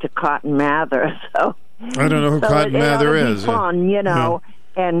related to Cotton Mather. So I don't know who Cotton Mather is. Fun, you know. Yeah.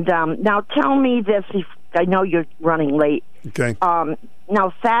 And now tell me this. I know you're running late. Okay.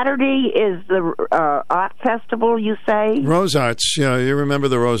 Now Saturday is the art festival. You say Rose Arts. Yeah, you remember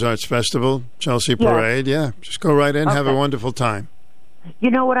the Rose Arts Festival, Chelsea Parade. Yeah, just go right in, have a wonderful time.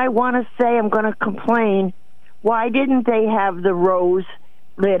 You know what I want to say? I'm going to complain. Why didn't they have the rose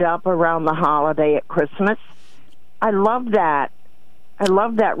lit up around the holiday at Christmas? I love that. I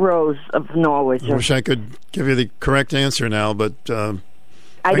love that rose of Norwich. I wish I could give you the correct answer now, but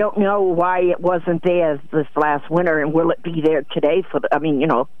I don't know why it wasn't there this last winter, and will it be there today for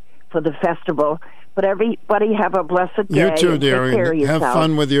the festival? But everybody have a blessed day. You too, dear. Have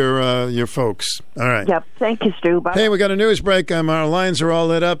fun with your folks. All right. Yep. Thank you, Stu. Bye. Hey, we got a news break. Our lines are all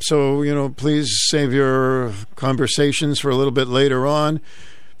lit up, so please save your conversations for a little bit later on.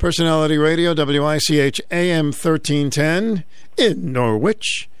 Personality Radio, WICH AM 1310 in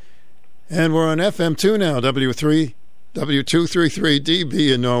Norwich, and we're on FM 2 now,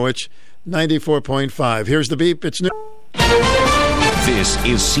 W233DB in Norwich, 94.5. Here's the beep. It's new. This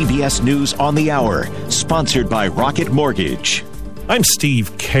is CBS News on the Hour, sponsored by Rocket Mortgage. I'm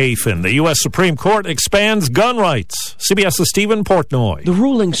Steve Kafin. The U.S. Supreme Court expands gun rights. CBS's Stephen Portnoy. The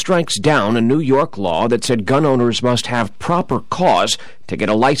ruling strikes down a New York law that said gun owners must have proper cause to get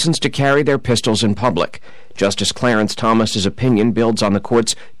a license to carry their pistols in public. Justice Clarence Thomas's opinion builds on the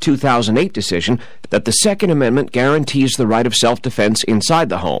court's 2008 decision that the Second Amendment guarantees the right of self-defense inside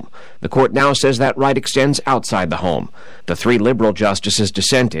the home. The court now says that right extends outside the home. The three liberal justices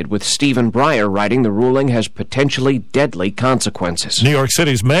dissented, with Stephen Bryer writing the ruling has potentially deadly consequences. New York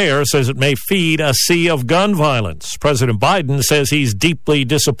City's mayor says it may feed a sea of gun violence. President Biden says he's deeply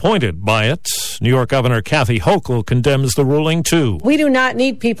disappointed by it. New York Governor Kathy Hochul condemns the ruling, too. We do not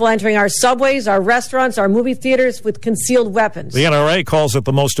need people entering our subways, our restaurants, our movie theaters with concealed weapons. The NRA calls it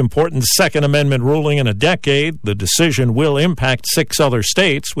the most important Second Amendment ruling in a decade. The decision will impact 6 other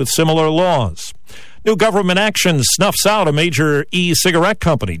states with similar laws. New government action snuffs out a major e-cigarette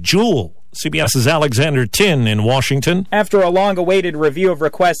company, Juul. CBS's Alexander Tin in Washington. After a long-awaited review of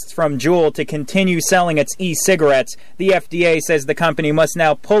requests from Juul to continue selling its e-cigarettes, the FDA says the company must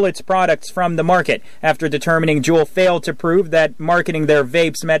now pull its products from the market after determining Juul failed to prove that marketing their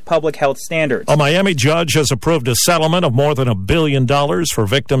vapes met public health standards. A Miami judge has approved a settlement of more than $1 billion for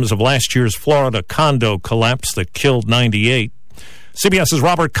victims of last year's Florida condo collapse that killed 98. CBS's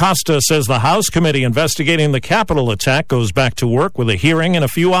Robert Costa says the House committee investigating the Capitol attack goes back to work with a hearing in a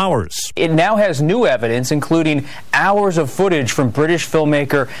few hours. It now has new evidence, including hours of footage from British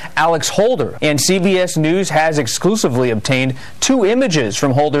filmmaker Alex Holder. And CBS News has exclusively obtained 2 images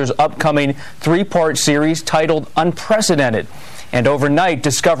from Holder's upcoming 3-part series titled Unprecedented. And overnight,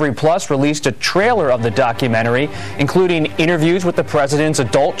 Discovery Plus released a trailer of the documentary, including interviews with the president's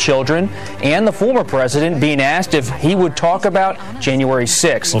adult children and the former president being asked if he would talk about January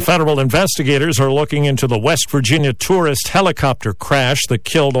 6th. Well, federal investigators are looking into the West Virginia tourist helicopter crash that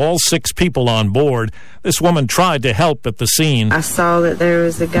killed all 6 people on board. This woman tried to help at the scene. I saw that there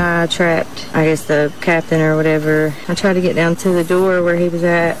was a guy trapped, I guess the captain or whatever. I tried to get down to the door where he was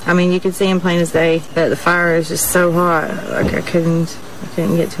at. I mean, you could see him plain as day, but the fire is just so hot, like I couldn't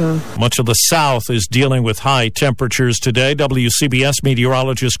get to him. Much of the South is dealing with high temperatures today. WCBS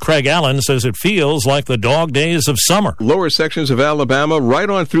meteorologist Craig Allen says it feels like the dog days of summer. Lower sections of Alabama, right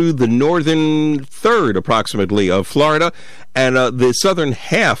on through the northern third, approximately, of Florida, and the southern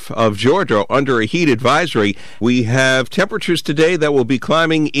half of Georgia under a heat advisory. We have temperatures today that will be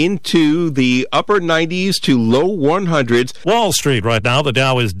climbing into the upper 90s to low 100s. Wall Street right now, the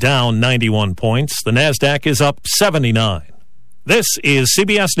Dow is down 91 points. The NASDAQ is up 79. This is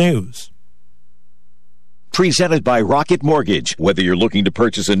CBS News. Presented by Rocket Mortgage. Whether you're looking to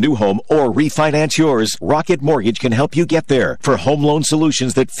purchase a new home or refinance yours, Rocket Mortgage can help you get there. For home loan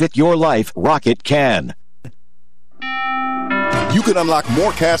solutions that fit your life, Rocket can. You can unlock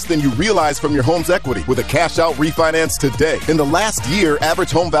more cash than you realize from your home's equity with a cash-out refinance today. In the last year,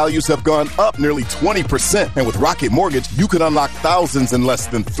 average home values have gone up nearly 20%. And with Rocket Mortgage, you can unlock thousands in less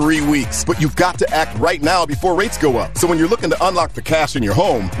than 3 weeks. But you've got to act right now before rates go up. So when you're looking to unlock the cash in your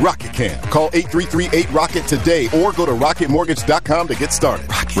home, Rocket can. Call 833-8ROCKET today or go to rocketmortgage.com to get started.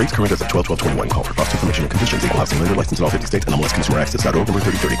 Rates current as of 12/12/21. Call for cost information and conditions. Equal housing lender license in all 50 states. NMLSconsumeraccess.org. Number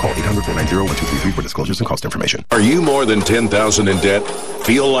 3030. Call 800-490-1233 for disclosures and cost information. Are you more than $10,000 in debt?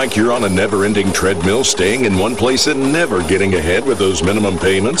 Feel like you're on a never-ending treadmill, staying in one place and never getting ahead with those minimum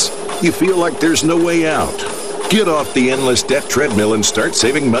payments? You feel like there's no way out? Get off the endless debt treadmill and start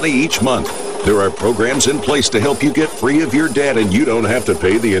saving money each month. There are programs in place to help you get free of your debt, and you don't have to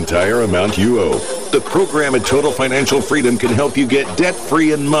pay the entire amount you owe. The program at Total Financial Freedom can help you get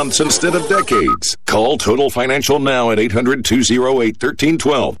debt-free in months instead of decades. Call Total Financial now at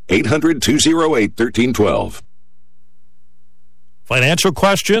 800-208-1312. 800-208-1312. Financial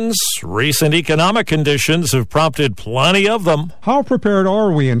questions, recent economic conditions have prompted plenty of them. How prepared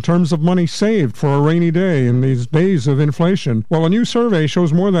are we in terms of money saved for a rainy day in these days of inflation? Well, a new survey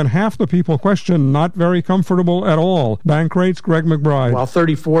shows more than half the people questioned not very comfortable at all. Bankrate's Greg McBride. While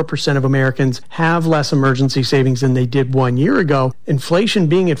 34% of Americans have less emergency savings than they did 1 year ago, inflation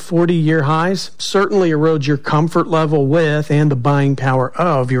being at 40-year highs certainly erodes your comfort level with and the buying power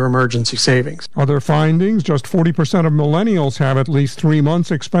of your emergency savings. Other findings, just 40% of millennials have at least 3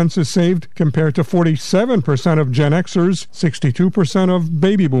 months expenses saved compared to 47% of Gen Xers, 62% of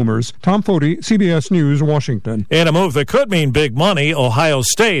baby boomers. Tom Foti, CBS News, Washington. In a move that could mean big money, Ohio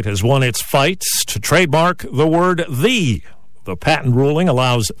State has won its fights to trademark the word "the." The patent ruling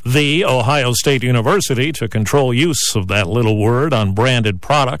allows The Ohio State University to control use of that little word on branded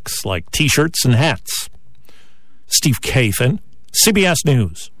products like T-shirts and hats. Steve Kathan, CBS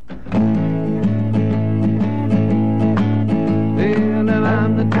News.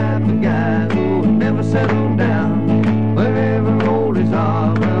 I'm the type of guy who will never settle down. Wherever road is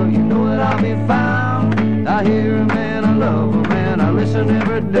off, well, you know that I'll be found. I hear a man, I love a man, I listen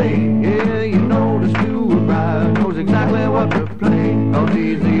every day. Yeah, you know the Stuart Bryer knows exactly what to play. 'Cause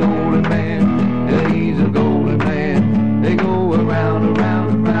he's the only man, yeah, he's a golden man. They go around,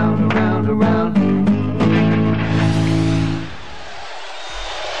 around, around, around, around.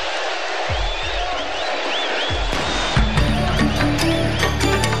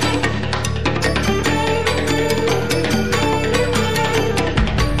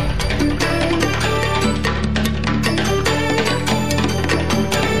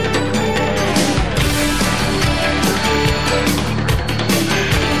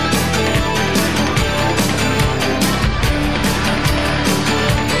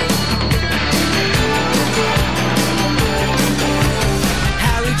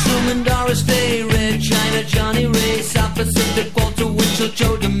 Day, Red China, Johnny Ray, South Pacific, Walter Winchell,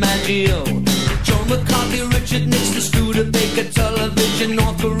 Joe DiMaggio, Joe McCarthy, Richard Nixon, Studebaker, Television,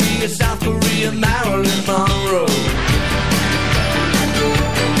 North Korea, South Korea, Marilyn Monroe.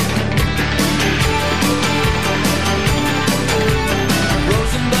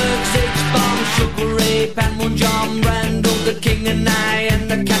 Rosenberg, H-Bomb, Sugar Ray, Panmon, John Randall, the King and I,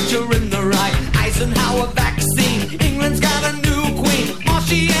 and the Catcher in the Rye, Eisenhower vaccine, England's got a new queen,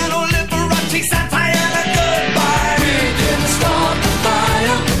 Marciano, Santana, goodbye. We didn't start the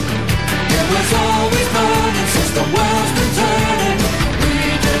fire. It was always burning since the world's been turning. We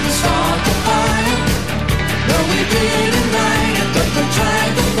didn't start the fire. No, we didn't light it, but we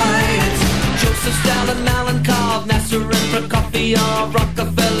tried to fight it. Joseph Stalin, Malenkov, Nasser and Prokofiev,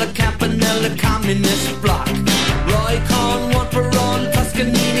 Rockefeller, Campanella, Communist Bloc, Roy Cohn, one for on,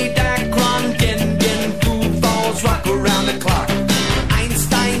 Toscanini, Dacron, Gin, Food Falls, rock around the clock.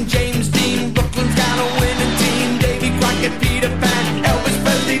 Einstein, James Dean, Brooklyn's got a winning team. Davy Crockett, Peter Pan, Elvis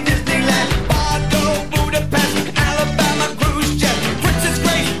Presley, Disneyland, Bordeaux, Budapest, Alabama, Khrushchev, Princess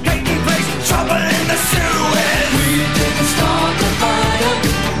Grace, Peyton Place, trouble in the Suez. We didn't start the fire.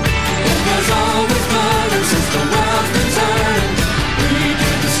 It was always burning since the world's been turning. We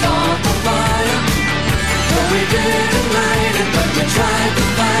didn't start the fire. No,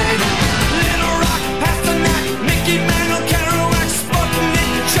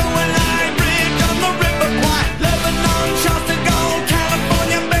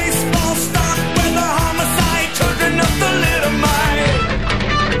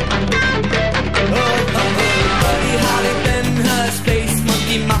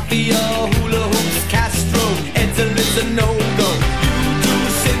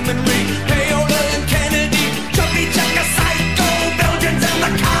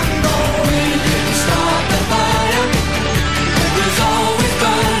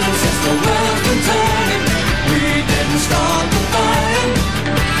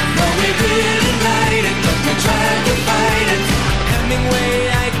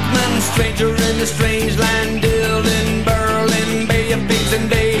 a strange land, in Berlin, Bay of Pigs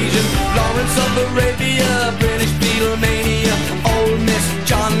invasion, Lawrence of Arabia, British Beatlemania, Old Miss,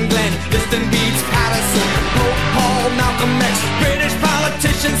 John Glenn, Liston Beats, Patterson, Pope Paul, Malcolm X, British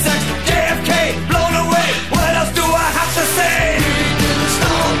politician sex, JFK, blown away. What else do I have to say? We didn't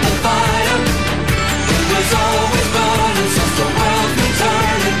start the fire. It was always burning since the world's been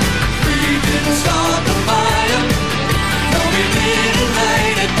turning. We didn't start the fire. No, we didn't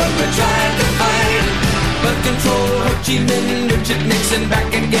light it, but we tried to fight it. But control, Ho Chi Minh, Richard Nixon,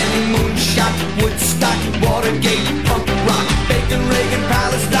 back again, moonshot, Woodstock, Watergate, punk rock, Bacon, Reagan,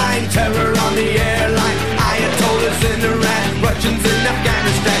 Palestine, terror on the airline, Ayatollahs in Iran, Russians in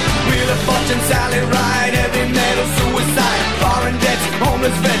Afghanistan, Wheel of Fortune, Sally Ride, heavy metal, suicide, foreign debts,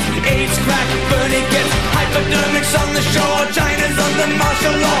 homeless vets, AIDS, crack, Bernie gets, hypodermics on the shore, China's under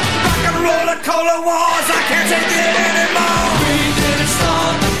martial law, rock and roller, cola wars, I can't take it anymore. We didn't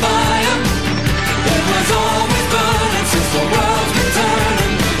start the fire. It was always burning since the world's been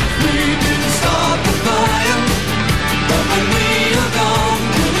turning. We didn't start the fire, but when we are gone,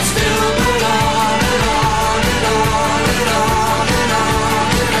 will it still burn on and on and on and on and on and on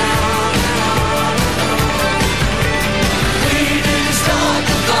and on? We didn't start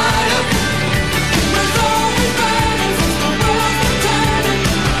the fire. It was always burning since the world's been turning.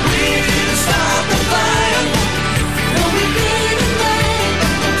 We didn't start the fire. No, we didn't light it,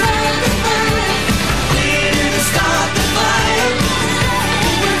 but we tried to fight it. We didn't start the fire.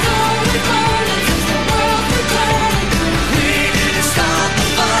 It was always burning since the world's been turning. We didn't start the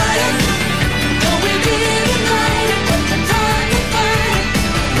fire. No, we didn't light it, but we tried to fight it.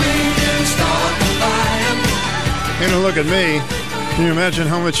 We didn't start the fire. You know, look at me. Can you imagine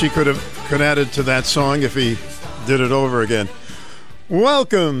how much he could added to that song if he did it over again?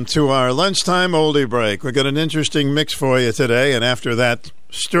 Welcome to our lunchtime oldie break. We got an interesting mix for you today, and after that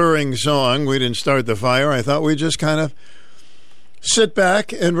stirring song, We Didn't Start the Fire, I thought we'd just kind of sit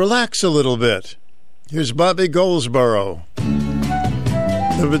back and relax a little bit. Here's Bobby Goldsboro.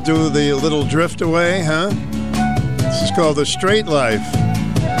 Ever do the little drift away, huh? This is called The Straight Life.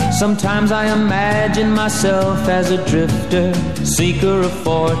 Sometimes I imagine myself as a drifter, seeker of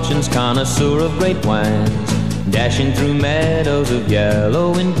fortunes, connoisseur of great wines, dashing through meadows of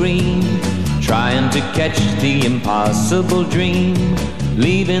yellow and green, trying to catch the impossible dream,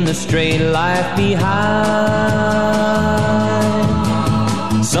 leaving the straight life behind.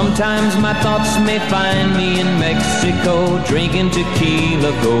 Sometimes my thoughts may find me in Mexico, drinking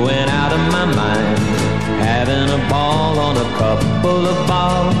tequila, going out of my mind, having a ball on a couple of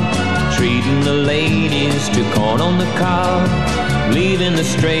balls, treating the ladies to corn on the cob, leaving the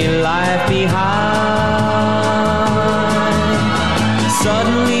straight life behind.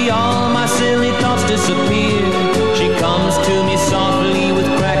 Suddenly all my silly thoughts disappear. She comes to me softly with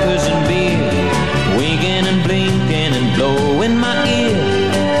crackers and beer, winking and blinking and blowing my ear,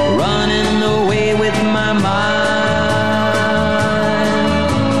 running away with my mind.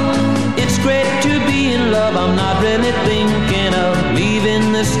 It's great to be in love, I'm not really thinking of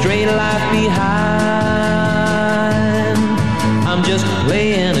leaving the straight life behind. I'm just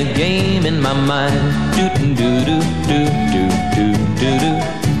playing a game in my mind.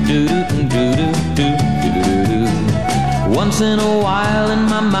 Once in a while in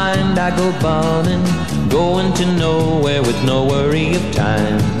my mind I go bombing, going to nowhere with no worry of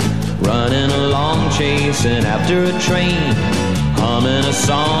time, running along chasing after a train, humming a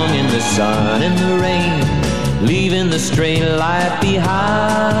song in the sun and the rain, leaving the straight life behind.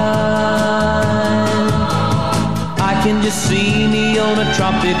 I can just see me on a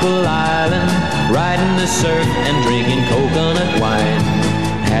tropical island, riding the surf and drinking coconut wine,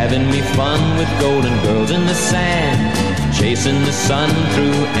 having me fun with golden girls in the sand, chasing the sun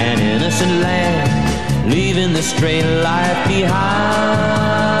through an innocent land, leaving the straight life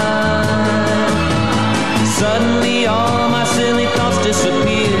behind. Suddenly all my silly thoughts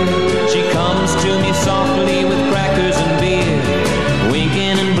disappear. She comes to me softly with crackers and beer,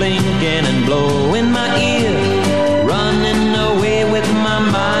 winking and blinking and blowing my ear, running away with my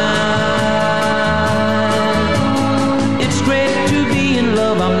mind. It's great to be in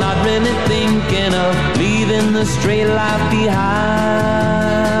love, I'm not really thinking of leaving the straight life behind.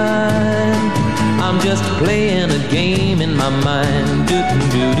 I'm just playing a game in my mind.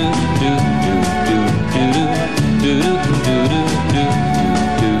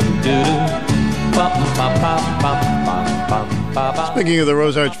 Speaking of the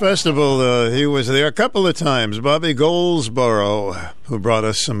Rose Arch Festival, he was there a couple of times. Bobby Goldsboro, who brought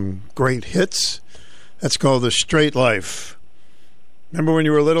us some great hits. That's called The Straight Life. Remember when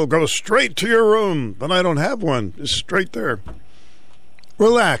you were little? Go straight to your room. But I don't have one. Just straight there.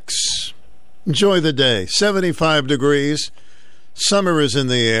 Relax. Enjoy the day. 75 degrees. Summer is in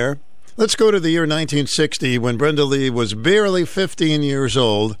the air. Let's go to the year 1960 when Brenda Lee was barely 15 years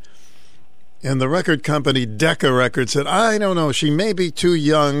old. And the record company Decca Records said, I don't know, she may be too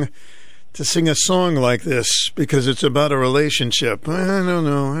young to sing a song like this because it's about a relationship. I don't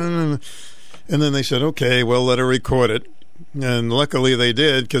know. And then they said, okay, well, let her record it. And luckily they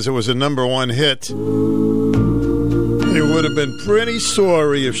did, because it was a #1 hit. They would have been pretty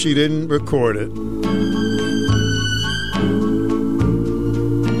sorry if she didn't record it.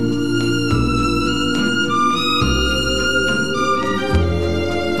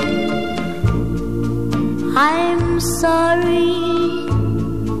 I'm sorry,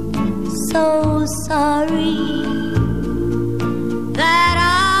 so sorry that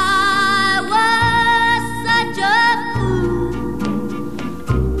I was such a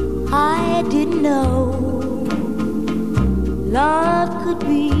fool. I didn't know love could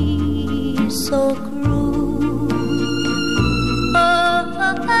be so cruel.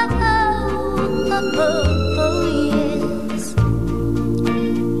 Oh, yes.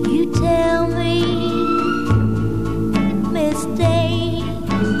 You tell me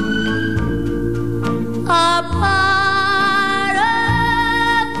mistakes are part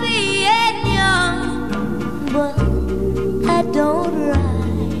of being young, but I don't right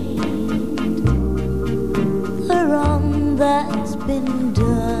the wrong that's been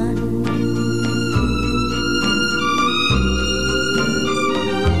done.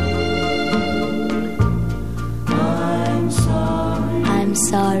 I'm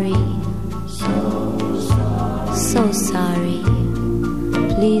sorry. So sorry.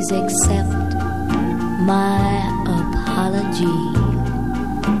 Please accept my apology.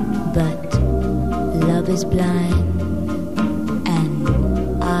 But love is blind, and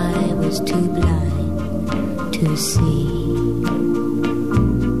I was too blind to see.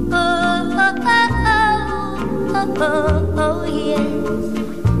 Oh, yes.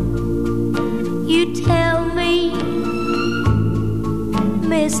 You tell me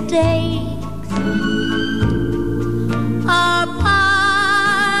mistakes are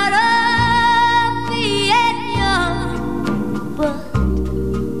part of being young, but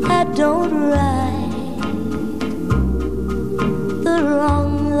I don't right the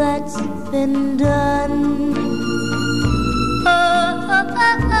wrong that's been done.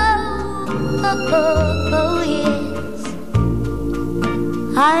 Oh, yes.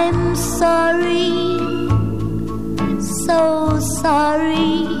 I'm sorry, so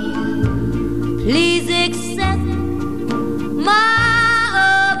sorry. Please accept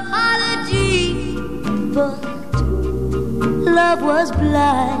my apology, but love was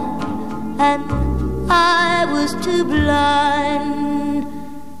blind, and I was too blind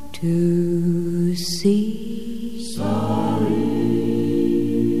to see. Sorry.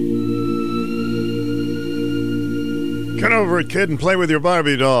 Get over it, kid, and play with your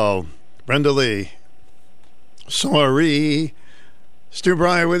Barbie doll. Brenda Lee. Sorry. Stu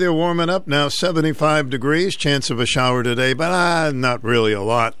Bryer with you, warming up now, 75 degrees, chance of a shower today, but not really a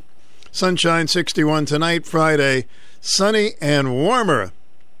lot. Sunshine 61 tonight, Friday, sunny and warmer.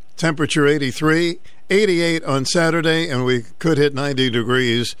 Temperature 83, 88 on Saturday, and we could hit 90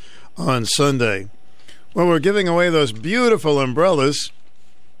 degrees on Sunday. Well, we're giving away those beautiful umbrellas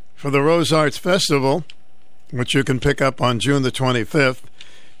for the Rose Arts Festival, which you can pick up on June the 25th.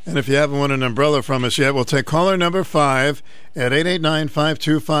 And if you haven't won an umbrella from us yet, we'll take caller number 5 at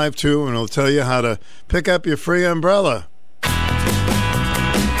 889-5252, and we'll tell you how to pick up your free umbrella.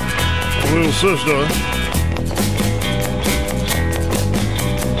 Little sister.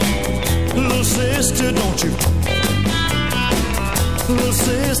 Little sister, don't you? Little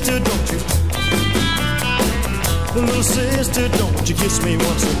sister, don't you? Little sister, don't you kiss me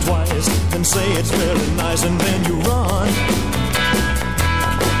once or twice, then say it's very nice, and then you run.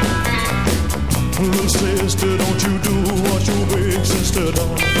 Little sister, don't you do what your big sister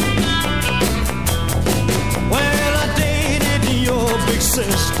done. Well, I dated your big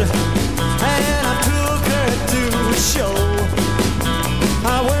sister, and I took her to a show.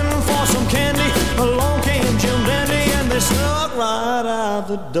 I went for some candy, along came Jim Dandy, and they snuck right out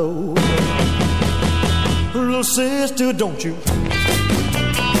the door. Little sister, don't you?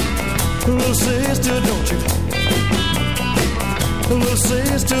 Little sister, don't you? Little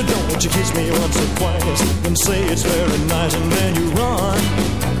sister, don't you kiss me once or twice, then say it's very nice, and then you run.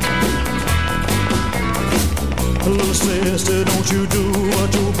 Little sister, don't you do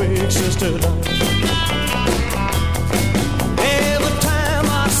what your big sister done. Every time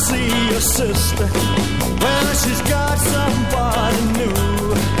I see your sister, well, she's got somebody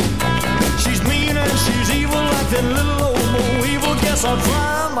new. She's mean and she's evil like that little old Mo Evil. Guess Yes, I'll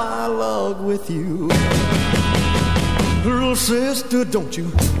try my luck with you. Little sister, don't you?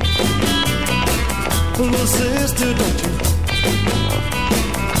 Little sister, don't you?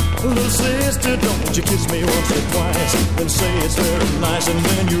 Little sister, don't you kiss me once or twice, then say it's very nice, and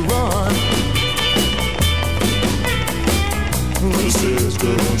then you run. Little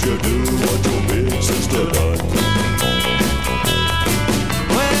sister, don't you do what your big sister done.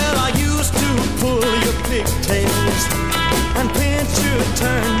 Well, I used to pull your pigtails and pinch your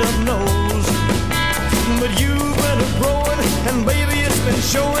turned up nose, but you've been growing, and baby, it's been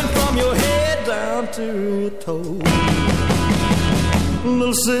showing from your head down to your toes.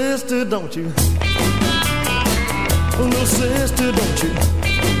 Little sister, don't you? Little sister, don't you?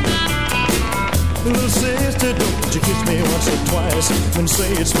 Little sister, don't you kiss me once or twice and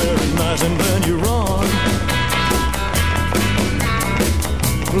say it's very nice, and then you run.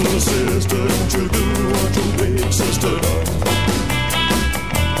 Little sister, don't you do what your big sister done.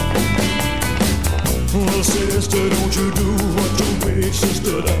 Little sister, don't you do what your big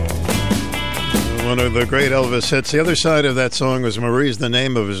sister done. One of the great Elvis hits. The other side of that song was Marie's the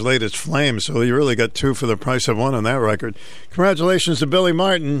name of his latest Flame, so you really got two for the price of one on that record. Congratulations to Billy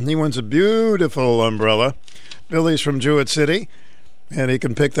Martin. He wins a beautiful umbrella. Billy's from Jewett City, and he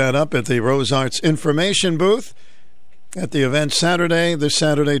can pick that up at the Rose Arts Information Booth at the event this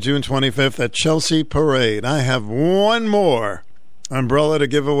Saturday, June 25th at Chelsea Parade. I have one more umbrella to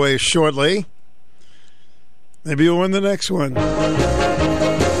give away shortly. Maybe you'll win the next one.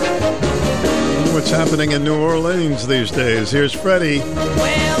 What's happening in New Orleans these days? Here's Freddie.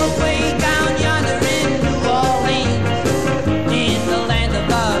 Well, way down yonder in New Orleans, in the land of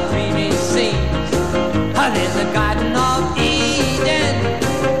the dreamy seas, there's the Garden of Eden.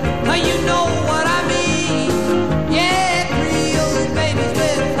 You know what I mean? Yeah, Creole babies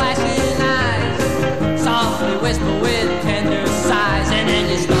with flashing eyes, softly whisper with tender sighs, and then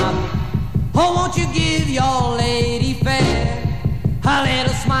you stop. Oh, won't you give your lady fair a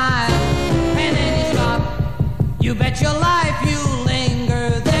little smile? You bet your life you'll linger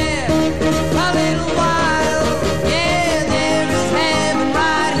there a little while. Yeah, there is heaven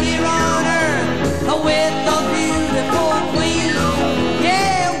right here on earth with the beautiful queen.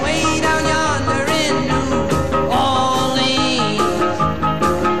 Yeah, way down yonder in New Orleans.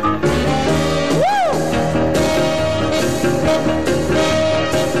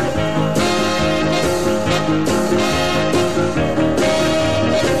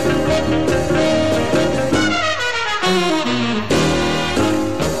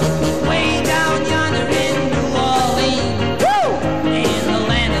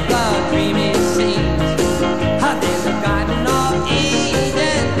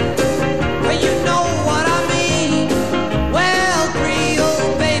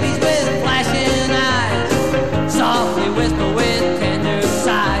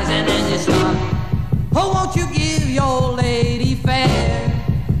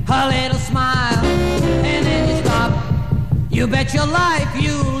 You bet your life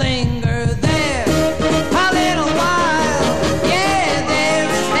you linger there a little while. Yeah, there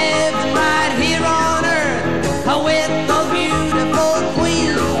is heaven right here on earth with the beautiful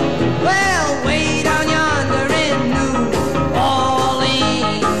queen. Well, way down yonder in New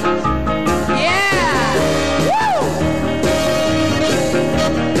Orleans. Yeah! Woo!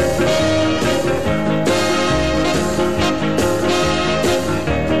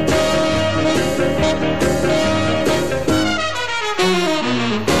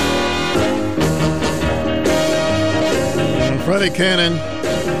 Freddie Cannon.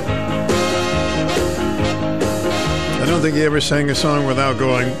 I don't think he ever sang a song without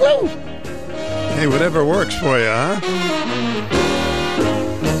going, woo! Hey, whatever works for you, huh?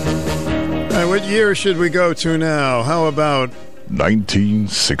 All right, what year should we go to now? How about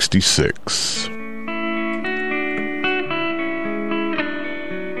 1966?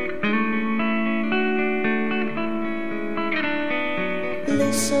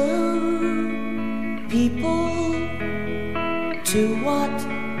 Listen, people, to what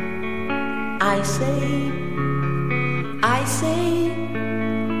I say. I say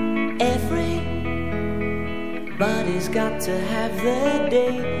everybody's got to have their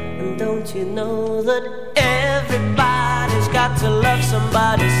day. And don't you know that everybody's got to love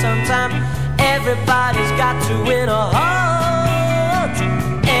somebody sometime? Everybody's got to win a heart.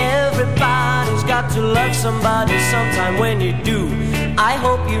 Everybody's got to love somebody sometime. When you do, I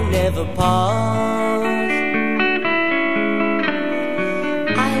hope you never part.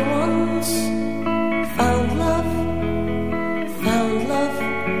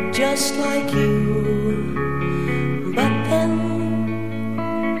 Just like you, but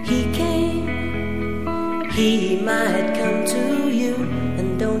then he came he might come to you.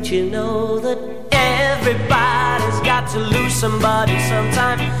 And don't you know that everybody's got to lose somebody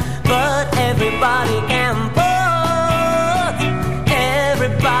sometime, but everybody can put.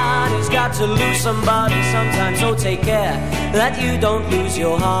 Everybody's got to lose somebody sometime, so take care that you don't lose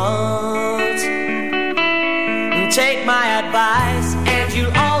your heart. Take my advice and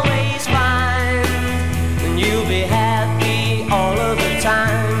you'll always find, and you'll be happy all of the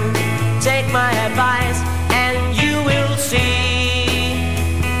time. Take my advice and you will see,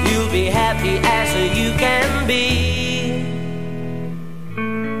 you'll be happy as you can be.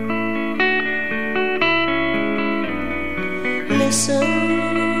 Listen,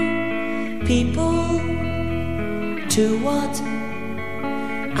 people, to what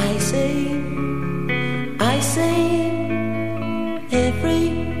I say. I say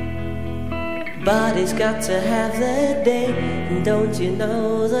everybody's got to have their day. And don't you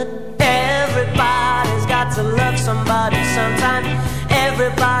know that everybody's got to love somebody sometime.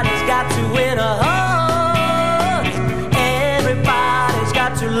 Everybody's got to win a heart. Everybody's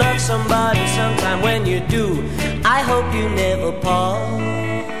got to love somebody sometime. When you do, I hope you never part.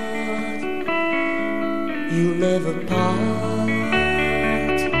 You'll never part.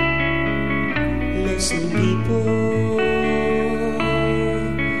 Listen, people.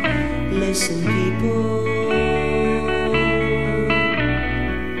 Listen, people.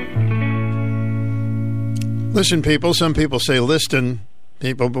 Listen, people. Some people say listen,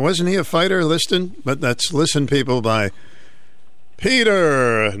 people. But wasn't he a fighter, Liston? But that's Listen, People by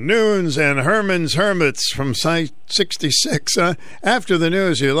Peter Noons and Herman's Hermits from Site 66. After the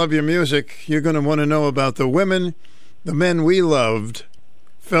news, you love your music. You're going to want to know about the women the men we loved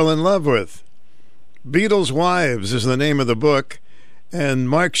fell in love with. Beatles' Wives is the name of the book, and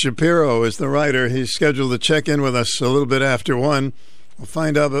Mark Shapiro is the writer. He's scheduled to check in with us a little bit after 1. We'll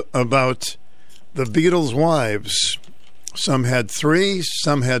find out about the Beatles' wives. Some had 3,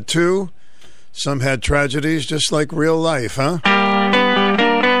 some had 2, some had tragedies, just like real life, huh? All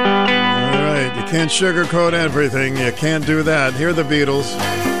right, you can't sugarcoat everything. You can't do that. Hear the Beatles.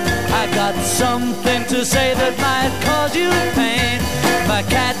 I got something to say that might cause you pain. If I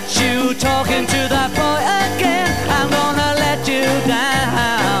catch you talking to that boy again, I'm gonna let you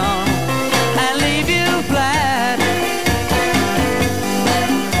down and leave you flat.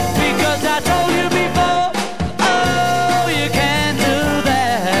 Because I told you before, oh, you can't do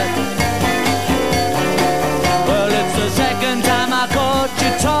that. Well, it's the second time I caught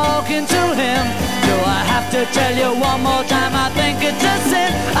you talking to him. Do I have to tell you one more time? I think it's a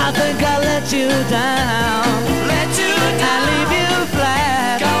sin. I think I'll let you down. Let you down. And leave you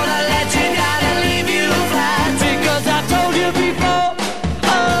flat. Gonna let you down and leave you flat. Because I told you before,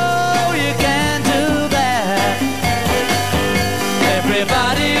 oh, you can't do that.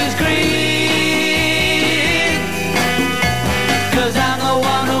 Everybody's green, 'cause I'm the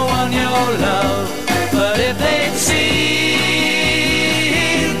one who won your love. But if they'd seen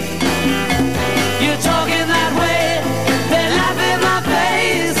you talking that way, they'd laugh in my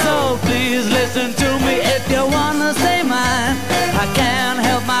face. So please listen to me if you wanna stay mine. I can't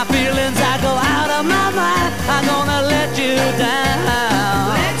help my feelings, I go out of my mind. I'm gonna let you down,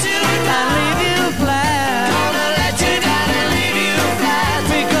 let you down, and leave you flat. Gonna let you down and leave you flat.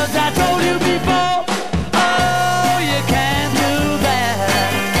 Because I told you before, oh, you can't do that.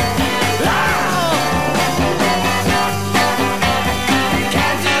 Oh, you can't do that. You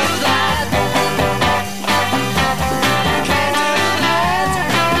can't do that.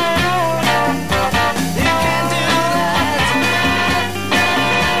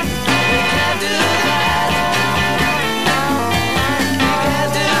 You can't do that.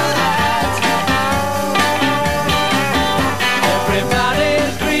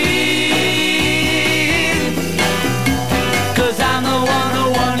 Everybody's green, 'cause I'm the one who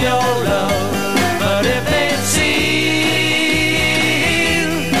won your love. But if they'd seen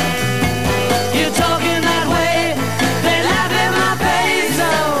you talking that way, they'd laugh in my face. So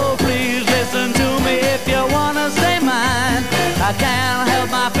please listen to me if you wanna stay mine. I can't help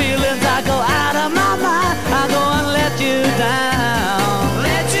my feelings, I go out of my mind. I go and let you down,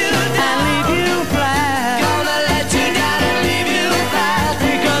 let you down, and leave you flat. Gonna let you down and leave you flat.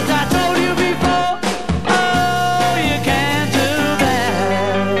 Because I told you before, oh, you can't do that.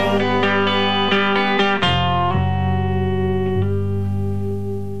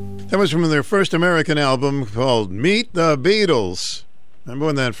 That was from their first American album called Meet the Beatles. Remember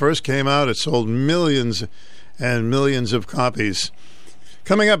when that first came out? It sold millions and millions of copies.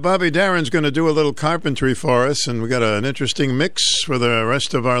 Coming up, Bobby Darin's going to do a little carpentry for us, and we got an interesting mix for the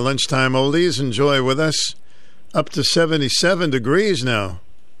rest of our lunchtime oldies. Enjoy with us. Up to 77 degrees now.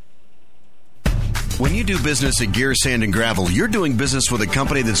 When you do business at Gear Sand and Gravel, you're doing business with a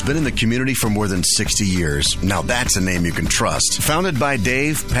company that's been in the community for more than 60 years. Now that's a name you can trust. Founded by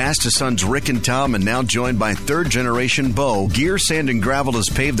Dave, passed to sons Rick and Tom, and now joined by third-generation Bo, Gear Sand and Gravel has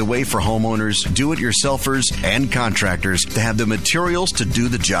paved the way for homeowners, do-it-yourselfers, and contractors to have the materials to do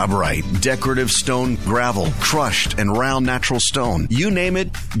the job right. Decorative stone, gravel, crushed and round natural stone. You name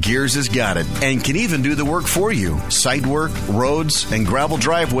it, Gears has got it, and can even do the work for you. Site work, roads, and gravel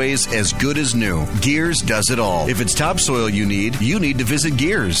driveways as good as new. Gears does it all. If it's topsoil you need to visit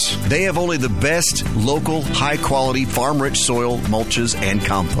Gears. They have only the best local, high-quality, farm-rich soil, mulches, and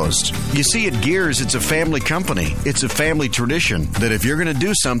compost. You see, at Gears, it's a family company. It's a family tradition that if you're going to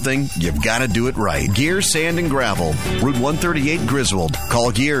do something, you've got to do it right. Gears Sand and Gravel, Route 138 Griswold.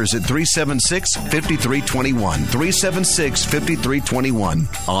 Call Gears at 376-5321.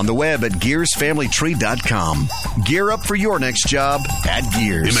 376-5321. On the web at gearsfamilytree.com. Gear up for your next job at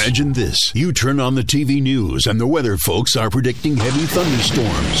Gears. Imagine this. You turn on the TV news and the weather folks are predicting heavy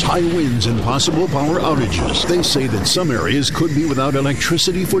thunderstorms, high winds, and possible power outages. They say that some areas could be without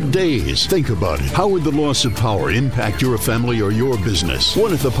electricity for days. Think about it. How would the loss of power impact your family or your business?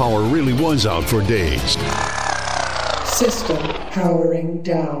 What if the power really was out for days? System powering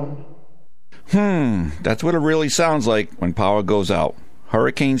down. That's what it really sounds like when power goes out.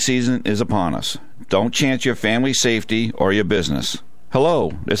 Hurricane season is upon us. Don't chance your family's safety or your business.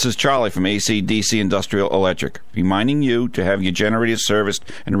 Hello, this is Charlie from AC/DC Industrial Electric, reminding you to have your generators serviced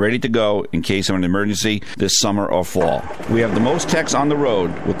and ready to go in case of an emergency this summer or fall. We have the most techs on the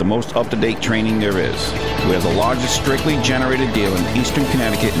road with the most up-to-date training there is. We are the largest strictly generator dealer in eastern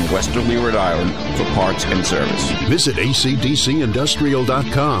Connecticut and westerly Rhode Island for parts and service. Visit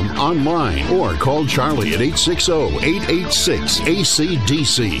acdcindustrial.com online or call Charlie at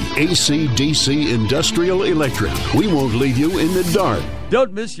 860-886-ACDC. ACDC Industrial Electric. We won't leave you in the dark.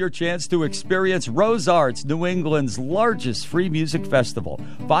 Don't miss your chance to experience Rose Arts, New England's largest free music festival.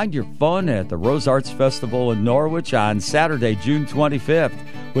 Find your fun at the Rose Arts Festival in Norwich on Saturday, June 25th.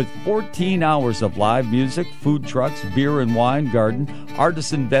 With 14 hours of live music, food trucks, beer and wine garden,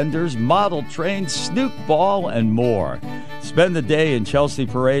 artisan vendors, model trains, snook ball, and more. Spend the day in Chelsea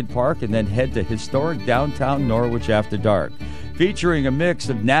Parade Park and then head to historic downtown Norwich after dark. Featuring a mix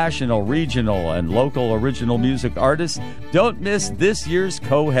of national, regional, and local original music artists, don't miss this year's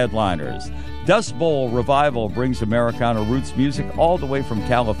co-headliners. Dust Bowl Revival brings Americana roots music all the way from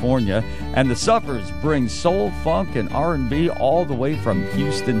California, and the Suppers bring soul, funk, and R&B all the way from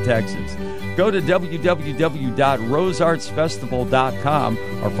Houston, Texas. Go to www.roseartsfestival.com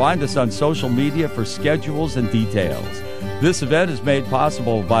or find us on social media for schedules and details. This event is made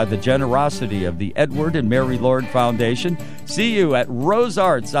possible by the generosity of the Edward and Mary Lord Foundation. See you at Rose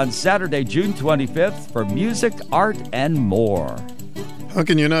Arts on Saturday, June 25th for music, art, and more. How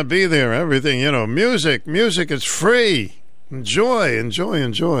can you not be there? Everything, music is free. Enjoy.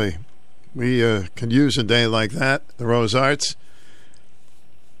 We could use a day like that, the Rose Arts.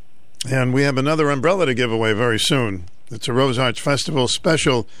 And we have another umbrella to give away very soon. It's a Rose Arts Festival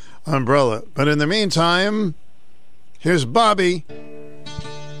special umbrella. But in the meantime, here's Bobby.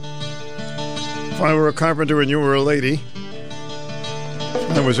 If I were a carpenter and you were a lady,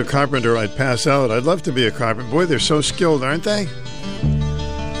 I was a carpenter, I'd pass out. I'd love to be a carpenter. Boy, they're so skilled, aren't they?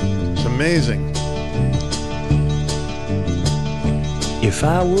 It's amazing. If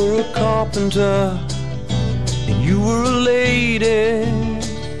I were a carpenter and you were a lady,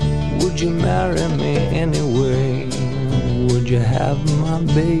 would you marry me anyway? Would you have my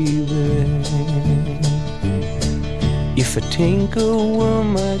baby? If a tinker were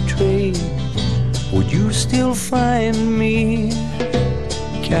my trade, would you still find me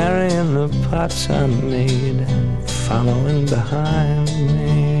carrying the pots I made, following behind me?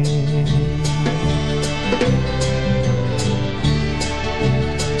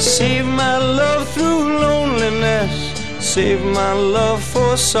 Save my love through loneliness, save my love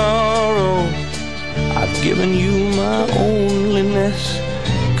for sorrow. I've given you my onlyness,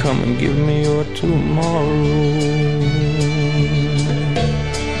 come and give me your tomorrow.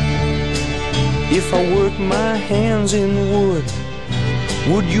 If I work my hands in wood,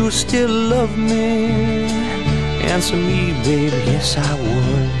 would you still love me? Answer me, baby, yes I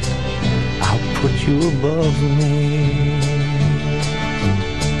would. I'll put you above me.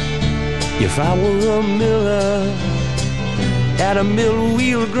 If I were a miller at a mill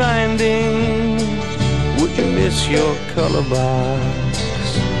wheel grinding, would you miss your color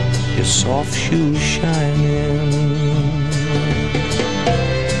box, your soft shoes shining?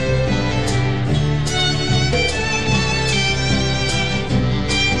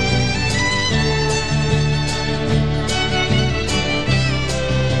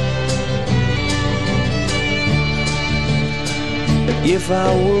 If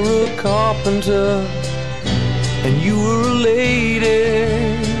I were a carpenter and you were a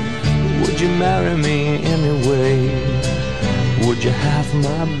lady, would you marry me anyway? Would you have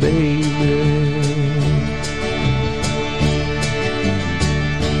my baby?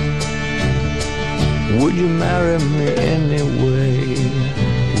 Would you marry me anyway?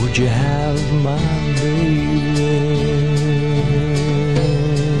 Would you have my baby?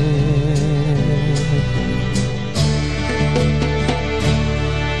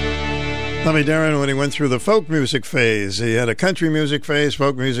 Bobby Darin, when he went through the folk music phase, he had a country music phase,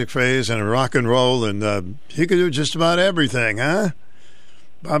 folk music phase, and a rock and roll, and he could do just about everything, huh?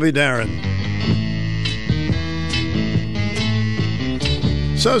 Bobby Darin.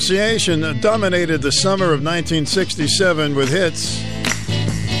 Association dominated the summer of 1967 with hits.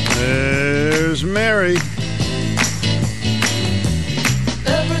 There's Mary.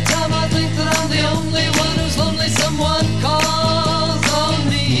 Every time I think that I'm the only one who's lonely, someone calls on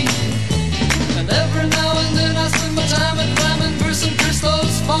me. And every now and then I spend my time at climbing verse and curse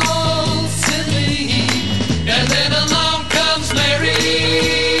those falsely. And then along comes Mary,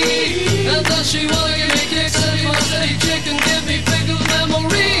 and does she wanna give me kicks and my steady chick and give me pickled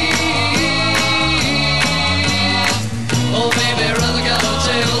memories? Oh baby, rather got no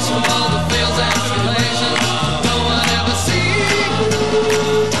tales from all the fails and tribulations no one ever sees.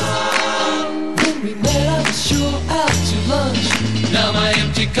 When we met I was sure out to lunch. Now my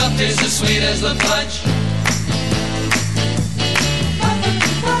empty cup tastes as sweet as the punch.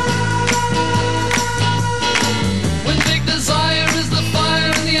 When big desire is the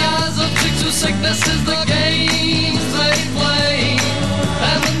fire in the eyes of chicks whose sickness is the games they play.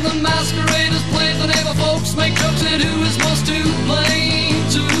 And when the masquerade is played, the neighbor folks make jokes at who is most to blame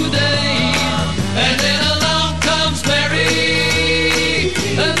today. And then along comes Mary,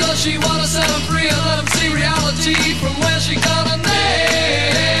 and does she want to set him free and let him see reality from where she got her name?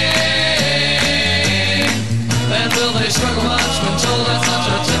 And will they struggle much when told that such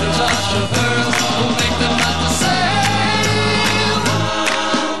a tender touch of hers will make them not the same?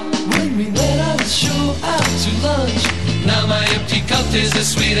 When we met I was sure out to lunch. Now my empty cup tastes as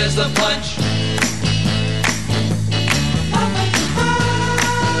sweet as the punch.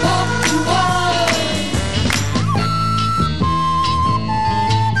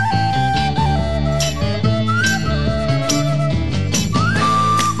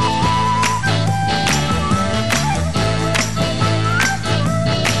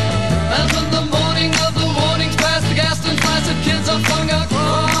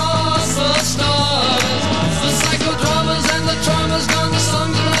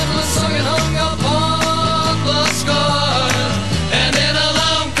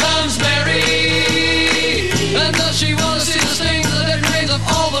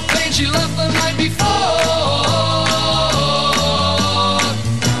 She left the night before.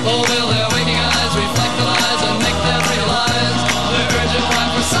 Oh, will their waiting eyes reflect the lies and make them realize the urgent cry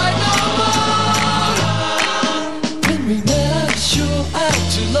for sight no more? When we met, I was sure out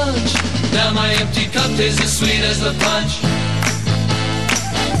to lunch. Now my empty cup tastes as sweet as the punch.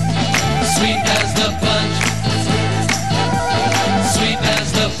 Sweet as the punch. Sweet as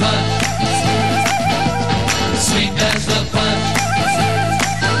the punch. Sweet as the punch.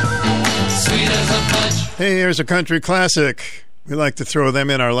 Hey, here's a country classic. We like to throw them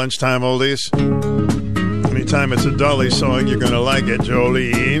in our lunchtime oldies. Anytime it's a Dolly song, you're going to like it,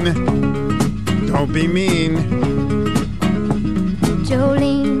 Jolene. Don't be mean.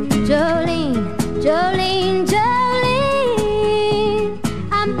 Jolene, Jolene, Jolene, Jolene,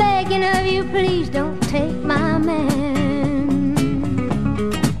 I'm begging of you, please don't take my man.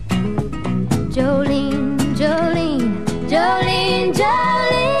 Jolene, Jolene, Jolene, Jolene,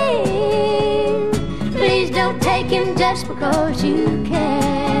 take him just because you can.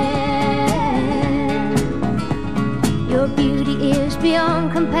 Your beauty is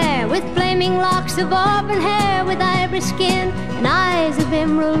beyond compare, with flaming locks of auburn hair, with ivory skin and eyes of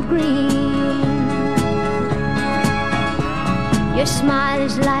emerald green. Your smile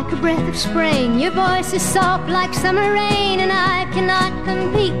is like a breath of spring, your voice is soft like summer rain, and I cannot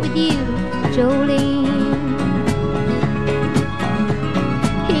compete with you, Jolene.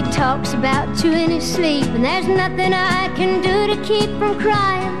 Talks about you in his sleep, and there's nothing I can do to keep from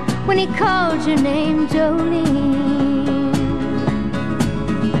crying when he calls your name, Jolene.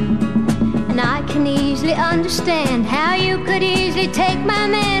 And I can easily understand how you could easily take my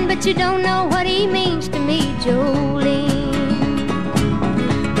man, but you don't know what he means to me, Jolene.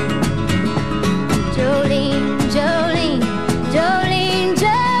 Jolene, Jolene, Jolene,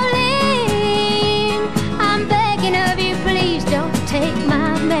 Jolene, I'm begging of you, please don't take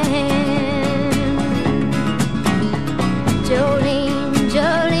my man. Jolene,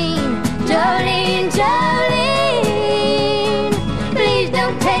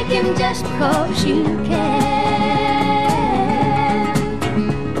 'cause you care.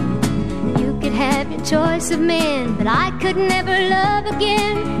 You could have your choice of men, but I could never love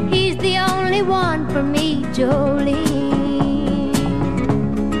again. He's the only one for me, Jolene.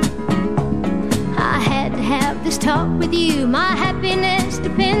 I had to have this talk with you. My happiness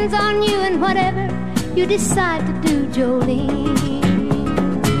depends on you and whatever you decide to do, Jolene.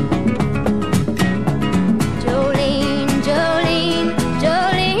 Jolene, Jolene,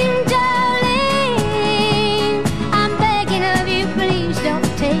 Jolene, Jolene, I'm begging of you, please don't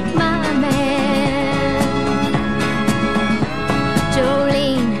take my man.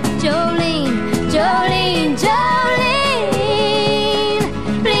 Jolene, Jolene, Jolene, Jolene,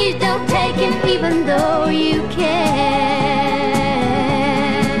 please don't take him even though you can.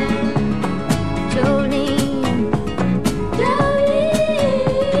 Jolene, Jolene.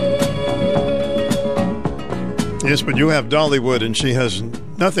 Yes, but you have Dollywood and she has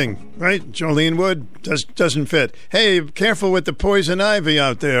nothing, right? Jolene Wood doesn't fit. Hey, careful with the poison ivy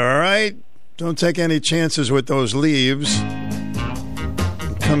out there, all right? Don't take any chances with those leaves.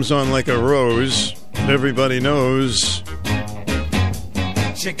 It comes on like a rose. Everybody knows.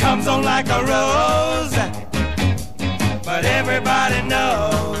 She comes on like a rose, but everybody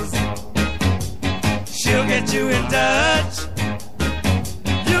knows she'll get you in touch.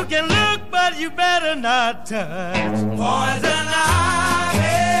 You can look, but you better not touch. Poison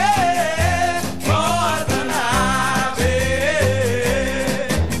ivy, poison ivy.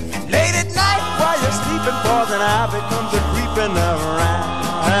 Late at night while you're sleeping, poison ivy comes a-creeping around.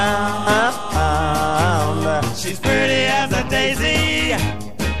 She's pretty as a daisy,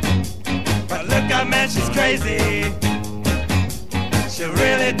 but look out, man, she's crazy. She'll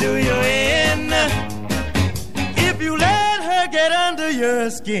really do you in if you let her get under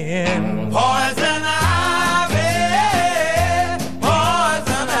your skin. Poison ivy,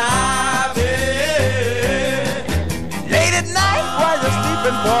 poison ivy. Late at night while you're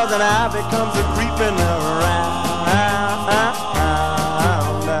sleeping, poison ivy comes a-creeping around.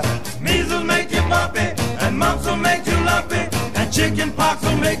 Measles make you bumpy, and mumps will make you lumpy, and chicken pox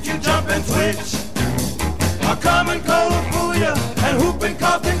will make you jump and twitch. A common cold will fool you, and whooping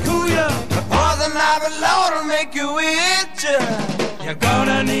cough can cool you. The poison ivy load will make you itch. You're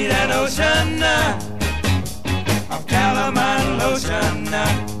gonna need an ocean of calamine lotion.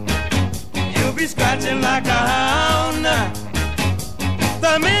 You'll be scratching like a hound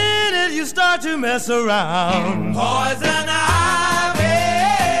the minute you start to mess around. Poison ivy,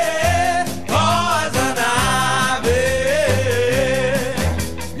 poison ivy.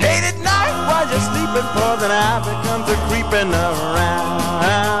 Late at night while you're sleeping, poison ivy comes a-creeping around.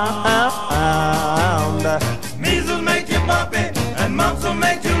 Measles make you bumpy, and mumps will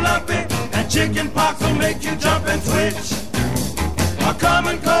make you lumpy, and chicken pox will make you jump and twitch. A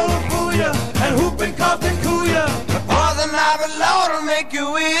common cold will fool you, and whooping cough can cool you. The poison ivy load will make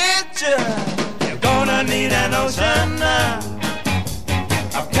you itch. You're gonna need an ocean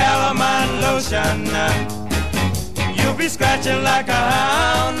of calamine lotion. You'll be scratching like a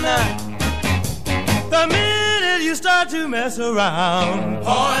hound the minute you start to mess around.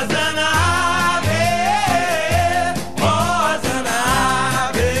 Poison ivy, poison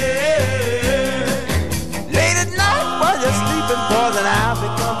ivy. Late at night while you're sleeping, poison ivy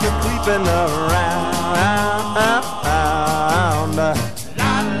comes a-creeping around. La la la la,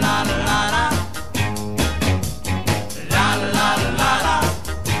 la la la la, la la la la.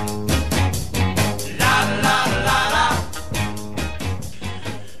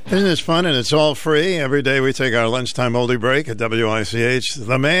 Isn't this fun? And it's all free. Every day we take our lunchtime oldie break at WICH.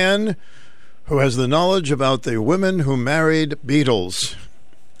 The man who has the knowledge about the women who married Beatles.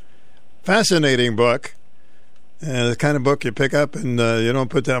 Fascinating book. The kind of book you pick up and you don't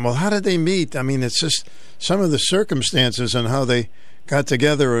put down, well, how did they meet? I mean, it's just some of the circumstances and how they got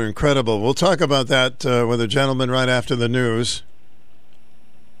together are incredible. We'll talk about that with a gentleman right after the news.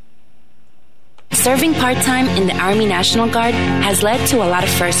 Serving part-time in the Army National Guard has led to a lot of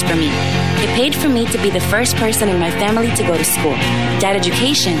firsts for me. It paid for me to be the first person in my family to go to school. That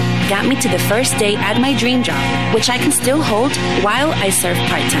education got me to the first day at my dream job, which I can still hold while I serve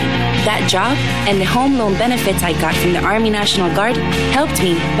part-time. That job and the home loan benefits I got from the Army National Guard helped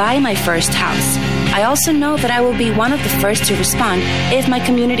me buy my first house. I also know that I will be one of the first to respond if my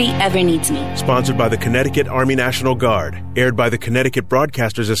community ever needs me. Sponsored by the Connecticut Army National Guard. Aired by the Connecticut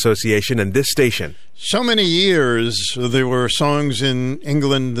Broadcasters Association and this station. So many years there were songs in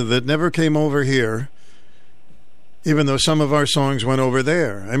England that never came over here, even though some of our songs went over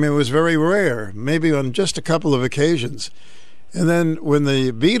there. I mean, it was very rare, maybe on just a couple of occasions. And then when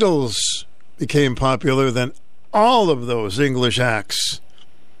the Beatles became popular, then all of those English acts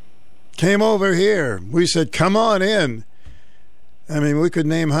came over here. We said, come on in. I mean, we could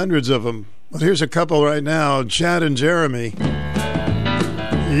name hundreds of them. But here's a couple right now, Chad and Jeremy.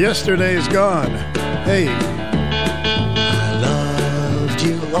 Yesterday's Gone. Hey. I loved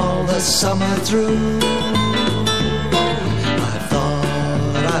you all the summer through. I thought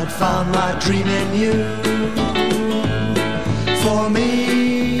I'd found my dream in you. For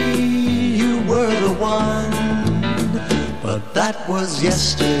me, you were the one. But that was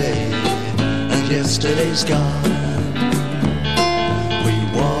yesterday, and yesterday's gone. We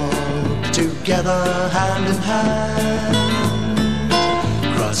walked together hand in hand,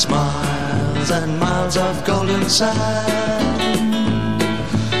 across miles and miles of golden sand.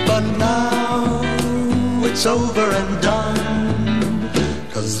 But now it's over and done,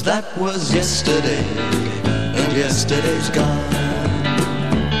 'cause that was yesterday, and yesterday's gone.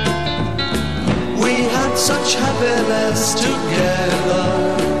 We had such happiness together,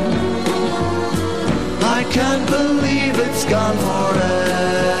 I can't believe it's gone forever.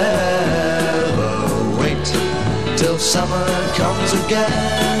 Wait till summer comes again,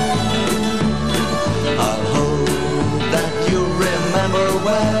 I'll hope that you remember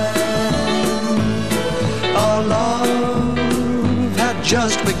when our love had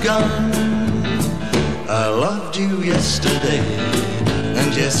just begun. I loved you yesterday,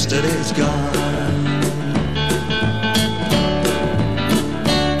 and yesterday's gone.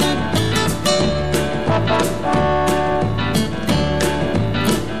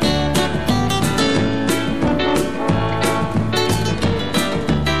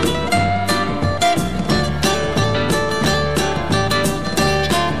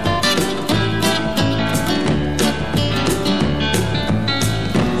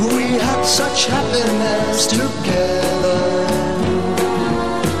 Such happiness together,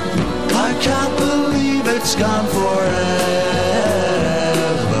 I can't believe it's gone forever.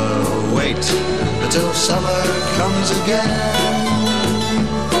 Wait until summer comes again,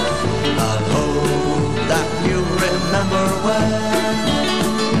 I'll hope that you remember when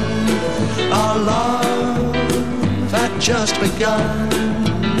our love had just begun.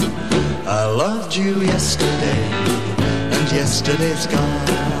 I loved you yesterday, and yesterday's gone.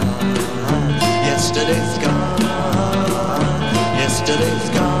 Yesterday's gone, yesterday's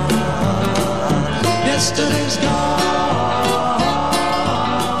gone, yesterday's gone.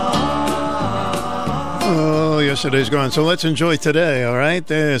 Oh, yesterday's gone. So let's enjoy today, all right?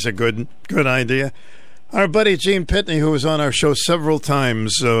 There's a good idea. Our buddy Gene Pitney, who was on our show several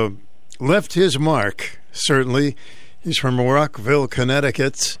times, left his mark, certainly. He's from Rockville,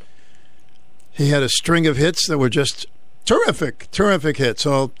 Connecticut. He had a string of hits that were just terrific hits,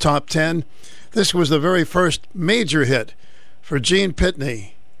 all top 10. This was the very first major hit for Gene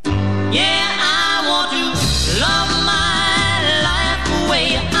Pitney. Yeah, I want to love my life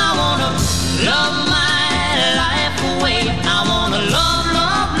away. I want to love my life away. I want to love,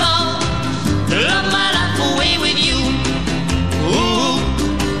 love, love, love my life away with you. Ooh,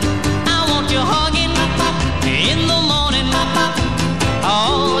 I want you hugging in the morning,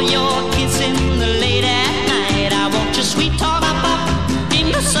 all your kissing late at night. I want your sweet talk in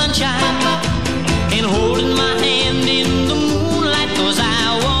the sunshine, and holding my hand in the moonlight, 'cause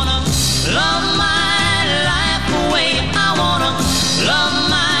I wanna love my life away. I wanna love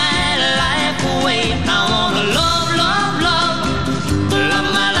my life away. I wanna love, love, love, love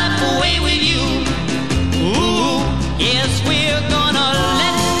my life away with you. Ooh, yes, we're gonna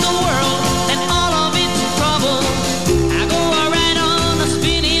let the world and all of its trouble I go right on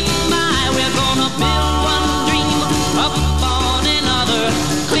spinning by. We're gonna build one dream up on another,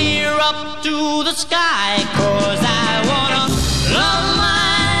 clear up to the sky, 'cause I wanna love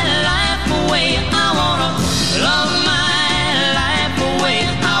my life away. I wanna love my life away.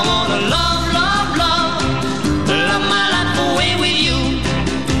 I wanna love, love, love, love my life away with you.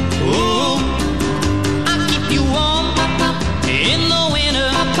 Ooh, I keep you warm in the winter,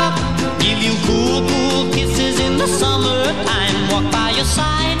 give you cool, cool kisses in the summertime, walk by your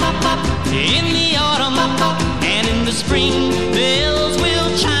side in the autumn, and in the spring bells will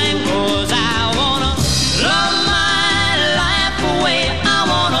chime, 'cause I wanna love my life away. I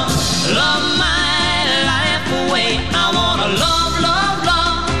wanna love my life away. I wanna love, love,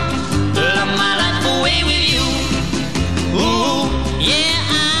 love, love my life away with you. Ooh, yeah,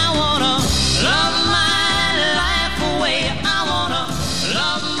 I wanna love my life away. I wanna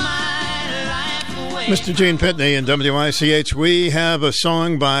love my life away. Mr. Gene Pitney in WICH. We have a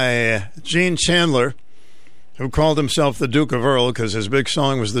song by Gene Chandler, who called himself the Duke of Earl because his big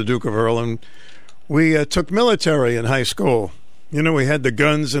song was the Duke of Earl. And we took military in high school. You know, we had the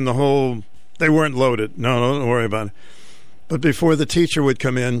guns and the whole... They weren't loaded. No, don't worry about it. But before the teacher would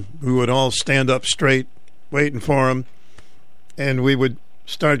come in, we would all stand up straight, waiting for him, and we would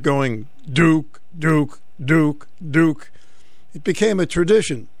start going, Duke, Duke, Duke, Duke. It became a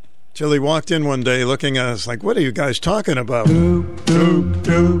tradition till he walked in one day looking at us like, what are you guys talking about? Duke, Duke,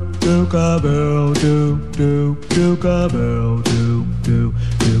 Duke, Duke-a-bell, Duke, Duke, Duke-a-bell, Duke, Duke,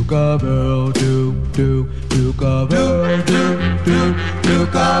 Duke-a-bell, Duke, Duke, Duke-a-bell, Duke, Duke,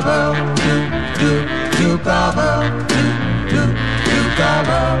 Duke-a-bell, Duke, Duke, Duke-a-bell, Duke, Duke,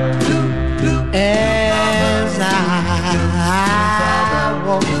 Duke-a-bell, Duke, Duke. As I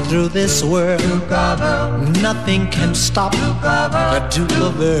walk through this world, nothing can stop the Duke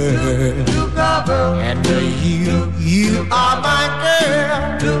of Earl. And you are my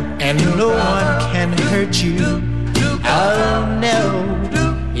girl, and no one can hurt you. Oh no,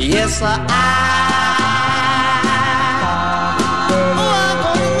 yes I.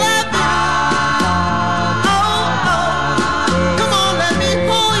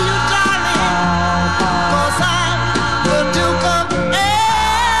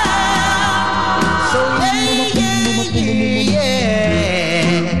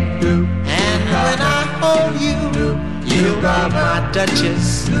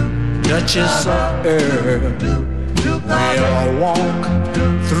 Duchess, Duchess of Earl. We'll walk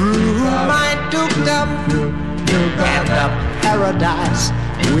through my dukedom and the paradise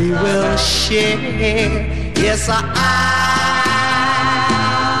we will share. Yes, I'm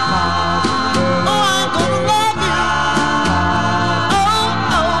gonna love you.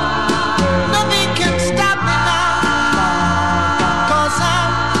 Oh, oh, nothing can stop me now, 'cause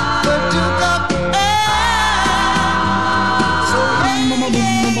I'm the Duke of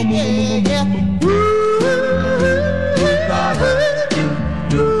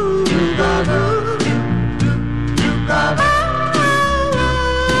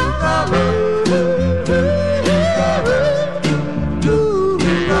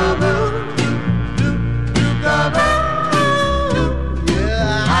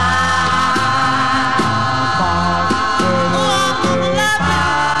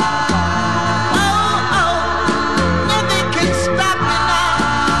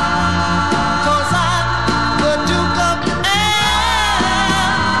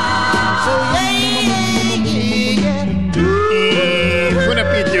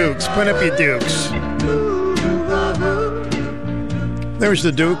Put up your dukes. There's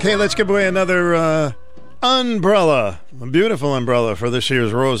the Duke. Hey, let's give away another umbrella. A beautiful umbrella for this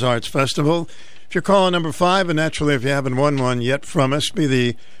year's Rose Arts Festival. If you're calling number 5, and naturally if you haven't won one yet from us, be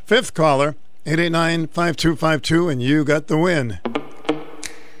the 5th caller, 889-5252, and you got the win.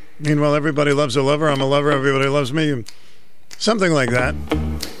 Meanwhile, everybody loves a lover. I'm a lover. Everybody loves me. Something like that.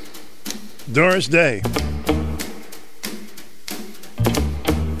 Doris Day.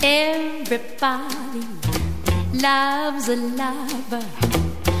 Everybody loves a lover.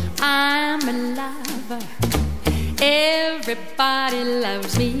 I'm a lover. Everybody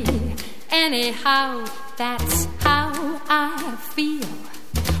loves me. Anyhow, that's how I feel.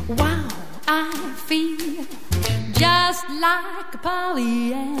 Wow, I feel just like a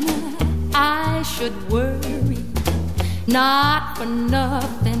Pollyanna. I should worry, not for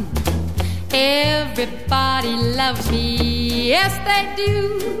nothing. Everybody loves me, yes they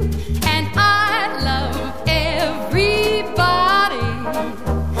do. And I love everybody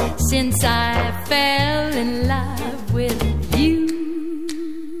since I fell in love with you.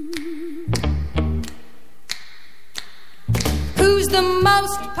 Who's the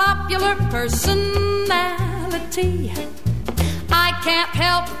most popular personality? I can't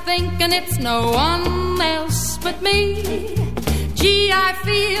help thinking it's no one else but me. Gee, I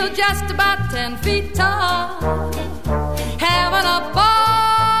feel just about 10 feet tall, having a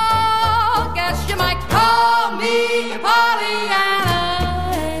ball. Guess you might call me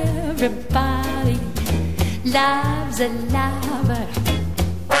Pollyanna. Everybody loves a lover.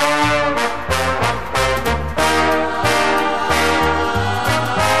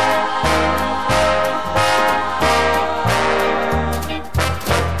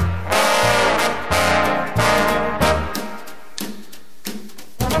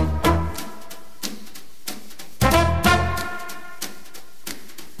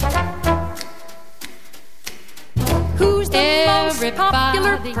 Every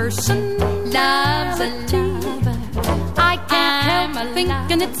popular person loves a lover. I can't help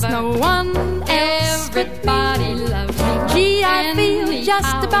thinking it's no one else. Everybody loves me. Gee, I feel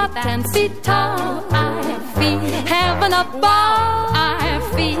just about 10 feet tall. I feel having a ball. I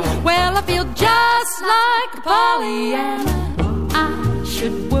feel, well, I feel just like a Pollyanna. I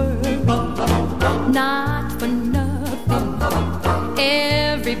should worry, not for nothing.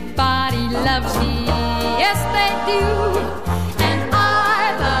 Everybody loves me, yes they do.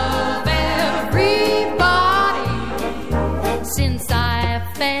 I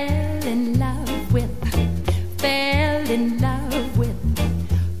fell in love with, fell in love with,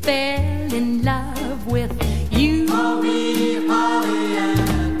 fell in love with you.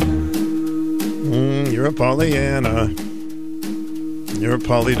 You're a Pollyanna. You're a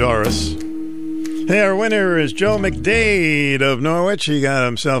Polydoris. Hey, our winner is Joe McDade of Norwich. He got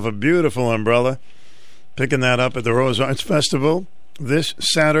himself a beautiful umbrella. Picking that up at the Rose Arts Festival this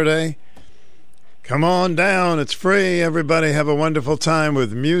Saturday. Come on down. It's free. Everybody have a wonderful time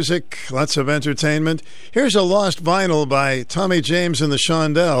with music, lots of entertainment. Here's a lost vinyl by Tommy James and the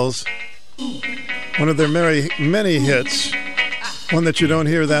Shondells. One of their many hits. One that you don't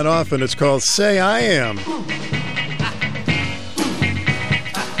hear that often. It's called Say I Am. If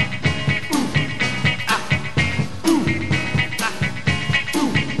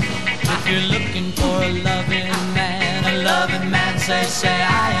you're looking for a loving man, say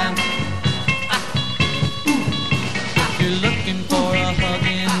I am. If you're looking for a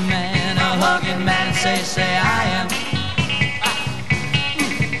hugging man, say I am.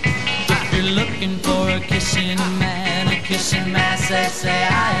 If you're looking for a kissing man, say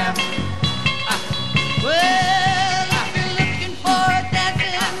I am. Well, if you're looking for a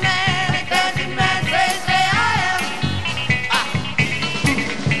dancing man, say I am.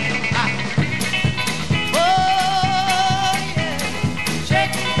 Oh yeah,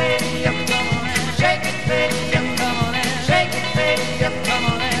 shake it, baby, up, come on and shake it, baby, up, come on and shake it, baby, up, come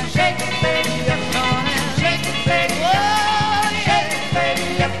on and shake it, baby, up, come on and shake it, baby. Oh yeah, shake it, baby,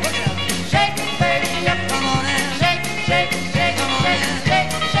 up, shake it, baby, up, come on and shake it, shake it, shake it, come on and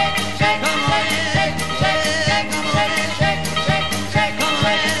shake it, shake it, shake it, come on and shake it, shake it, shake it, come on and shake it, shake it, shake it, come on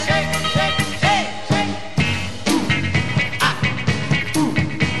and shake it, shake it, shake it, shake it.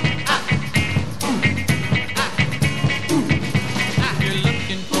 If you're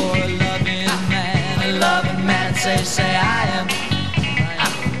looking for a loving man, say I am.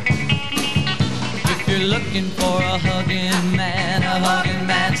 If you're looking for a hugging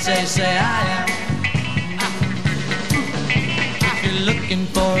man, say I am. If you're looking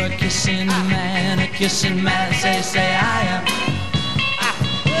for a kissing man, say I am.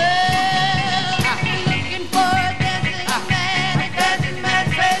 Well, if you're looking for a dancing man,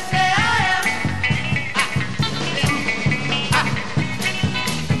 say I am.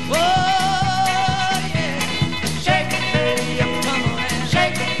 Oh yeah, shake it, baby, up, come on and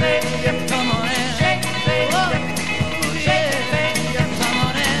shake it, baby, up, come on and shake it, baby, up, shake it, baby, up, come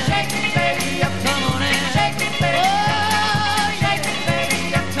on and shake it, baby, up, come on and shake it, baby, oh, shake it,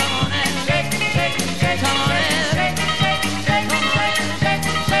 baby, up, come on and shake it, shake it, shake it, come on and shake it, shake it, shake it, come on and shake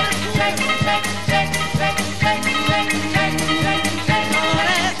it, shake it, shake it, shake it, shake it, shake it, shake it, shake it, shake it, shake it, shake it, come on and shake it, shake it, shake it, come on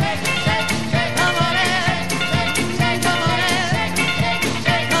and shake it, shake it, shake it, come on and shake it, shake it, shake it, come on and shake it, shake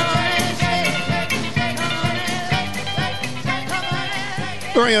it, shake it, come on and shake it, shake it, shake it, come on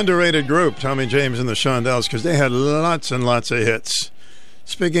and. Very underrated group, Tommy James and the Shondells, because they had lots and lots of hits.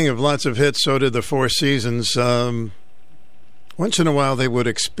 Speaking of lots of hits, so did the Four Seasons. Once in a while, they would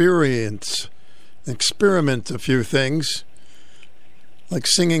experiment a few things, like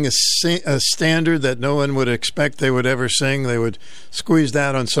singing a standard that no one would expect they would ever sing. They would squeeze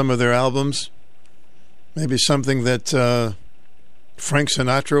that on some of their albums. Maybe something that Frank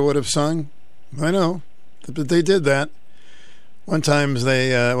Sinatra would have sung. I know, but they did that. One time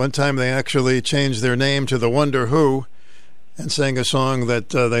they actually changed their name to the Wonder Who and sang a song that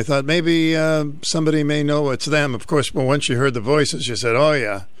they thought maybe somebody may know it's them. Of course, but once you heard the voices, you said, oh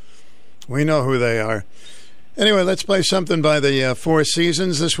yeah, we know who they are. Anyway, let's play something by the Four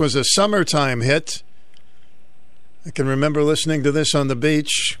Seasons. This was a summertime hit. I can remember listening to this on the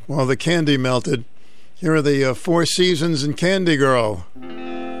beach while the candy melted. Here are the Four Seasons and Candy Girl.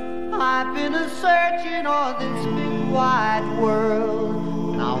 I've been a-searching all this wide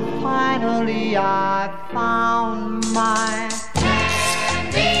world. Now finally I found my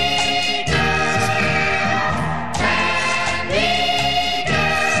candy girl, candy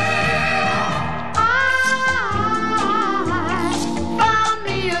girl. I found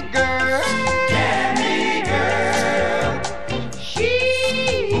me a girl, candy girl. She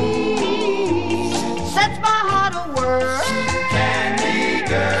sets my heart a whirl, candy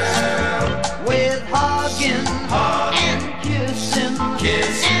girl. With hugging and kissing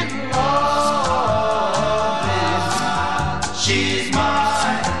and loving,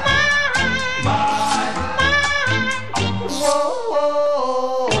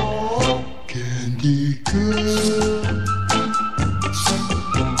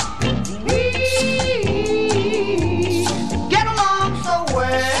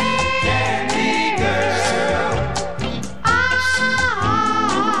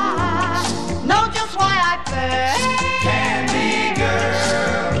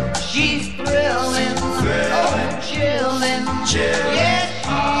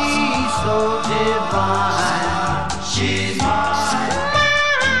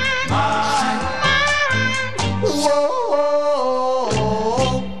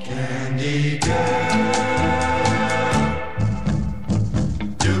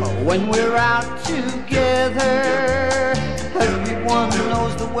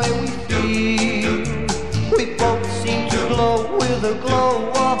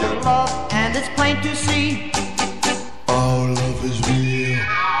 of love, and it's plain to see our love is real.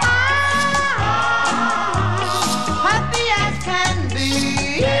 Happy as can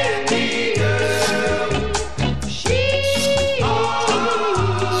be. Baby girl. She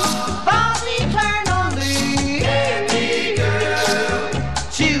vows eternally. Baby girl.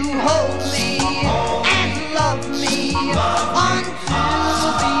 To hold me and love me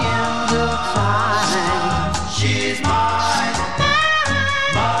until the end of time. She's mine,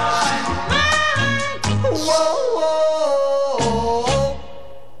 mine, mine. Whoa, whoa.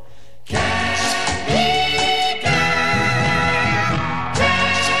 Candy girl,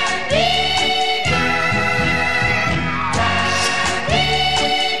 candy girl,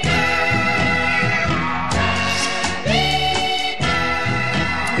 candy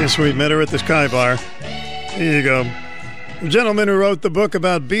girl. Yes, we met her at the Sky Bar. Here you go. The gentleman who wrote the book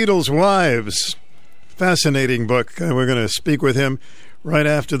about Beatles' wives. Fascinating book. We're going to speak with him right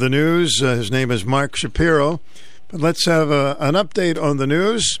after the news. His name is Mark Shapiro. But let's have an update on the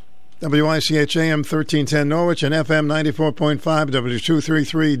news. WICH AM 1310 Norwich and FM 94.5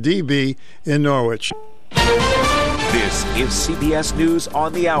 W233DB in Norwich. This is CBS News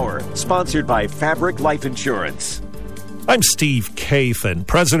on the Hour, sponsored by Fabric Life Insurance. I'm Steve Kathan.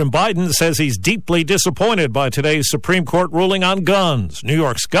 President Biden says he's deeply disappointed by today's Supreme Court ruling on guns. New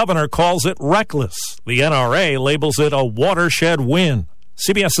York's governor calls it reckless. The NRA labels it a watershed win.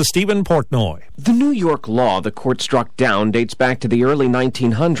 CBS's Stephen Portnoy. The New York law the court struck down dates back to the early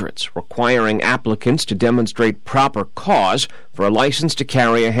 1900s, requiring applicants to demonstrate proper cause for a license to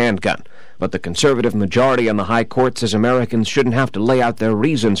carry a handgun. But the conservative majority on the high court says Americans shouldn't have to lay out their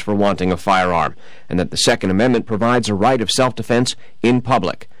reasons for wanting a firearm, and that the Second Amendment provides a right of self-defense in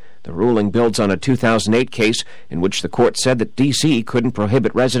public. The ruling builds on a 2008 case in which the court said that D.C. couldn't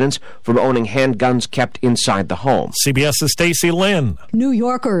prohibit residents from owning handguns kept inside the home. CBS's Stacey Lynn. New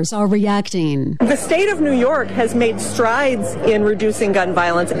Yorkers are reacting. The state of New York has made strides in reducing gun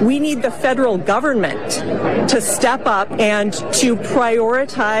violence. We need the federal government to step up and to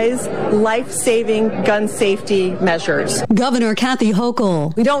prioritize life-saving gun safety measures. Governor Kathy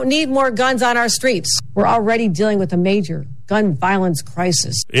Hochul. We don't need more guns on our streets. We're already dealing with a major gun violence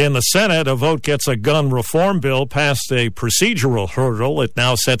crisis. In the Senate, a vote gets a gun reform bill past a procedural hurdle. It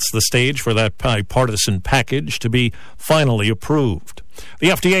now sets the stage for that bipartisan package to be finally approved. The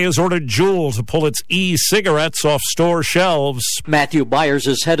FDA has ordered Juul to pull its e-cigarettes off store shelves. Matthew Byers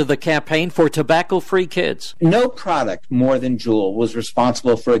is head of the campaign for tobacco-free kids. No product more than Juul was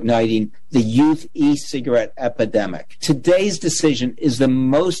responsible for igniting the youth e-cigarette epidemic. Today's decision is the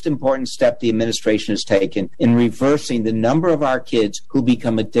most important step the administration has taken in reversing the number of our kids who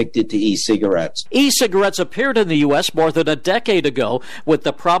become addicted to e-cigarettes. E-cigarettes appeared in the U.S. more than a decade ago with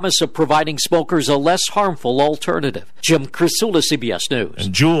the promise of providing smokers a less harmful alternative. Jim Crisula, CBS News.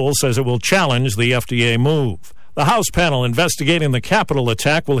 And Juul says it will challenge the FDA move. The House panel investigating the Capitol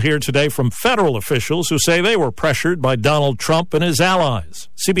attack will hear today from federal officials who say they were pressured by Donald Trump and his allies.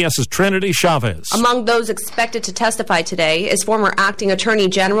 CBS's Trinity Chavez. Among those expected to testify today is former Acting Attorney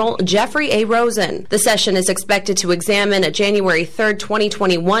General Jeffrey A. Rosen. The session is expected to examine a January 3,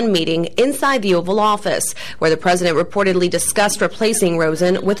 2021 meeting inside the Oval Office, where the president reportedly discussed replacing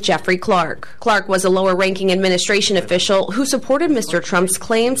Rosen with Jeffrey Clark. Clark was a lower-ranking administration official who supported Mr. Trump's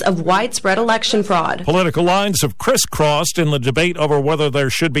claims of widespread election fraud. Political lines have crisscrossed in the debate over whether there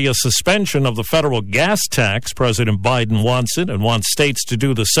should be a suspension of the federal gas tax. President Biden wants it and wants states to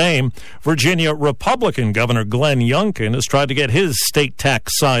do the same. Virginia Republican Governor Glenn Youngkin has tried to get his state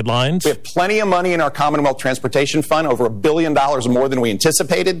tax sidelines. We have plenty of money in our Commonwealth Transportation Fund, over $1 billion more than we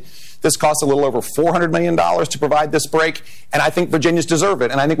anticipated. This costs a little over $400 million to provide this break, and I think Virginians deserve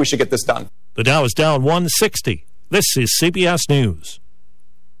it, and I think we should get this done. The Dow is down 160. This is CBS News.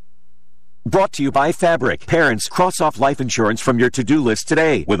 Brought to you by Fabric. Parents, cross off life insurance from your to-do list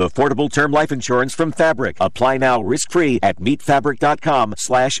today with affordable term life insurance from Fabric. Apply now risk-free at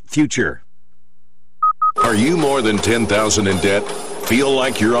meetfabric.com/future. Are you more than $10,000 in debt? Feel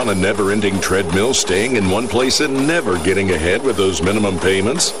like you're on a never-ending treadmill, staying in one place and never getting ahead with those minimum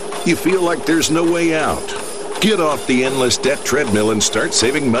payments? You feel like there's no way out? Get off the endless debt treadmill and start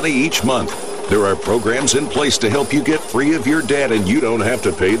saving money each month. There are programs in place to help you get free of your debt, and you don't have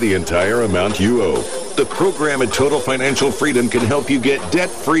to pay the entire amount you owe. The program at Total Financial Freedom can help you get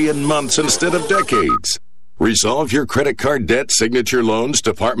debt-free in months instead of decades. Resolve your credit card debt, signature loans,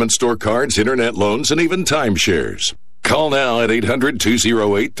 department store cards, internet loans, and even timeshares. Call now at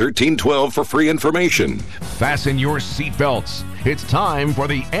 800-208-1312 for free information. Fasten your seatbelts. It's time for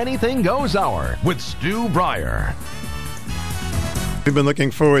the Anything Goes Hour with Stu Bryer. We've been looking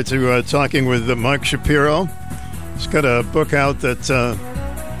forward to talking with Mark Shapiro. He's got a book out that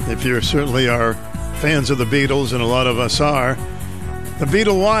if you certainly are fans of the Beatles, and a lot of us are. The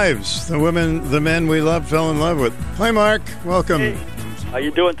Beatle wives, the women, the men we loved, fell in love with. Hi, Mark. Welcome. Hey, how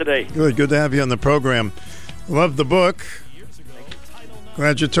you doing today? Good to have you on the program. Love the book.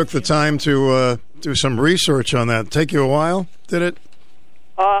 Glad you took the time to do some research on that. Take you a while, did it?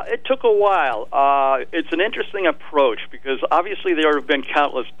 It took a while. It's an interesting approach because obviously there have been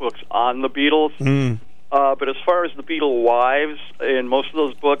countless books on the Beatles. But as far as the Beatle wives, in most of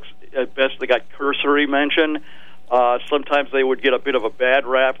those books, at best they got cursory mention. Sometimes they would get a bit of a bad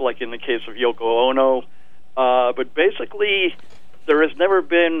rap, like in the case of Yoko Ono. But basically, there has never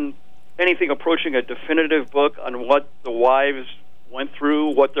been anything approaching a definitive book on what the wives went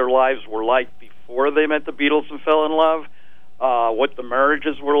through, what their lives were like before they met the Beatles and fell in love, what the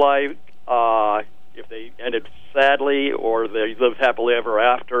marriages were like, if they ended sadly or they lived happily ever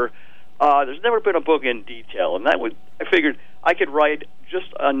after. There's never been a book in detail, and I figured I could write just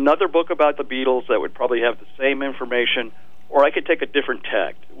another book about the Beatles that would probably have the same information, or I could take a different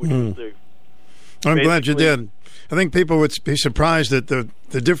tack. I'm glad you did. I think people would be surprised at the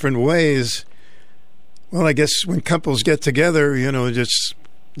different ways. Well, I guess when couples get together,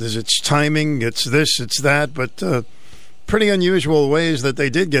 it's timing, it's this, it's that, but pretty unusual ways that they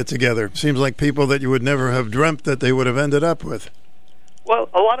did get together. Seems like people that you would never have dreamt that they would have ended up with. Well,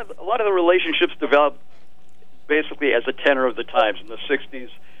 a lot of the relationships developed basically as a tenor of the times. In the 60s,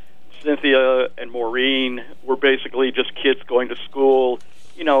 Cynthia and Maureen were basically just kids going to school.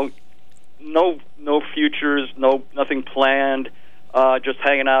 No futures, nothing planned. Just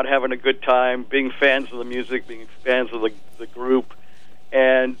hanging out, having a good time, being fans of the music, being fans of the group,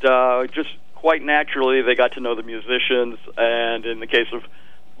 and just quite naturally they got to know the musicians. And in the case of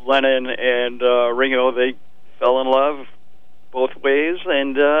Lennon and Ringo, they fell in love both ways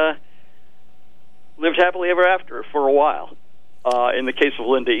and lived happily ever after for a while. In the case of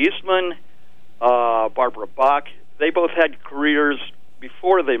Linda Eastman, Barbara Bach, they both had careers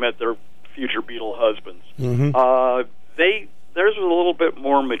before they met their future Beatle husbands. Theirs was a little bit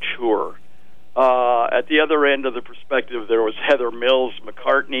more mature. At the other end of the perspective, there was Heather Mills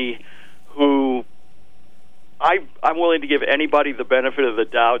McCartney, who I'm willing to give anybody the benefit of the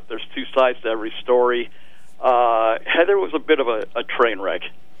doubt. There's two sides to every story. Heather was a bit of a train wreck.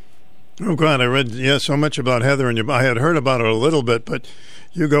 Oh, God, I read so much about Heather, and I had heard about her a little bit, but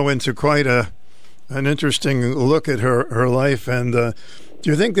you go into quite an interesting look at her life. And do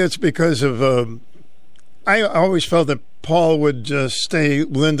you think that's because of... I always felt that Paul would stay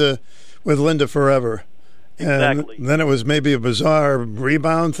with Linda forever. Exactly. And then it was maybe a bizarre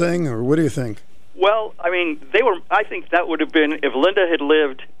rebound thing, or what do you think? Well, I mean, I think that would have been, if Linda had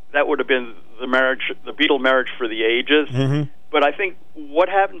lived, that would have been the Beatle marriage for the ages. But I think what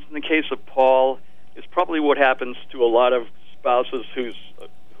happens in the case of Paul is probably what happens to a lot of spouses whose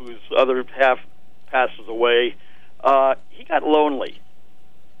other half passes away. He got lonely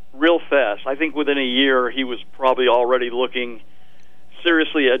real fast. I think within a year he was probably already looking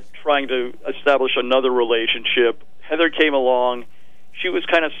seriously at trying to establish another relationship. Heather came along. She was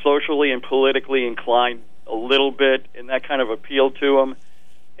kind of socially and politically inclined a little bit, and that kind of appealed to him.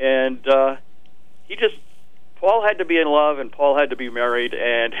 And Paul had to be in love, and Paul had to be married,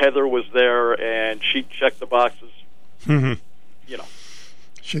 and Heather was there, and she checked the boxes.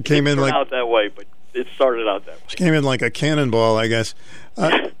 She came in like out that way, but it started out that way. She came in like a cannonball, I guess.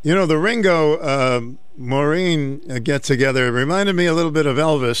 The Ringo Maureen get together reminded me a little bit of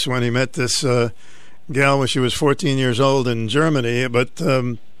Elvis when he met this gal when she was 14 years old in Germany. But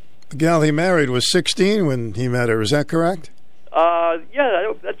the gal he married was 16 when he met her. Is that correct?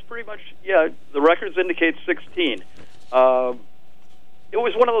 That's pretty much, the records indicate 16. It was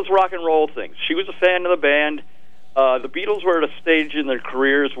one of those rock and roll things. She was a fan of the band. The Beatles were at a stage in their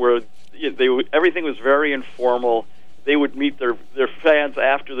careers where everything was very informal. They would meet their fans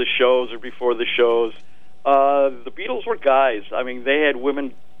after the shows or before the shows. The Beatles were guys. I mean, they had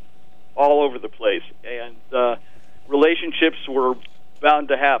women all over the place, and relationships were bound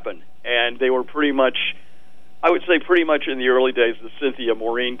to happen. And they were pretty much, I would say pretty much in the early days, the Cynthia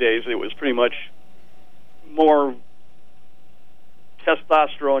Maureen days, it was pretty much more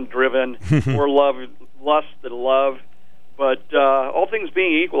testosterone-driven, more lust than love. But all things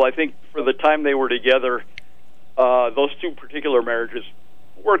being equal, I think for the time they were together, those two particular marriages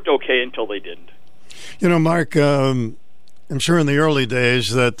worked okay until they didn't. Mark, I'm sure in the early days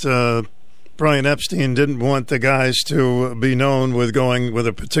that Brian Epstein didn't want the guys to be known with going with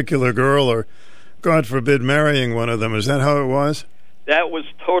a particular girl or, God forbid, marrying one of them. Is that how it was? That was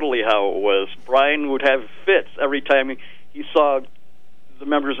totally how it was. Brian would have fits every time he saw the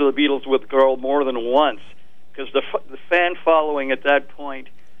members of the Beatles with a girl more than once, because the fan following at that point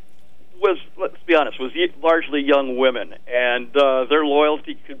was, let's be honest, was largely young women, and their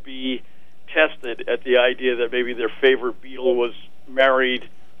loyalty could be tested at the idea that maybe their favorite Beatle was married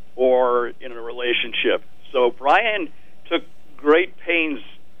or in a relationship. So Brian took great pains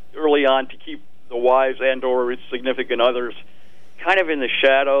early on to keep the wives and or its significant others kind of in the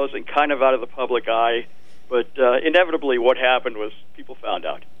shadows and kind of out of the public eye. But inevitably what happened was people found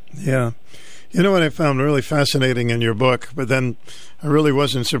out. Yeah. You know what I found really fascinating in your book, but then I really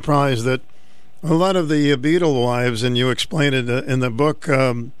wasn't surprised that a lot of the Beatle wives, and you explain it in the book,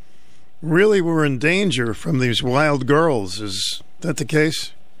 really were in danger from these wild girls. Is that the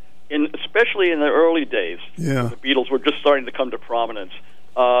case? Especially in the early days, yeah. The Beatles were just starting to come to prominence.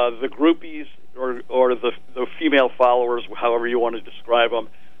 The groupies or the female followers, however you want to describe them,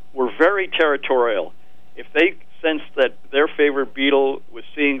 were very territorial. If they sensed that their favorite Beatle was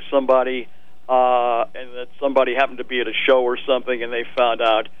seeing somebody and that somebody happened to be at a show or something and they found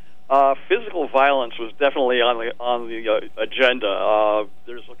out, physical violence was definitely on the agenda.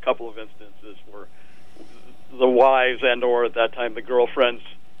 There's a couple of instances where the wives and or at that time the girlfriends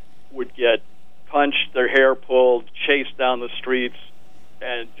would get punched, their hair pulled, chased down the streets,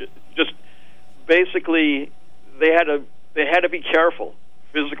 and just basically they had to be careful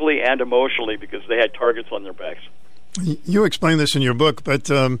physically and emotionally because they had targets on their backs. You explain this in your book, but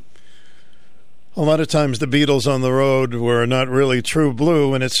a lot of times the Beatles on the road were not really true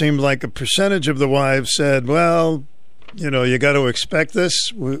blue, and it seemed like a percentage of the wives said, well, you got to expect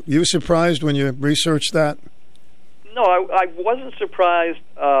this. Were you surprised when you researched that? No, I wasn't surprised.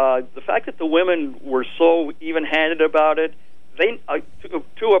 The fact that the women were so even-handed about it,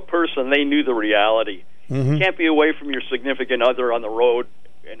 to a person, they knew the reality. Mm-hmm. You can't be away from your significant other on the road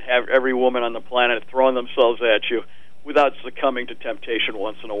and have every woman on the planet throwing themselves at you without succumbing to temptation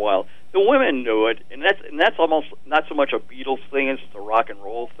once in a while. The women knew it, and that's almost not so much a Beatles thing as it's a rock and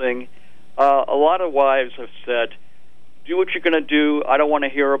roll thing. A lot of wives have said, do what you're going to do. I don't want to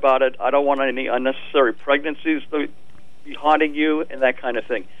hear about it. I don't want any unnecessary pregnancies to be haunting you and that kind of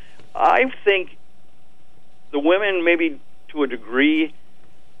thing. I think the women, maybe to a degree,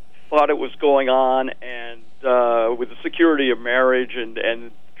 thought it was going on, and with the security of marriage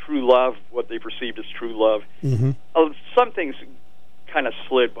and true love, what they perceived as true love, mm-hmm. Some things kind of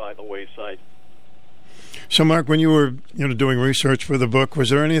slid by the wayside. So, Mark, when you were doing research for the book, was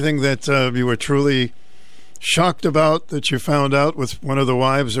there anything that you were truly shocked about that you found out with one of the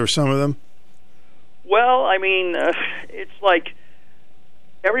wives or some of them? Well, I mean, it's like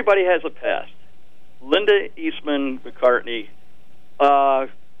everybody has a past. Linda Eastman McCartney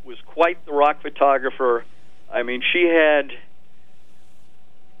was quite the rock photographer. I mean, she had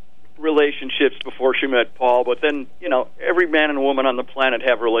relationships before she met Paul, but then, every man and woman on the planet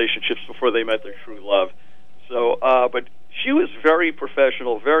have relationships before they met their true love. So, but she was very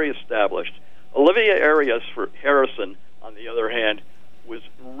professional, very established. Olivia Harrison, on the other hand, was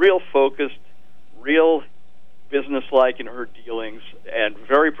real focused, real businesslike in her dealings, and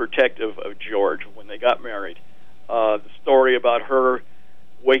very protective of George when they got married. The story about her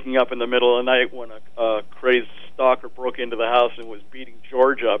waking up in the middle of the night when a crazed stalker broke into the house and was beating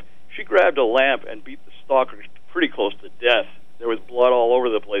George up, she grabbed a lamp and beat the stalker pretty close to death. There was blood all over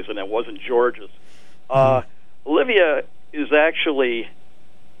the place, and it wasn't George's. Olivia is actually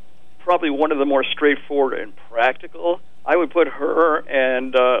probably one of the more straightforward and practical. I would put her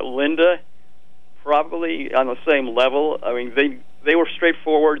and Linda probably on the same level. I mean, they were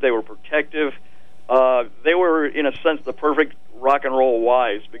straightforward. They were protective. They were, in a sense, the perfect rock and roll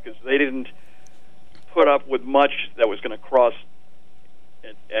wives because they didn't put up with much that was going to cross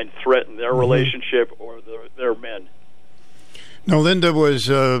and threaten their relationship or their men. Now, Linda was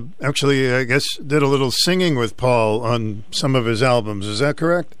actually, I guess, did a little singing with Paul on some of his albums. Is that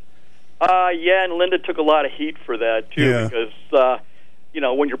correct? Yeah, and Linda took a lot of heat for that, too, because,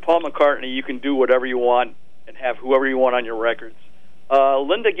 when you're Paul McCartney, you can do whatever you want and have whoever you want on your records.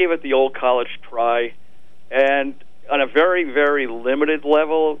 Linda gave it the old college try, and on a very, very limited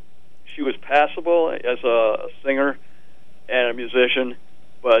level, she was passable as a singer and a musician,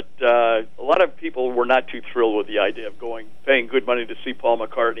 but a lot of people were not too thrilled with the idea of paying good money to see Paul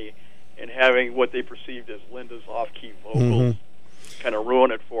McCartney and having what they perceived as Linda's off-key vocals kind of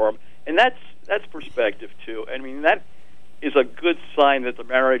ruin it for them. And that's perspective, too. I mean, that is a good sign that the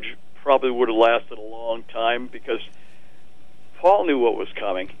marriage probably would have lasted a long time because Paul knew what was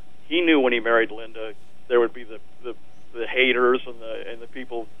coming. He knew when he married Linda there would be the haters and the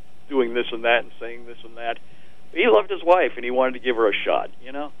people doing this and that and saying this and that. He loved his wife, and he wanted to give her a shot,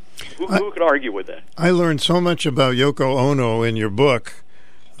 Who could argue with that? I learned so much about Yoko Ono in your book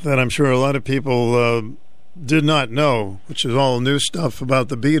that I'm sure a lot of people did not know, which is all new stuff about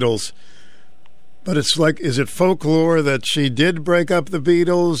the Beatles. But it's like, is it folklore that she did break up the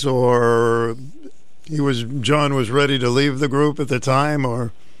Beatles, or John was ready to leave the group at the time,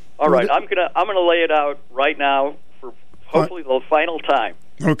 or? All right, I'm gonna lay it out right now for hopefully the final time.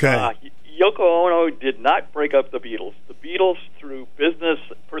 Okay. Yoko Ono did not break up the Beatles. The Beatles, through business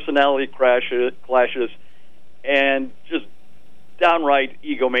personality clashes and just downright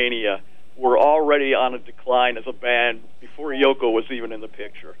egomania, were already on a decline as a band before Yoko was even in the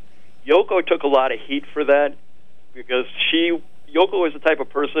picture. Yoko took a lot of heat for that because Yoko is the type of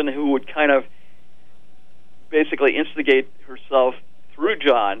person who would kind of basically instigate herself through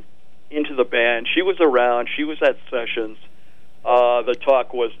John into the band. She was around. She was at sessions. The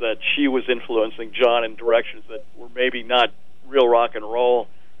talk was that she was influencing John in directions that were maybe not real rock and roll.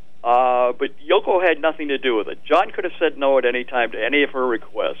 But Yoko had nothing to do with it. John could have said no at any time to any of her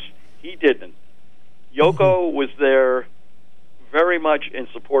requests. He didn't. Yoko was there very much in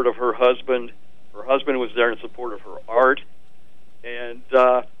support of her husband. Her husband was there in support of her art. And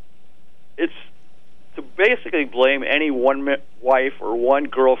it's to basically blame any one wife or one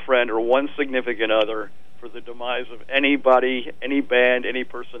girlfriend or one significant other for the demise of anybody, any band, any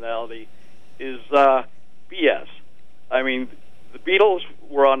personality is BS. I mean, the Beatles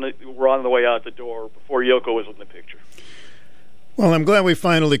were on the way out the door before Yoko was in the picture. Well, I'm glad we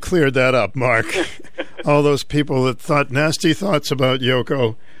finally cleared that up, Mark. All those people that thought nasty thoughts about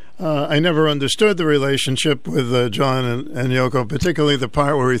Yoko. I never understood the relationship with John and Yoko, particularly the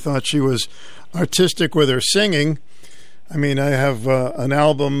part where he thought she was artistic with her singing. I mean, I have an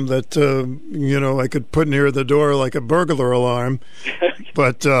album that, I could put near the door like a burglar alarm.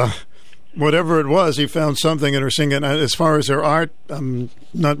 But whatever it was, he found something in her singing. As far as her art, I'm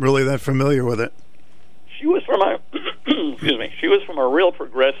not really that familiar with it. She was from a She was from a real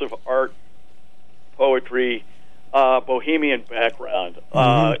progressive art, poetry, bohemian background.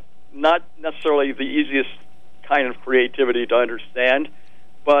 Not necessarily the easiest kind of creativity to understand,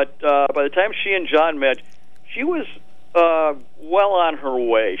 but by the time she and John met, she was well on her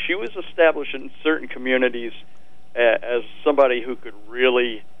way. She was established in certain communities as somebody who could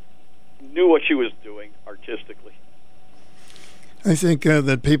really knew what she was doing artistically. I think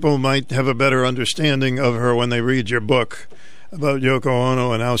that people might have a better understanding of her when they read your book about Yoko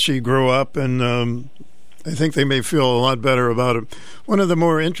Ono and how she grew up, and I think they may feel a lot better about it. One of the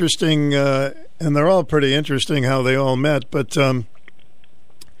more interesting, and they're all pretty interesting how they all met, but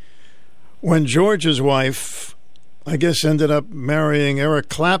when George's wife, I guess, ended up marrying Eric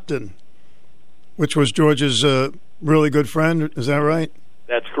Clapton, which was George's really good friend, is that right?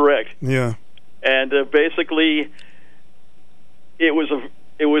 That's correct. Yeah. And basically, it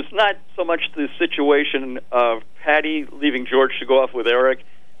was not so much the situation of Patty leaving George to go off with Eric,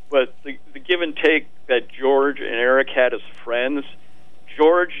 but the give and take that George and Eric had as friends.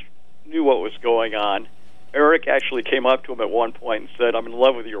 George knew what was going on. Eric actually came up to him at one point and said, "I'm in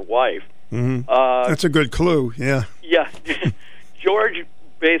love with your wife." Mm-hmm. That's a good clue, yeah. Yeah. George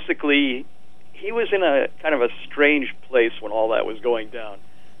basically, he was in a kind of a strange place when all that was going down.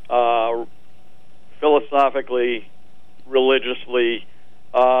 Philosophically, religiously,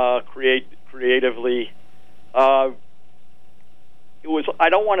 creatively. It was. I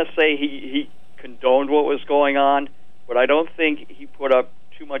don't want to say he condoned what was going on, but I don't think he put up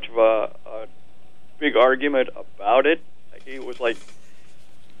too much of a big argument about it. It was like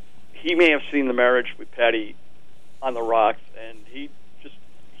he may have seen the marriage with Patty on the rocks, and he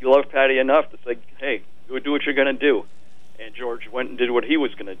loved Patty enough to say, "Hey, go do what you're going to do." And George went and did what he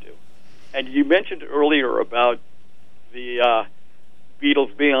was going to do. And you mentioned earlier about the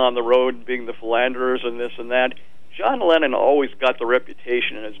Beatles being on the road and being the philanderers and this and that. John Lennon always got the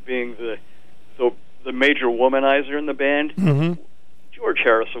reputation as being the major womanizer in the band. Mm-hmm. George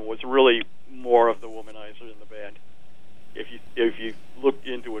Harrison was really more of the womanizer in the band. If you look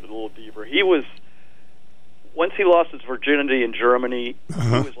into it a little deeper, he was. Once he lost his virginity in Germany, he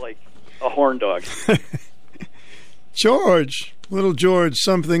was like a horn dog. George, little George,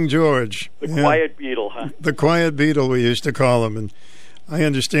 something George. The Quiet Beatle, huh? The Quiet Beatle, we used to call him. And I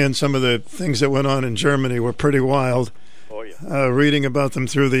understand some of the things that went on in Germany were pretty wild. Oh, yeah. Reading about them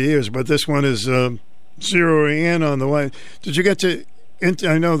through the years. But this one is zeroing in on the way. Did you get to...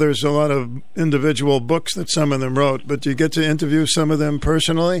 I know there's a lot of individual books that some of them wrote, but did you get to interview some of them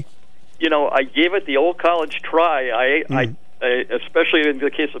personally? You know, I gave it the old college try. I especially in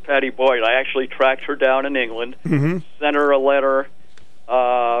the case of Patty Boyd, I actually tracked her down in England, sent her a letter,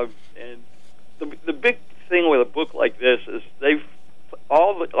 and the big thing with a book like this is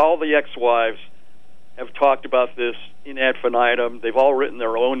all the ex-wives have talked about this in ad infinitum. They've all written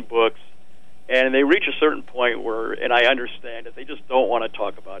their own books, And they reach a certain point where, and I understand it, they just don't want to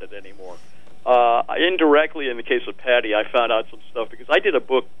talk about it anymore. Indirectly, in the case of Patty, I found out some stuff because I did a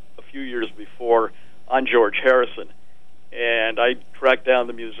book a few years before on George Harrison, and I tracked down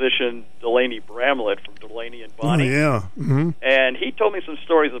the musician Delaney Bramlett from Delaney and Bonnie. Oh, yeah. Mm-hmm. And he told me some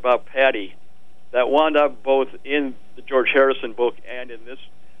stories about Patty that wound up both in the George Harrison book and in this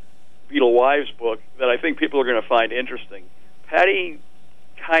Beatle Wives book that I think people are going to find interesting. Patty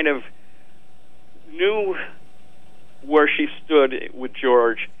kind of knew where she stood with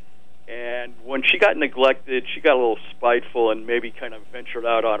George, and when she got neglected, she got a little spiteful and maybe kind of ventured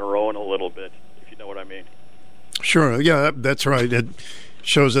out on her own a little bit, if you know what I mean. Sure, yeah, that's right. It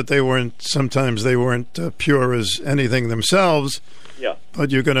shows that sometimes they weren't pure as anything themselves. Yeah.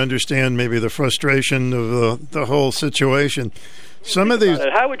 But you can understand maybe the frustration of the whole situation. Some of these.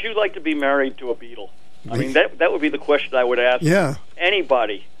 How would you like to be married to a Beatle? I mean, that would be the question I would ask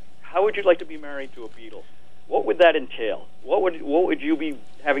anybody. How would you like to be married to a Beatle? What would that entail? What would you be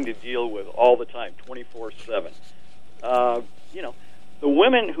having to deal with all the time, 24/7? The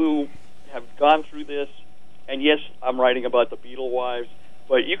women who have gone through this, and yes, I'm writing about the Beatle wives,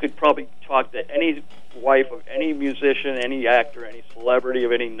 but you could probably talk to any wife of any musician, any actor, any celebrity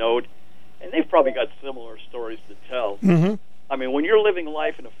of any note, and they've probably got similar stories to tell. Mm-hmm. I mean, when you're living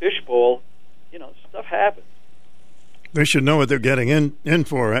life in a fishbowl, stuff happens. They should know what they're getting in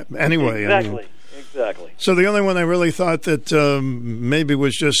for anyway. Exactly. So the only one I really thought that maybe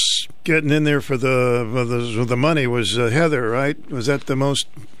was just getting in there for the money was Heather, right? Was that the most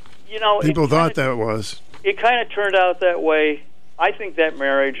people thought that was? It kind of turned out that way. I think that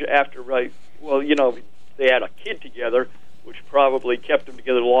marriage after, they had a kid together, which probably kept them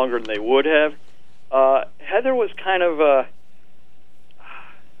together longer than they would have. Heather was kind of a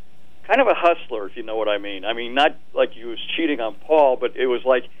hustler, if you know what I mean. I mean, not like he was cheating on Paul, but it was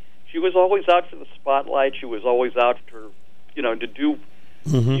like she was always out for the spotlight. She was always out for, to do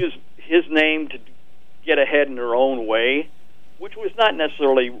use his name to get ahead in her own way, which was not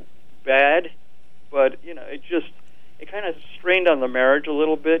necessarily bad, but it kind of strained on the marriage a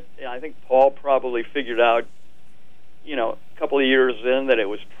little bit. And I think Paul probably figured out, a couple of years in that it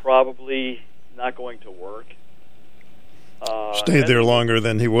was probably not going to work. Stayed there longer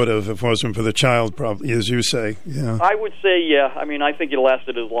than he would have if it wasn't for the child, probably, as you say. Yeah, I would say, yeah. I mean, I think it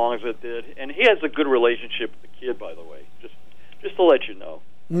lasted as long as it did, and he has a good relationship with the kid, by the way. Just to let you know,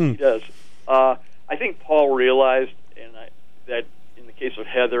 he does. I think Paul realized, that in the case of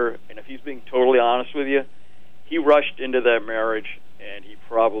Heather, and if he's being totally honest with you, he rushed into that marriage, and he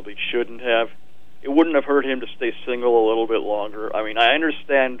probably shouldn't have. It wouldn't have hurt him to stay single a little bit longer. I mean, I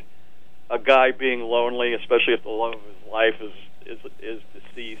understand a guy being lonely, especially if the love of his life is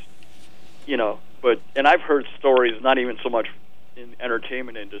deceased, and I've heard stories, not even so much in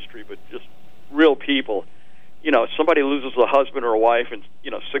entertainment industry, but just real people. Somebody loses a husband or a wife, and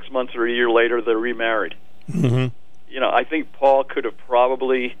 6 months or a year later they're remarried. Mm-hmm. I think Paul could have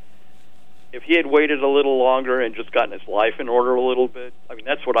probably, if he had waited a little longer and just gotten his life in order a little bit. I mean,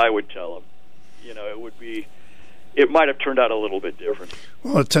 that's what I would tell him. It might have turned out a little bit different.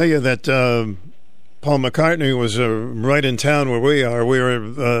 Well, I'll tell you that Paul McCartney was right in town where we are. We were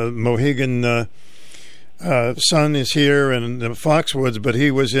Mohegan Sun is here and Foxwoods, but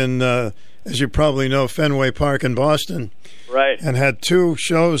he was in, as you probably know, Fenway Park in Boston. Right. And had two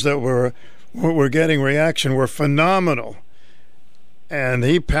shows that were getting reaction were phenomenal. And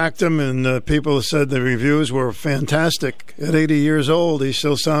he packed them, and people said the reviews were fantastic. At 80 years old, he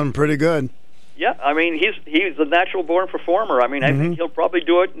still sounded pretty good. Yeah, I mean, he's a natural-born performer. I mean, I think he'll probably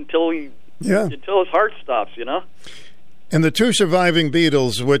do it until his heart stops, And the two surviving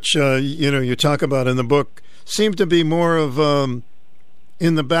Beatles, which you talk about in the book, seem to be more of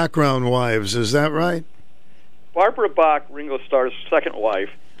in the background wives. Is that right? Barbara Bach, Ringo Starr's second wife,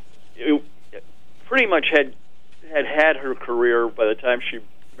 pretty much had her career by the time she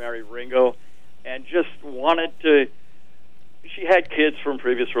married Ringo, and just wanted to. She had kids from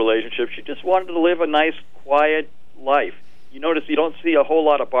previous relationships. She just wanted to live a nice, quiet life. You notice you don't see a whole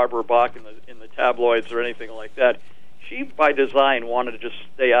lot of Barbara Bach in the tabloids or anything like that. She, by design, wanted to just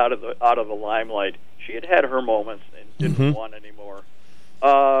stay out of the limelight. She had her moments and didn't want any more.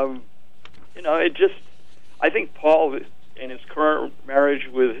 I think Paul, in his current marriage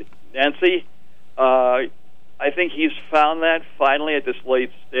with Nancy, I think he's found that finally at this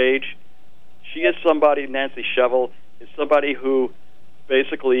late stage. She is somebody, Nancy Shevell, is somebody who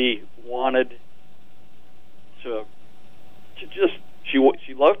basically wanted to just, she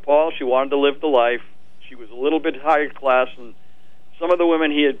loved Paul, she wanted to live the life. She was a little bit higher class than some of the women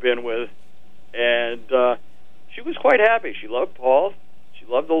he had been with, and she was quite happy. She loved Paul.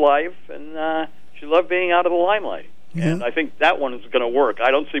 she loved the life, and she loved being out of the limelight. Yeah. And I think that one is going to work. I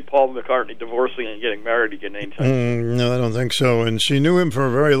don't see Paul McCartney divorcing and getting married again anytime. No, I don't think so. And she knew him for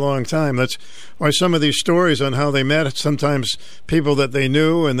a very long time. That's why some of these stories on how they met, sometimes people that they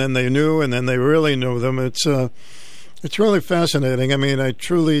knew, and then they knew, and then they really knew them. It's really fascinating. I mean, I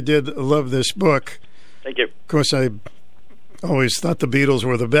truly did love this book. Thank you. Of course, I always thought the Beatles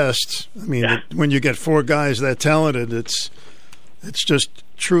were the best. I mean, when you get four guys that talented, it's just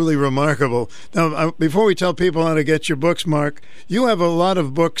truly remarkable. Now, before we tell people how to get your books, Mark, you have a lot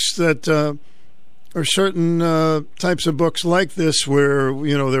of books that are certain types of books like this where,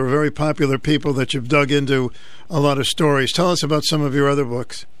 you know, there are very popular people that you've dug into a lot of stories. Tell us about some of your other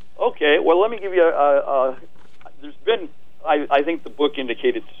books. Okay, well, let me give you there's been, I think the book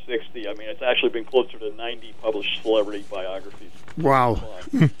indicated 60. I mean, it's actually been closer to 90 published celebrity biographies. Wow.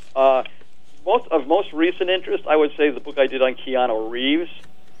 Most recent interest, I would say the book I did on Keanu Reeves.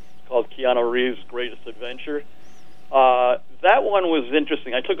 It's called Keanu Reeves' Greatest Adventure. That one was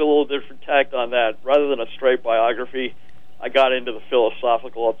interesting. I took a little different tact on that. Rather than a straight biography, I got into the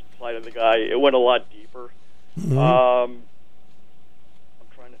philosophical side of the guy. It went a lot deeper. Mm-hmm. I'm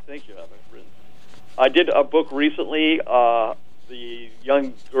trying to think of it. I did a book recently, the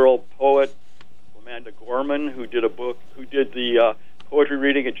young girl poet Amanda Gorman, who did the poetry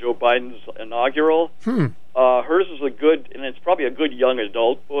reading at Joe Biden's inaugural. Hers is a good, and it's probably a good young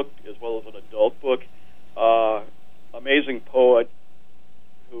adult book as well as an adult book. Amazing poet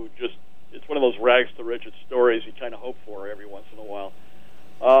who it's one of those rags to riches stories you kind of hope for every once in a while.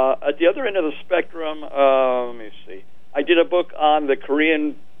 At the other end of the spectrum, let me see. I did a book on the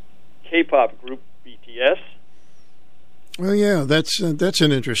Korean K-pop group BTS. Well, yeah, that's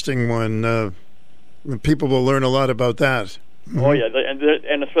an interesting one. People will learn a lot about that. Mm-hmm. Oh yeah,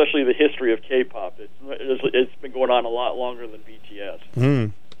 and especially the history of K-pop. It's been going on a lot longer than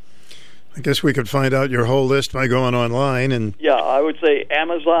BTS. I guess we could find out your whole list by going online and. Yeah, I would say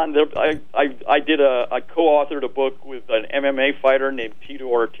Amazon. I did I co-authored a book with an MMA fighter named Tito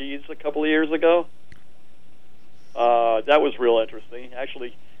Ortiz a couple of years ago. That was real interesting,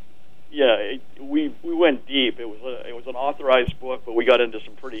 actually. Yeah, we went deep. It was an authorized book, but we got into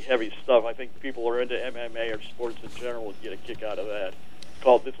some pretty heavy stuff. I think people who are into MMA or sports in general would get a kick out of that. It's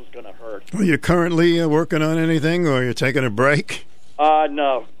called This Is Gonna Hurt. Are you currently working on anything, or you're taking a break?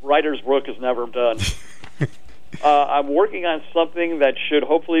 No, writer's work is never done. I'm working on something that should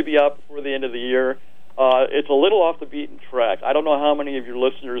hopefully be out before the end of the year. It's a little off the beaten track. I don't know how many of your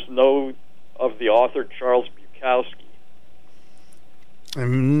listeners know of the author Charles Bukowski.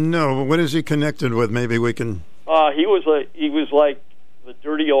 No, but what is he connected with? Maybe we can. He was like the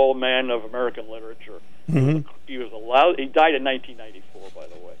dirty old man of American literature. Mm-hmm. He died in 1994, by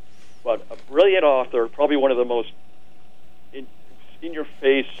the way. But a brilliant author, probably one of the most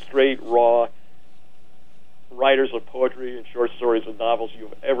in-your-face, straight, raw writers of poetry and short stories and novels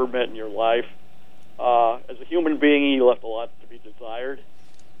you've ever met in your life. As a human being, he left a lot to be desired.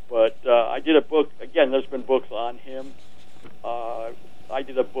 But I did a book. Again, there's been books on him. I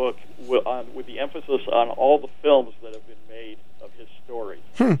did a book with the emphasis on all the films that have been made of his stories.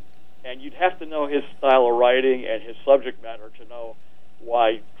 And you'd have to know his style of writing and his subject matter to know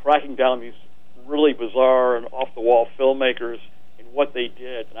why tracking down these really bizarre and off-the-wall filmmakers and what they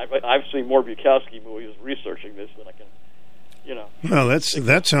did. And I've seen more Bukowski movies researching this than I can, you know. Well,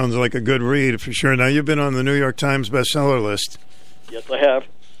 that sounds like a good read for sure. Now, you've been on the New York Times bestseller list. Yes, I have.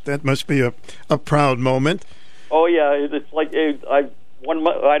 That must be a proud moment. Oh, yeah. It's like one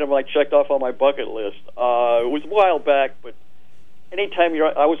item I checked off on my bucket list. It was a while back, but anytime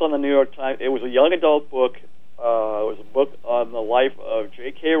I was on the New York Times, it was a young adult book. It was a book on the life of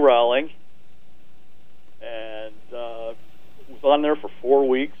J.K. Rowling, and it was on there for 4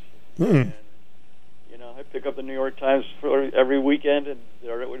 weeks. And, you know, I'd pick up the New York Times for every weekend, and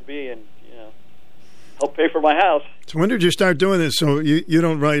there it would be, and, you know, help pay for my house. So when did you start doing this? So you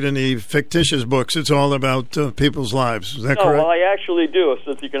don't write any fictitious books. It's all about people's lives. Is that correct? No, well, I actually do.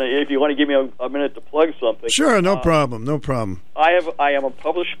 Since if you want to give me a minute to plug something. Sure, no problem. I am a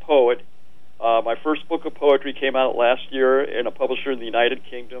published poet. My first book of poetry came out last year in a publisher in the United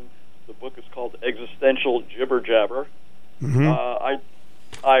Kingdom. The book is called Existential Jibber Jabber. Mm-hmm.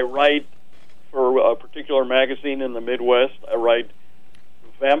 I write for a particular magazine in the Midwest. I write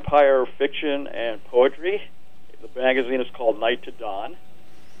vampire fiction and poetry. The magazine is called Night to Dawn.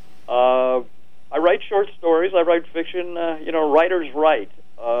 I write short stories. I write fiction. Writers write.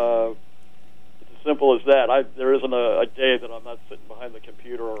 It's as simple as that. There isn't a day that I'm not sitting behind the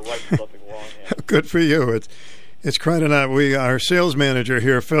computer or writing something longhand. Good for you. It's quite an honor. Our sales manager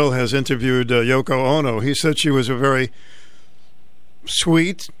here, Phil, has interviewed Yoko Ono. He said she was a very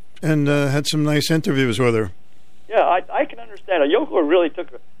sweet and had some nice interviews with her. Yeah, I can understand. Yoko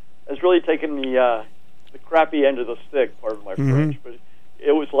has really taken the crappy end of the stick, pardon my French, but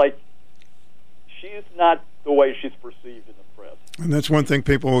it was like she's not the way she's perceived in the press. And that's one thing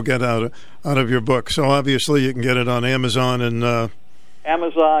people will get out of your book. So obviously you can get it on Amazon and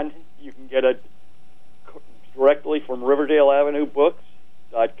Amazon. You can get it directly from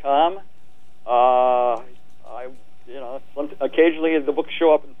RiverdaleAvenueBooks.com. Occasionally the books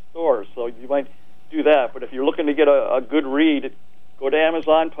show up in stores, so you might do that. But if you're looking to get a good read, go to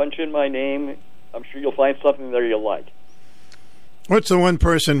Amazon, punch in my name. I'm sure you'll find something there you'll like. What's the one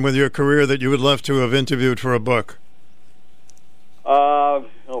person with your career that you would love to have interviewed for a book? Oh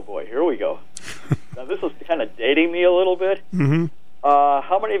boy, here we go. Now this is kind of dating me a little bit. Mm-hmm.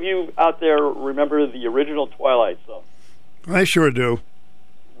 How many of you out there remember the original Twilight Zone? I sure do.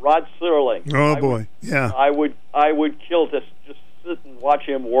 Rod Serling. Oh boy, yeah. I would kill to just sit and watch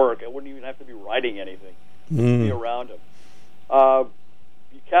him work. I wouldn't even have to be writing anything. Be around him.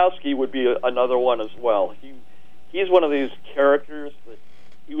 Bukowski would be another one as well. He's one of these characters that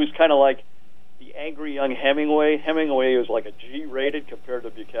he was kind of like the angry young Hemingway. Hemingway was like a G-rated compared to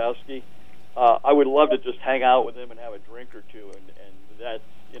Bukowski. I would love to just hang out with him and have a drink or two, and that's,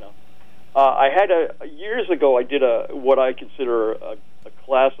 I had years ago I did what I consider a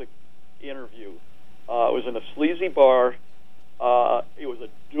classic interview. It was in a sleazy bar. It was a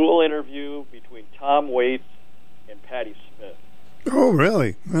dual interview between Tom Waits and Patti Smith. Oh,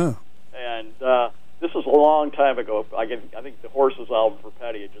 really? Yeah. And this was a long time ago. I think the Horses album for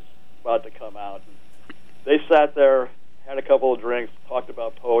Patti had just about to come out. And they sat there, had a couple of drinks, talked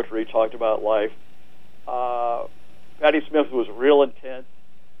about poetry, talked about life. Patti Smith was real intense.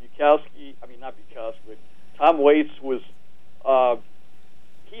 Not Bukowski, but Tom Waits was,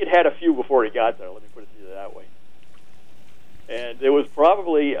 he had a few before he got there, let me put it to you that way. And it was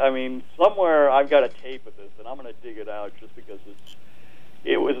probably, somewhere I've got a tape of this, and I'm going to dig it out just because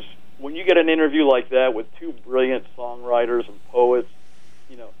it was, when you get an interview like that with two brilliant songwriters and poets,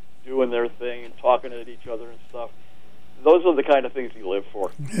 doing their thing and talking at each other and stuff, those are the kind of things you live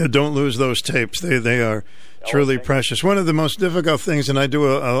for. Yeah, don't lose those tapes. They are truly precious. One of the most difficult things, and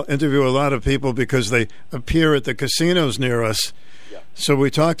I'll interview a lot of people because they appear at the casinos near us. Yeah. So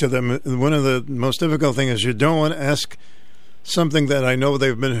we talk to them. One of the most difficult things is you don't want to ask something that I know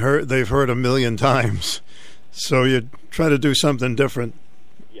they've heard a million times. So you try to do something different.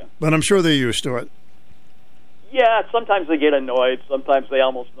 Yeah. But I'm sure they're used to it. Yeah, sometimes they get annoyed. Sometimes they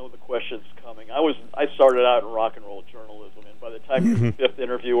almost know the question's coming. I started out in rock and roll journalism, and by the time you're the fifth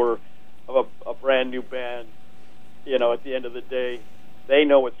interviewer of a brand new band, at the end of the day, they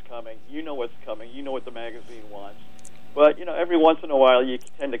know what's coming. You know what's coming. You know what the magazine wants. But, every once in a while, you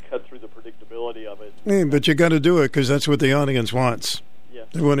tend to cut through the predictability of it. Yeah, but you got to do it because that's what the audience wants. Yeah.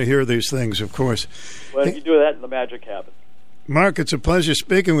 They want to hear these things, of course. Well, if you do that, the magic happens. Mark, it's a pleasure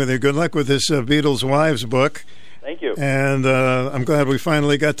speaking with you. Good luck with this Beatles Wives book. Thank you. And I'm glad we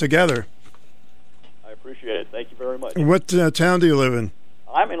finally got together. I appreciate it. Thank you very much. What town do you live in?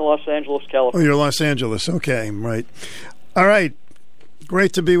 I'm in Los Angeles, California. Oh, you're Los Angeles. Okay, right. All right.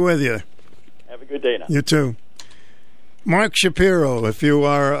 Great to be with you. Have a good day now. You too. Mark Shapiro, if you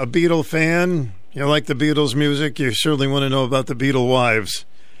are a Beatle fan, you like the Beatles music, you certainly want to know about the Beatle Wives.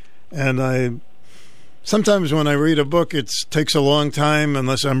 And sometimes when I read a book, it takes a long time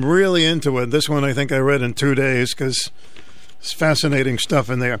unless I'm really into it. This one I think I read in 2 days because it's fascinating stuff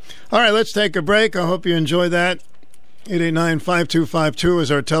in there. All right, let's take a break. I hope you enjoy that. 889-5252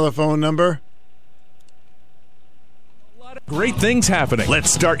 is our telephone number. Great things happening.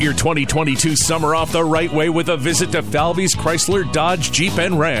 Let's start your 2022 summer off the right way with a visit to Falvey's Chrysler, Dodge, Jeep,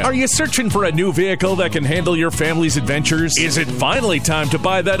 and Ram. Are you searching for a new vehicle that can handle your family's adventures? Is it finally time to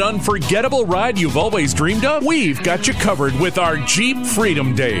buy that unforgettable ride you've always dreamed of? We've got you covered with our Jeep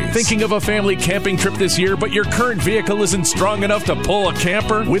Freedom Days. Thinking of a family camping trip this year, but your current vehicle isn't strong enough to pull a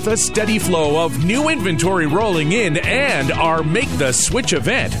camper? With a steady flow of new inventory rolling in and our Make the Switch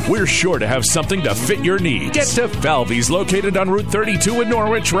event, we're sure to have something to fit your needs. Get to Falvey's, located on Route 32 in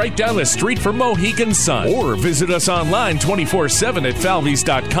Norwich, right down the street from Mohegan Sun. Or visit us online 24/7 at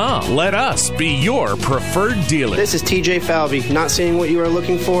falveys.com. Let us be your preferred dealer. This is TJ Falvey. Not seeing what you are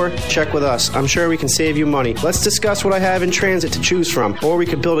looking for? Check with us. I'm sure we can save you money. Let's discuss what I have in transit to choose from. Or we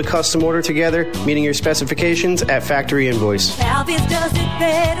could build a custom order together, meeting your specifications at factory invoice. Falvey's does it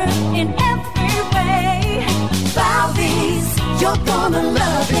better in every way. Falvey's, you're gonna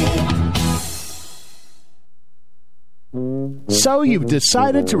love it. So you've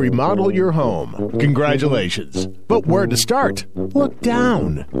decided to remodel your home. Congratulations. But where to start? Look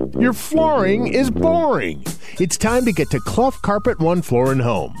down. Your flooring is boring. It's time to get to Clough Carpet One Floor and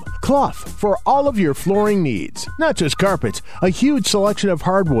Home. Clough for all of your flooring needs. Not just carpets, a huge selection of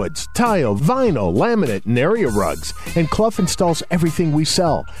hardwoods, tile, vinyl, laminate, and area rugs. And Clough installs everything we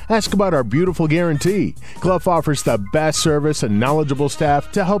sell. Ask about our beautiful guarantee. Clough offers the best service and knowledgeable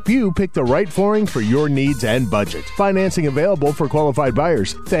staff to help you pick the right flooring for your needs and budget. Financing available for qualified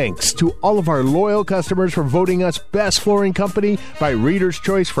buyers. Thanks to all of our loyal customers for voting us Best Flooring Company by Reader's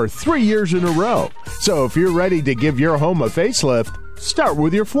Choice for 3 years in a row. So if you're ready to give your home a facelift, start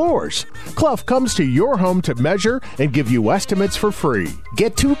with your floors. Clough comes to your home to measure and give you estimates for free.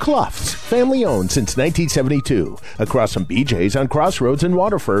 Get to Clough's, family owned since 1972, across from BJ's on Crossroads in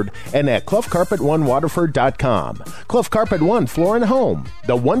Waterford and at CloughCarpet1Waterford.com. Clough Carpet One Floor and Home,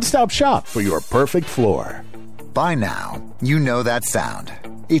 the one-stop shop for your perfect floor. By now, you know that sound.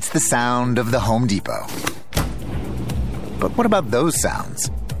 It's the sound of the Home Depot. But what about those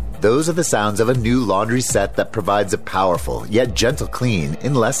sounds? Those are the sounds of a new laundry set that provides a powerful yet gentle clean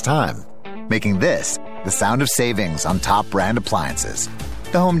in less time, making this the sound of savings on top brand appliances.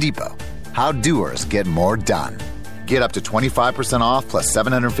 The Home Depot. How doers get more done. Get up to 25% off plus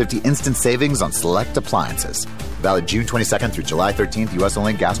 $750 instant savings on select appliances. Valid June 22nd through July 13th. U.S.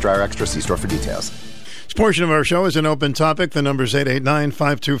 only. Gas dryer extra. See store for details. This portion of our show is an open topic. The number's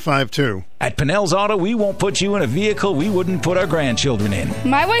 889-5252. At Pinnell's Auto, we won't put you in a vehicle we wouldn't put our grandchildren in.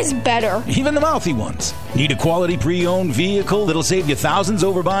 My way's better. Even the mouthy ones. Need a quality pre-owned vehicle that'll save you thousands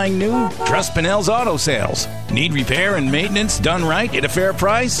over buying new? Trust Pinnell's Auto Sales. Need repair and maintenance done right at a fair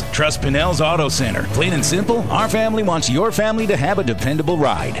price? Trust Pinnell's Auto Center. Plain and simple, our family wants your family to have a dependable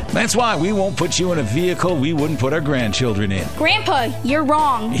ride. That's why we won't put you in a vehicle we wouldn't put our grandchildren in. Grandpa, you're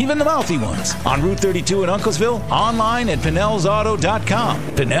wrong. Even the mouthy ones. On Route 32 in Unclesville, online at PinnellsAuto.com.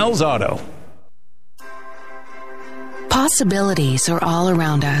 Pinnell's Auto. Possibilities are all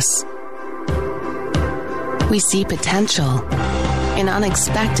around us. We see potential in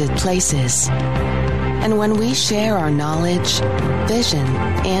unexpected places. And when we share our knowledge, vision,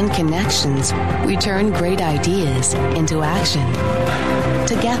 and connections, we turn great ideas into action.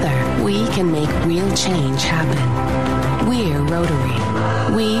 Together, we can make real change happen. We're Rotary.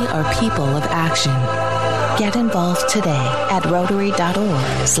 We are people of action. Get involved today at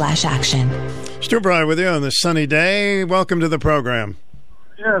Rotary.org/action. Stu Bryer with you on this sunny day. Welcome to the program.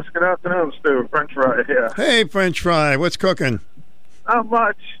 Yes, good afternoon, Stu. French fry here. Hey, French fry. What's cooking? Not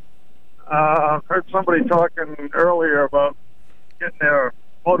much. Heard somebody talking earlier about getting their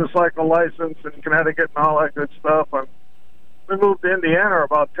motorcycle license in Connecticut and all that good stuff. And we moved to Indiana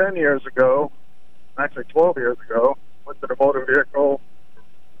about 10 years ago, actually 12 years ago. Went to the motor vehicle,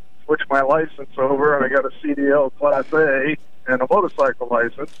 switched my license over, and I got a CDL Class A and a motorcycle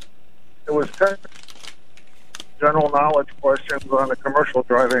license. It was 10 general knowledge questions on a commercial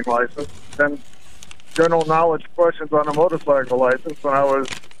driving license, 10 general knowledge questions on a motorcycle license, and I was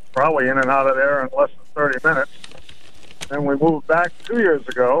probably in and out of there in less than 30 minutes. Then we moved back 2 years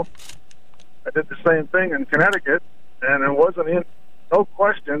ago. I did the same thing in Connecticut, and it wasn't no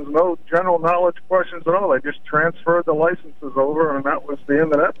questions, no general knowledge questions at all. I just transferred the licenses over, and that was the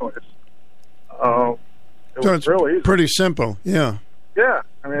end of that place. It was really easy. Pretty simple, yeah. Yeah,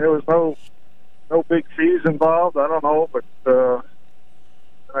 I mean, there was no big fees involved. I don't know, but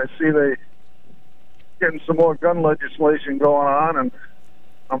I see they getting some more gun legislation going on, and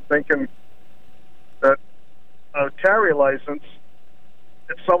I'm thinking that a carry license,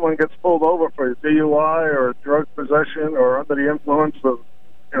 if someone gets pulled over for DUI or drug possession or under the influence of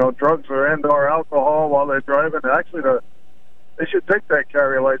drugs or alcohol while they're driving, actually they should take that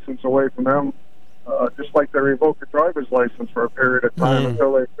carry license away from them. Just like they revoke a driver's license for a period of time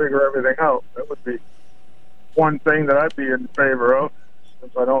until they figure everything out. That would be one thing that I'd be in favor of,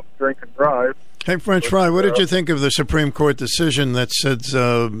 since I don't drink and drive. Hey, French fry, what did you think of the Supreme Court decision that said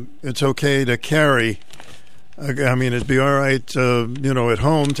it's okay to carry? I mean, it'd be all right, at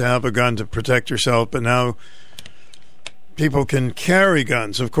home to have a gun to protect yourself, but now people can carry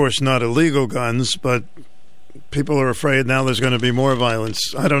guns. Of course, not illegal guns, but people are afraid now there's going to be more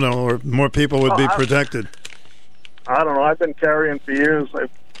violence. I don't know, or more people would be protected. I don't know. I've been carrying for years.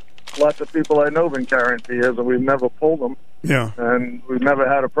 Lots of people I know have been carrying for years, and we've never pulled them. Yeah. And we've never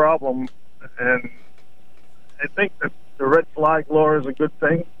had a problem. And I think that the red flag law is a good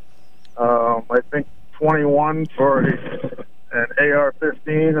thing. I think 21 for an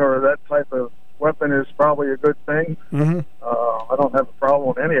AR-15 or that type of weapon is probably a good thing. Mm-hmm. I don't have a problem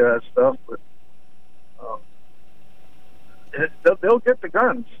with any of that stuff, but they'll get the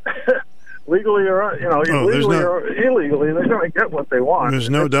guns. legally or illegally or illegally, they're going to get what they want. There's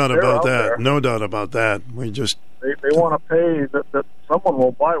no doubt about that. No doubt about that. We just they want to pay that someone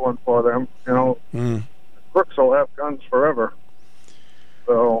will buy one for them. Crooks will have guns forever.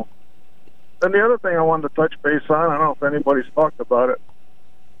 So, and the other thing I wanted to touch base on, I don't know if anybody's talked about it.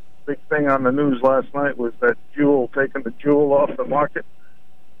 Big thing on the news last night was that Juul, taking the Juul off the market.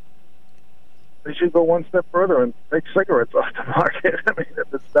 They should go one step further and take cigarettes off the market. I mean,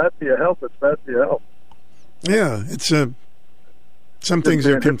 if it's bad for your health, it's bad for your health. Yeah, it's some things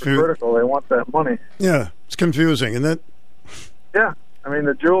are confusing. They want that money. Yeah, it's confusing, isn't it? Yeah, I mean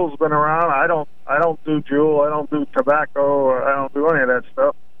the Juul's been around. I don't do Juul. I don't do tobacco. Or I don't do any of that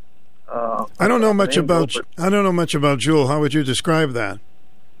stuff. I don't know much about Juul. How would you describe that?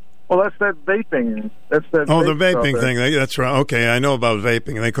 Well, that's that vaping. That's that. Oh, the vaping thing. That's right. Okay, I know about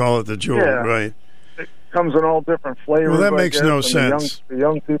vaping. They call it the Juul, right? It comes in all different flavors. Well, that makes no sense. The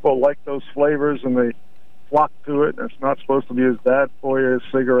young people like those flavors, and they flock to it. And it's not supposed to be as bad for you as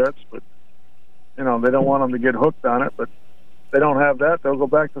cigarettes, but they don't want them to get hooked on it. But if they don't have that, they'll go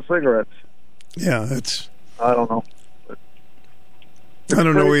back to cigarettes. Yeah, I don't know. I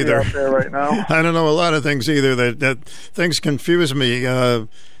don't know either. Out there right now. I don't know a lot of things either. That things confuse me.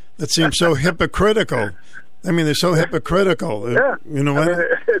 That seems so hypocritical. I mean, they're so hypocritical. Yeah. You know what?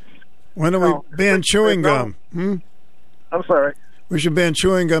 When do we ban chewing gum? I'm sorry. We should ban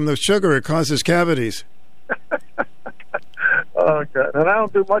chewing gum. The sugar, it causes cavities. Okay. And I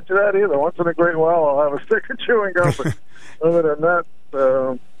don't do much of that either. Once in a great while, I'll have a stick of chewing gum. But other than that,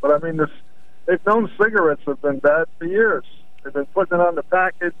 but I mean, they've known cigarettes have been bad for years. They've been putting it on the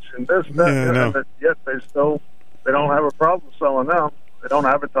package and this, that, and yet they don't have a problem selling them. They don't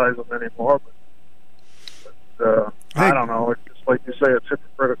advertise them anymore. But I don't know. It's just like you say, it's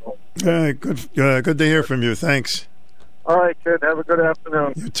hypocritical. Good to hear from you. Thanks. All right, kid. Have a good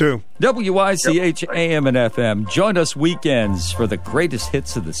afternoon. You too. WICH AM and FM. Join us weekends for the greatest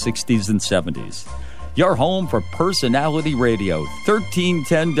hits of the 60s and 70s. Your home for personality radio.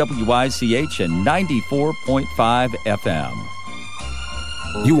 1310 WICH and 94.5 FM.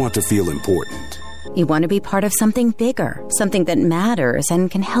 You want to feel important. You want to be part of something bigger, something that matters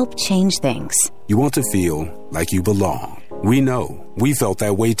and can help change things. You want to feel like you belong. We know. We felt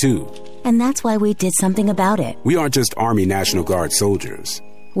that way too. And that's why we did something about it. We aren't just Army National Guard soldiers.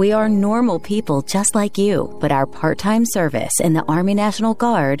 We are normal people just like you, but our part-time service in the Army National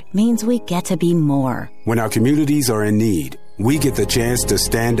Guard means we get to be more. When our communities are in need, we get the chance to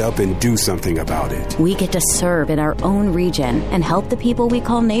stand up and do something about it. We get to serve in our own region and help the people we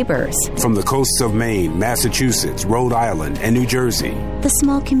call neighbors. From the coasts of Maine, Massachusetts, Rhode Island, and New Jersey. The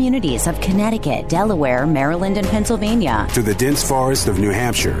small communities of Connecticut, Delaware, Maryland, and Pennsylvania. To the dense forests of New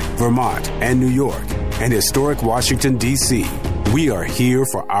Hampshire, Vermont, and New York, and historic Washington, D.C. We are here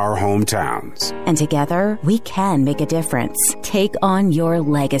for our hometowns. And together, we can make a difference. Take on your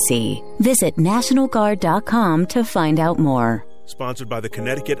legacy. Visit NationalGuard.com to find out more. Sponsored by the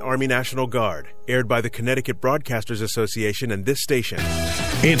Connecticut Army National Guard. Aired by the Connecticut Broadcasters Association and this station.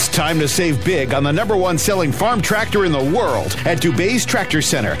 It's time to save big on the #1 selling farm tractor in the world at Dubé's Tractor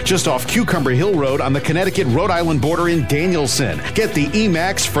Center, just off Cucumber Hill Road on the Connecticut-Rhode Island border in Danielson. Get the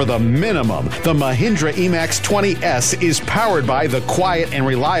E-Max for the minimum. The Mahindra E-Max 20S is powered by the quiet and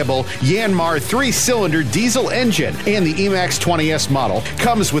reliable Yanmar 3-cylinder diesel engine, and the E-Max 20S model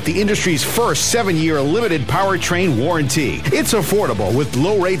comes with the industry's first 7-year limited powertrain warranty. It's affordable with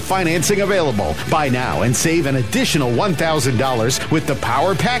low-rate financing available. Buy now and save an additional $1,000 with the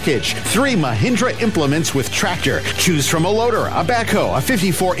Power Package. 3 Mahindra implements with tractor. Choose from a loader, a backhoe, a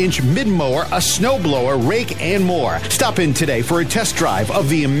 54-inch mid-mower, a snowblower, rake, and more. Stop in today for a test drive of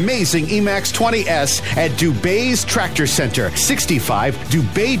the amazing E-Max 20S at Dubé's Tractor Center, 65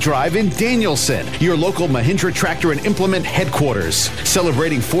 Dubé Drive in Danielson, your local Mahindra tractor and implement headquarters.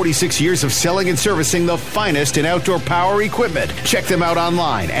 Celebrating 46 years of selling and servicing the finest in outdoor power equipment. Check them out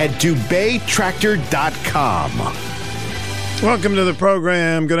online at DubéTractor.com. Welcome to the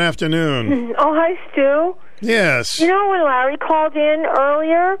program. Good afternoon. Oh, hi, Stu. Yes. You know when Larry called in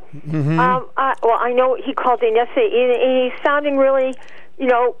earlier? Mm-hmm. I know he called in yesterday, and he's sounding really,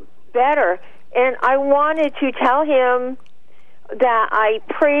 better. And I wanted to tell him that I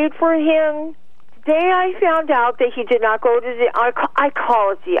prayed for him. The day I found out that he did not go to I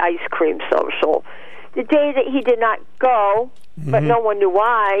call it the ice cream social. The day that he did not go, but no one knew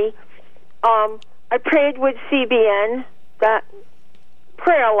why, I prayed with CBN, that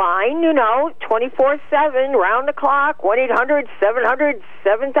prayer line, 24/7, round the clock,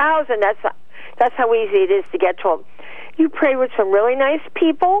 1-800-700-7000. That's how easy it is to get to him. You pray with some really nice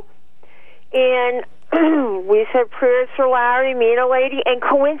people, and we said prayers for Larry, me and a lady, and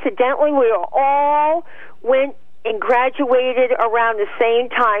coincidentally, we all went and graduated around the same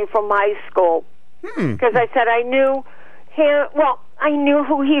time from high school. Because I said I knew him, I knew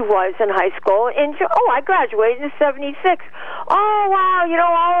who he was in high school, and I graduated in 76. Oh, wow,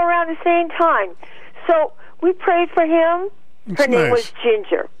 all around the same time. So we prayed for him. Her name was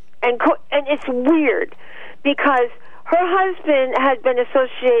Ginger. And it's weird because her husband had been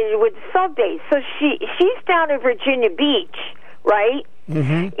associated with the sub base. So she's down in Virginia Beach, right?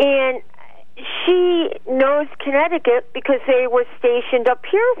 Mm-hmm. And she knows Connecticut because they were stationed up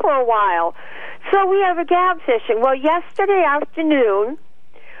here for a while. So we have a gab session. Well, yesterday afternoon,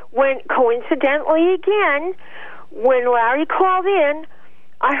 when coincidentally again, when Larry called in,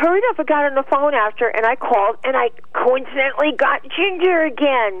 I hurried up and got on the phone after, and I called, and I coincidentally got Ginger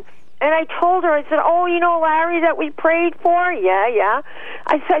again. And I told her, I said, Larry that we prayed for? Yeah.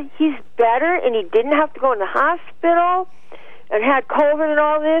 I said, he's better, and he didn't have to go in the hospital and had COVID and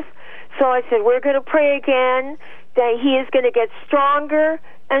all this. So I said, we're going to pray again that he is going to get stronger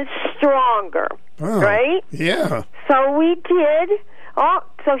and stronger, right? Yeah. So we did.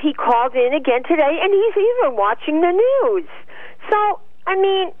 So he called in again today, and he's even watching the news. So, I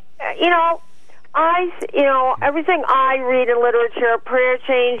mean, everything I read in literature, prayer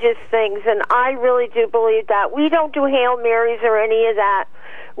changes things, and I really do believe that. We don't do Hail Marys or any of that.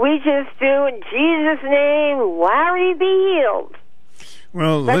 We just do, in Jesus' name, Larry be healed.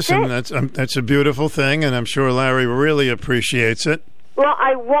 Well, listen, that's a beautiful thing, and I'm sure Larry really appreciates it. Well,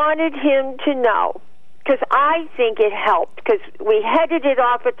 I wanted him to know, because I think it helped, because we headed it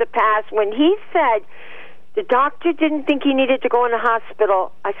off at the pass. When he said the doctor didn't think he needed to go in the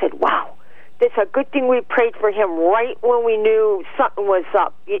hospital, I said, wow, it's a good thing we prayed for him right when we knew something was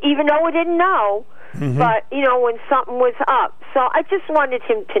up, even though we didn't know. Mm-hmm. But, when something was up. So I just wanted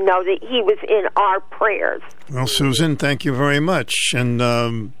him to know that he was in our prayers. Well, Susan, thank you very much. And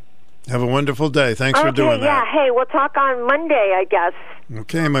have a wonderful day. Thanks for doing that. Yeah, hey, we'll talk on Monday, I guess.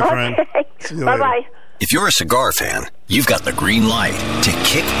 Okay, my friend. See you Bye-bye. later. If you're a cigar fan, you've got the green light to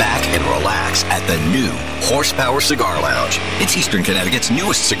kick back and relax at the new Horsepower Cigar Lounge. It's Eastern Connecticut's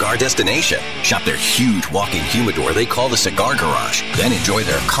newest cigar destination. Shop their huge walk-in humidor they call the Cigar Garage. Then enjoy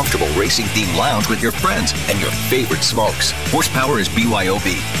their comfortable racing-themed lounge with your friends and your favorite smokes. Horsepower is BYOB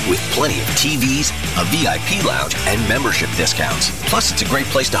with plenty of TVs, a VIP lounge, and membership discounts. Plus, it's a great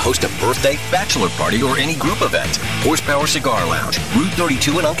place to host a birthday, bachelor party, or any group event. Horsepower Cigar Lounge, Route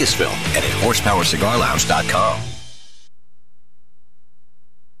 32 in Uncasville, and at HorsepowerCigarLounge.com.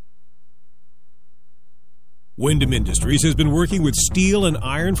 Wyndham Industries has been working with steel and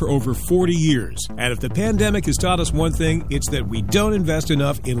iron for over 40 years. And if the pandemic has taught us one thing, it's that we don't invest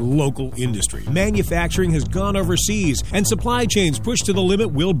enough in local industry. Manufacturing has gone overseas, and supply chains pushed to the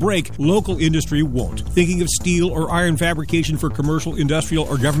limit will break. Local industry won't. Thinking of steel or iron fabrication for commercial, industrial,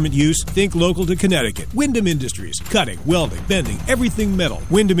 or government use? Think local to Connecticut. Wyndham Industries. Cutting, welding, bending, everything metal.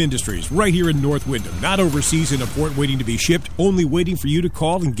 Wyndham Industries, right here in North Wyndham. Not overseas in a port waiting to be shipped, only waiting for you to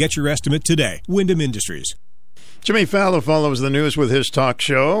call and get your estimate today. Wyndham Industries. Jimmy Fallon follows the news with his talk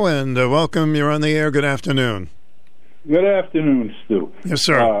show, and welcome. You're on the air. Good afternoon. Good afternoon, Stu. Yes,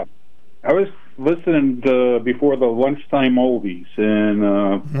 sir. I was listening before the lunchtime oldies, and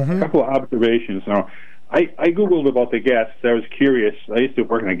a couple of observations. Now, I Googled about the gas. I was curious. I used to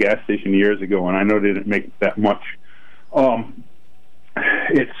work in a gas station years ago, and I know they didn't make that much.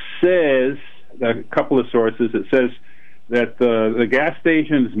 It says, a couple of sources, it says that the gas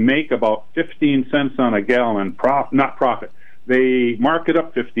stations make about 15 cents on a gallon, not profit. They mark it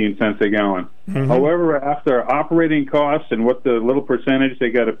up 15 cents a gallon. Mm-hmm. However, after operating costs and what the little percentage they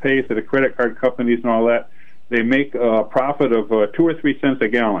got to pay to the credit card companies and all that, they make a profit of 2 or 3 cents a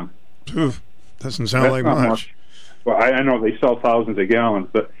gallon. Oof, doesn't sound like much. Well, I know they sell thousands of gallons,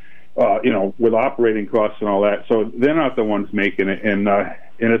 but with operating costs and all that, so they're not the ones making it, and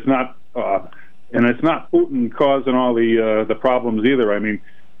it's not. And it's not Putin causing all the problems either. I mean,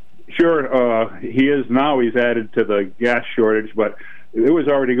 sure, he is now. He's added to the gas shortage, but it was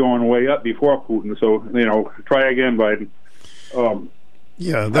already going way up before Putin. So, try again, Biden.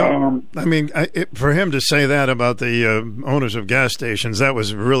 For him to say that about the owners of gas stations, that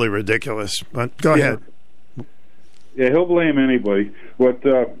was really ridiculous. But go ahead. Yeah, he'll blame anybody. But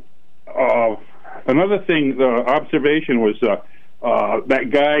another thing, the observation was...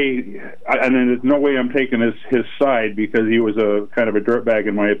 that guy, and there's no way I'm taking his side because he was a kind of a dirtbag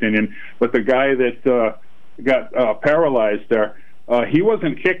in my opinion, but the guy that got paralyzed there, he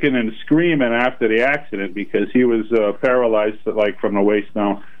wasn't kicking and screaming after the accident because he was paralyzed from the waist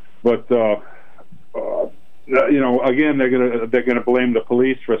down. But again, they're gonna blame the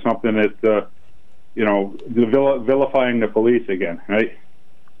police for something that vilifying the police again, right?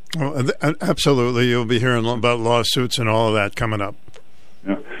 Well, absolutely. You'll be hearing about lawsuits and all of that coming up.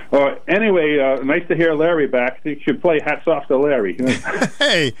 Yeah. Anyway, nice to hear Larry back. You should play Hats Off to Larry.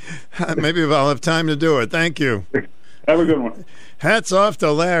 Hey, maybe I'll have time to do it. Thank you. Have a good one. Hats off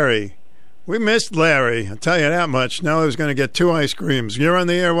to Larry. We missed Larry, I'll tell you that much. Now he's going to get 2 ice creams. You're on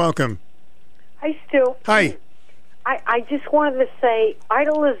the air. Welcome. Hi, Stu. Hi. I just wanted to say,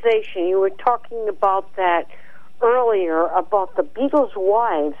 idolization, you were talking about that earlier, about the Beatles'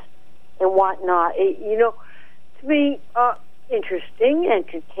 wives and whatnot. To me, interesting,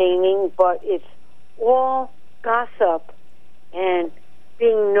 entertaining, but it's all gossip and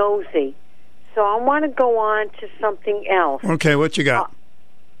being nosy. So I want to go on to something else. Okay, what you got?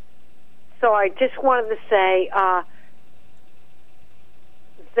 So I just wanted to say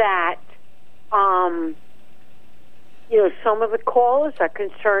that, some of the callers are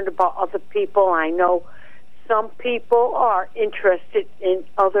concerned about other people. I know some people are interested in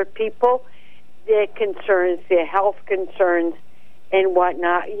other people, their concerns, their health concerns, and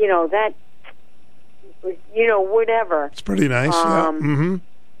whatnot. Whatever. It's pretty nice, yeah. Mm-hmm.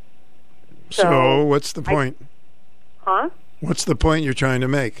 So what's the point? What's the point you're trying to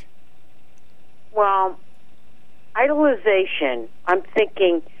make? Well, idolization. I'm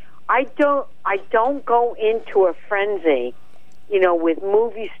thinking, I don't go into a frenzy, with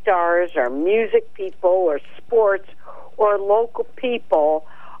movie stars or music people or sports or local people.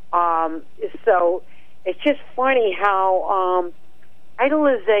 So it's just funny how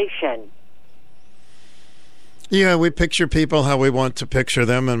idolization. Yeah, we picture people how we want to picture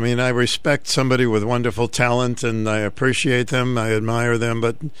them. I mean, I respect somebody with wonderful talent, and I appreciate them. I admire them.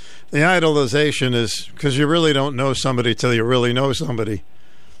 But the idolization is because you really don't know somebody till you really know somebody.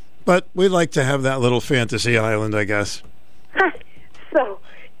 But we like to have that little fantasy island, I guess. So,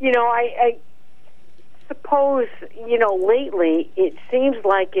 I suppose, lately it seems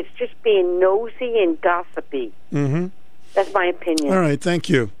like it's just being nosy and gossipy. Mm-hmm. That's my opinion. All right, thank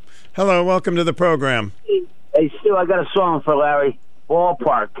you. Hello, welcome to the program. Hey, Stu, I got a song for Larry.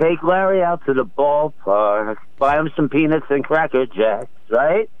 Ballpark. Take Larry out to the ballpark. Buy him some peanuts and Cracker Jacks,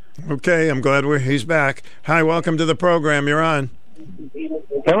 right? Okay, I'm glad he's back. Hi, welcome to the program. You're on.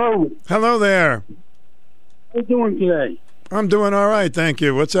 Hello. Hello there. How you doing today? I'm doing all right, thank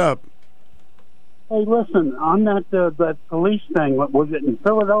you. What's up? Hey, listen, on that police thing, was it in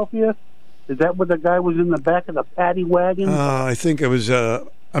Philadelphia? Is that where the guy was in the back of the paddy wagon? I think it was,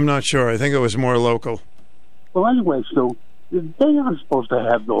 I'm not sure. I think it was more local. Well, anyway, so they aren't supposed to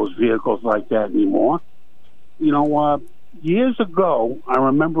have those vehicles like that anymore. Years ago, I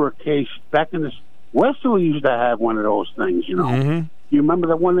remember a case back in Westerly used to have one of those things, Mm-hmm. You remember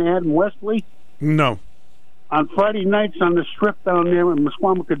the one they had in Westerly? No. On Friday nights on the strip down there in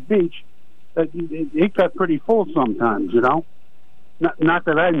Musquamacut Beach, it got pretty full sometimes, Not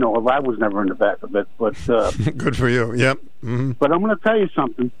that I know of. I was never in the back of it, but... Good for you, yep. Mm-hmm. But I'm going to tell you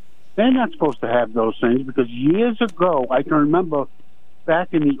something. They're not supposed to have those things because years ago, I can remember back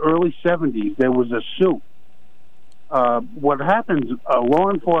in the early 70s, there was a suit. What happens, law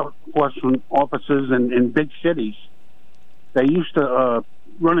enforcement officers in big cities, they used to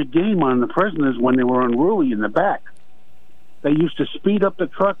run a game on the prisoners when they were unruly in the back. They used to speed up the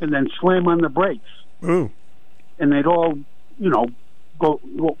truck and then slam on the brakes. Ooh. And they'd all, go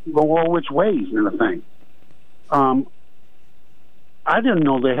all which ways and everything. I didn't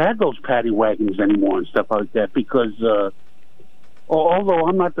know they had those paddy wagons anymore and stuff like that because, although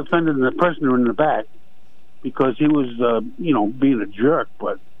I'm not defending the prisoner in the back because he was, being a jerk,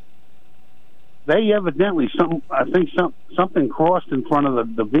 but they evidently, something crossed in front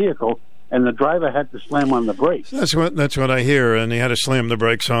of the vehicle and the driver had to slam on the brakes. That's what I hear, and he had to slam the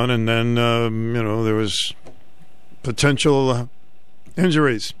brakes on, and then, there was potential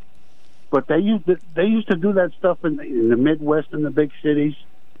injuries. But they used to do that stuff in the Midwest and the big cities,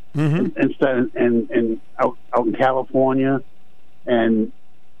 mm-hmm. and out in California. And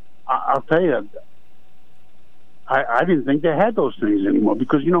I'll tell you, I didn't think they had those things anymore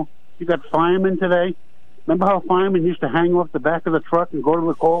because you got firemen today. Remember how firemen used to hang off the back of the truck and go to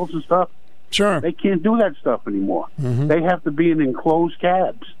the calls and stuff? Sure. They can't do that stuff anymore. Mm-hmm. They have to be in enclosed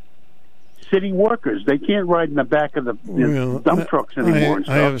cabs. City workers, they can't ride in the back of the dump trucks anymore and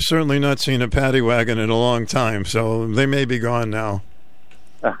stuff. I have certainly not seen a paddy wagon in a long time, so they may be gone now.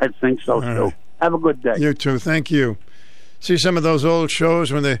 I think so, too. Right. Have a good day. You too. Thank you. See some of those old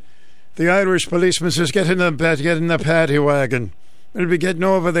shows when the Irish policeman says, get in the paddy wagon. We'll be getting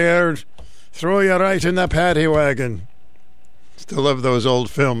over there and throw you right in the paddy wagon. Still love those old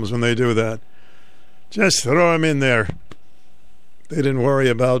films when they do that. Just throw him in there. They didn't worry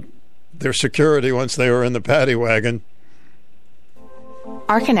about their security once they were in the paddy wagon.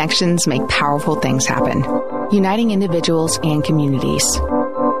 Our connections make powerful things happen, uniting individuals and communities.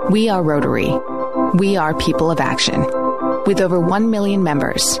 We are Rotary. We are people of action. With over 1 million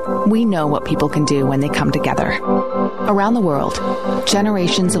members, we know what people can do when they come together. Around the world,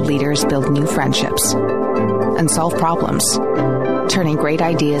 generations of leaders build new friendships and solve problems, turning great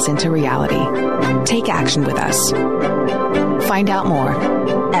ideas into reality. Take action with us. Find out more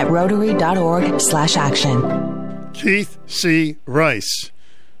at Rotary.org/action. Keith C. Rice.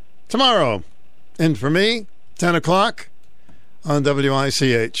 Tomorrow, and for me, 10 o'clock on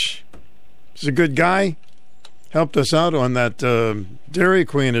WICH. He's a good guy. Helped us out on that Dairy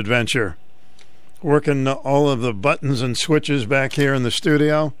Queen adventure. Working all of the buttons and switches back here in the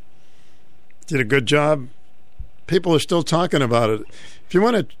studio. Did a good job. People are still talking about it. If you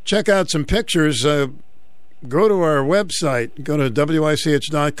want to check out some pictures, go to our website. Go to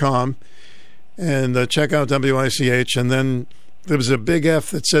WICH.com and check out WICH. And then there's a big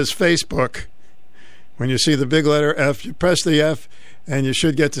F that says Facebook. When you see the big letter F, you press the F, and you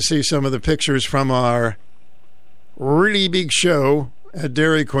should get to see some of the pictures from our really big show at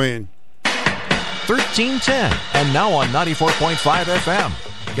Dairy Queen. 1310, and now on 94.5 FM.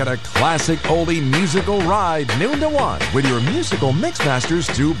 Get a classic oldie musical ride, noon to 1, with your musical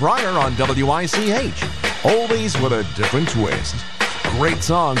mixmasters, Stu Bryer on WICH. Oldies with a different twist. Great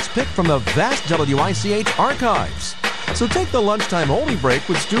songs picked from the vast WICH archives. So take the lunchtime oldie break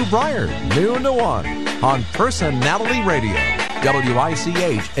with Stu Bryer, noon to 1, on Personality Radio,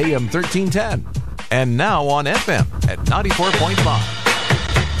 WICH AM 1310. And now on FM at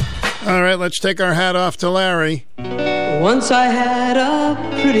 94.5. All right, let's take our hat off to Larry. Once I had a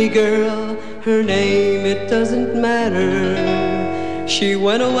pretty girl, her name, it doesn't matter. She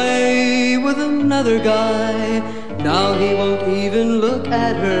went away with another guy, now he won't even look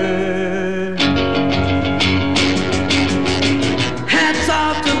at her. Hats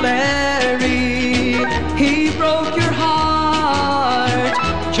off to Larry, he broke your heart,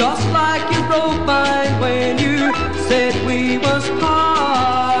 just like you broke mine when you said we was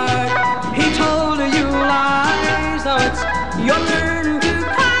part. He told you lies, now it's your turn to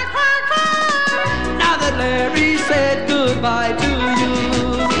cry, cry, cry. Now that Larry said goodbye to you.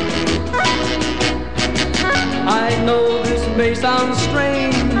 I know this may sound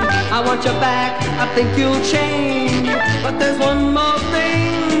strange, I want you back, I think you'll change, but there's one more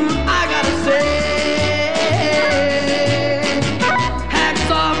thing I gotta say.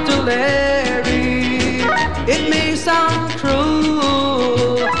 Hats off to Larry, it may sound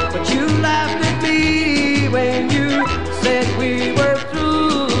cruel, but you laughed at me when you said we were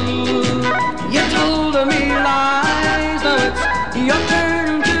through. You told me lies, now it's your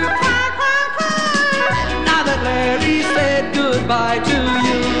turn to cry, cry, cry. Now that Larry said goodbye to you.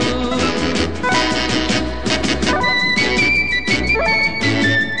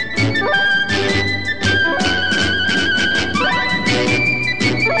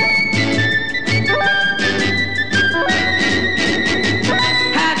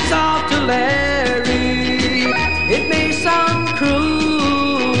 Hats off to Larry, it may sound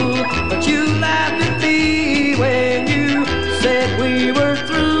cruel, but you laughed at me when you said we were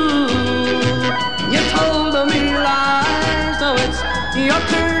through. You told me lies, so it's your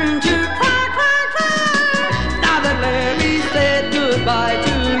turn to cry, cry, cry. Now that Larry said goodbye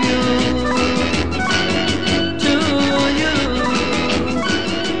to you.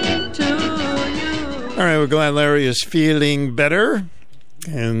 All right, we're glad Larry is feeling better.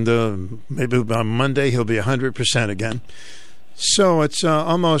 And maybe on Monday he'll be 100% again. So it's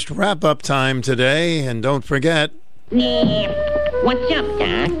almost wrap-up time today. And don't forget... What's up,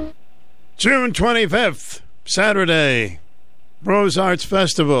 Doc? June 25th, Saturday, Rose Arts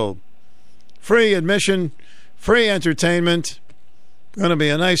Festival. Free admission, free entertainment. Going to be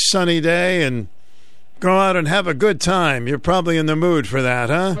a nice sunny day and go out and have a good time. You're probably in the mood for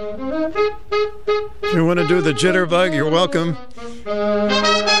that, huh? If you want to do the jitterbug, you're welcome.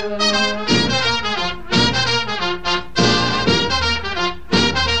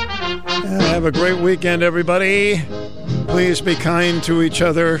 Have a great weekend, everybody. Please be kind to each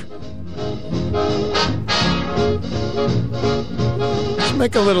other. Just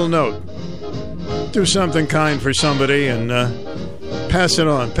make a little note. Do something kind for somebody and pass it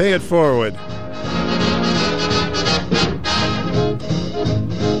on. Pay it forward.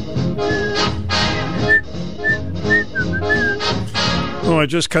 Oh, I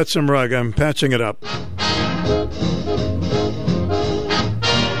just cut some rug. I'm patching it up.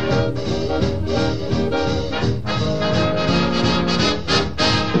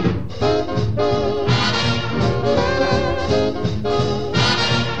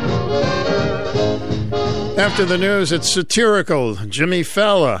 After the news, it's satirical. Jimmy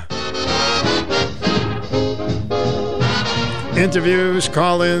Fallon. Interviews,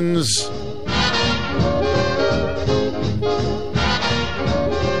 call-ins.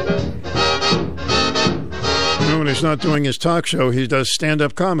 When he's not doing his talk show, he does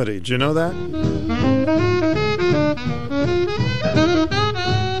stand-up comedy. Do you know that?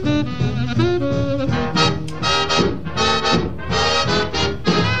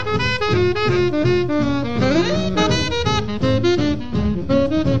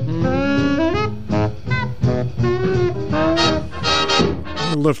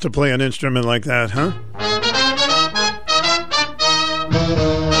 I'd love to play an instrument like that, huh?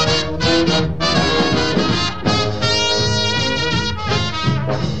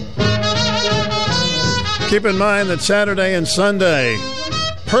 Keep in mind that Saturday and Sunday,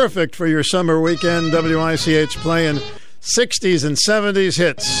 perfect for your summer weekend. WICH playing 60s and 70s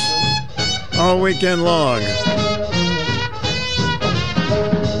hits all weekend long.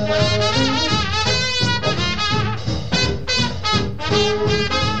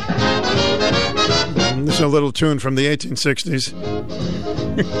 This is a little tune from the 1860s.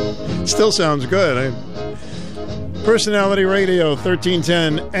 Still sounds good. Personality Radio,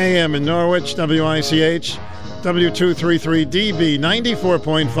 1310 AM in Norwich, WICH, W233DB,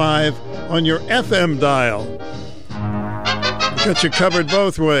 94.5 on your FM dial. Got you covered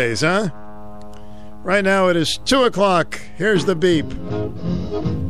both ways, huh? Right now it is 2 o'clock. Here's the beep.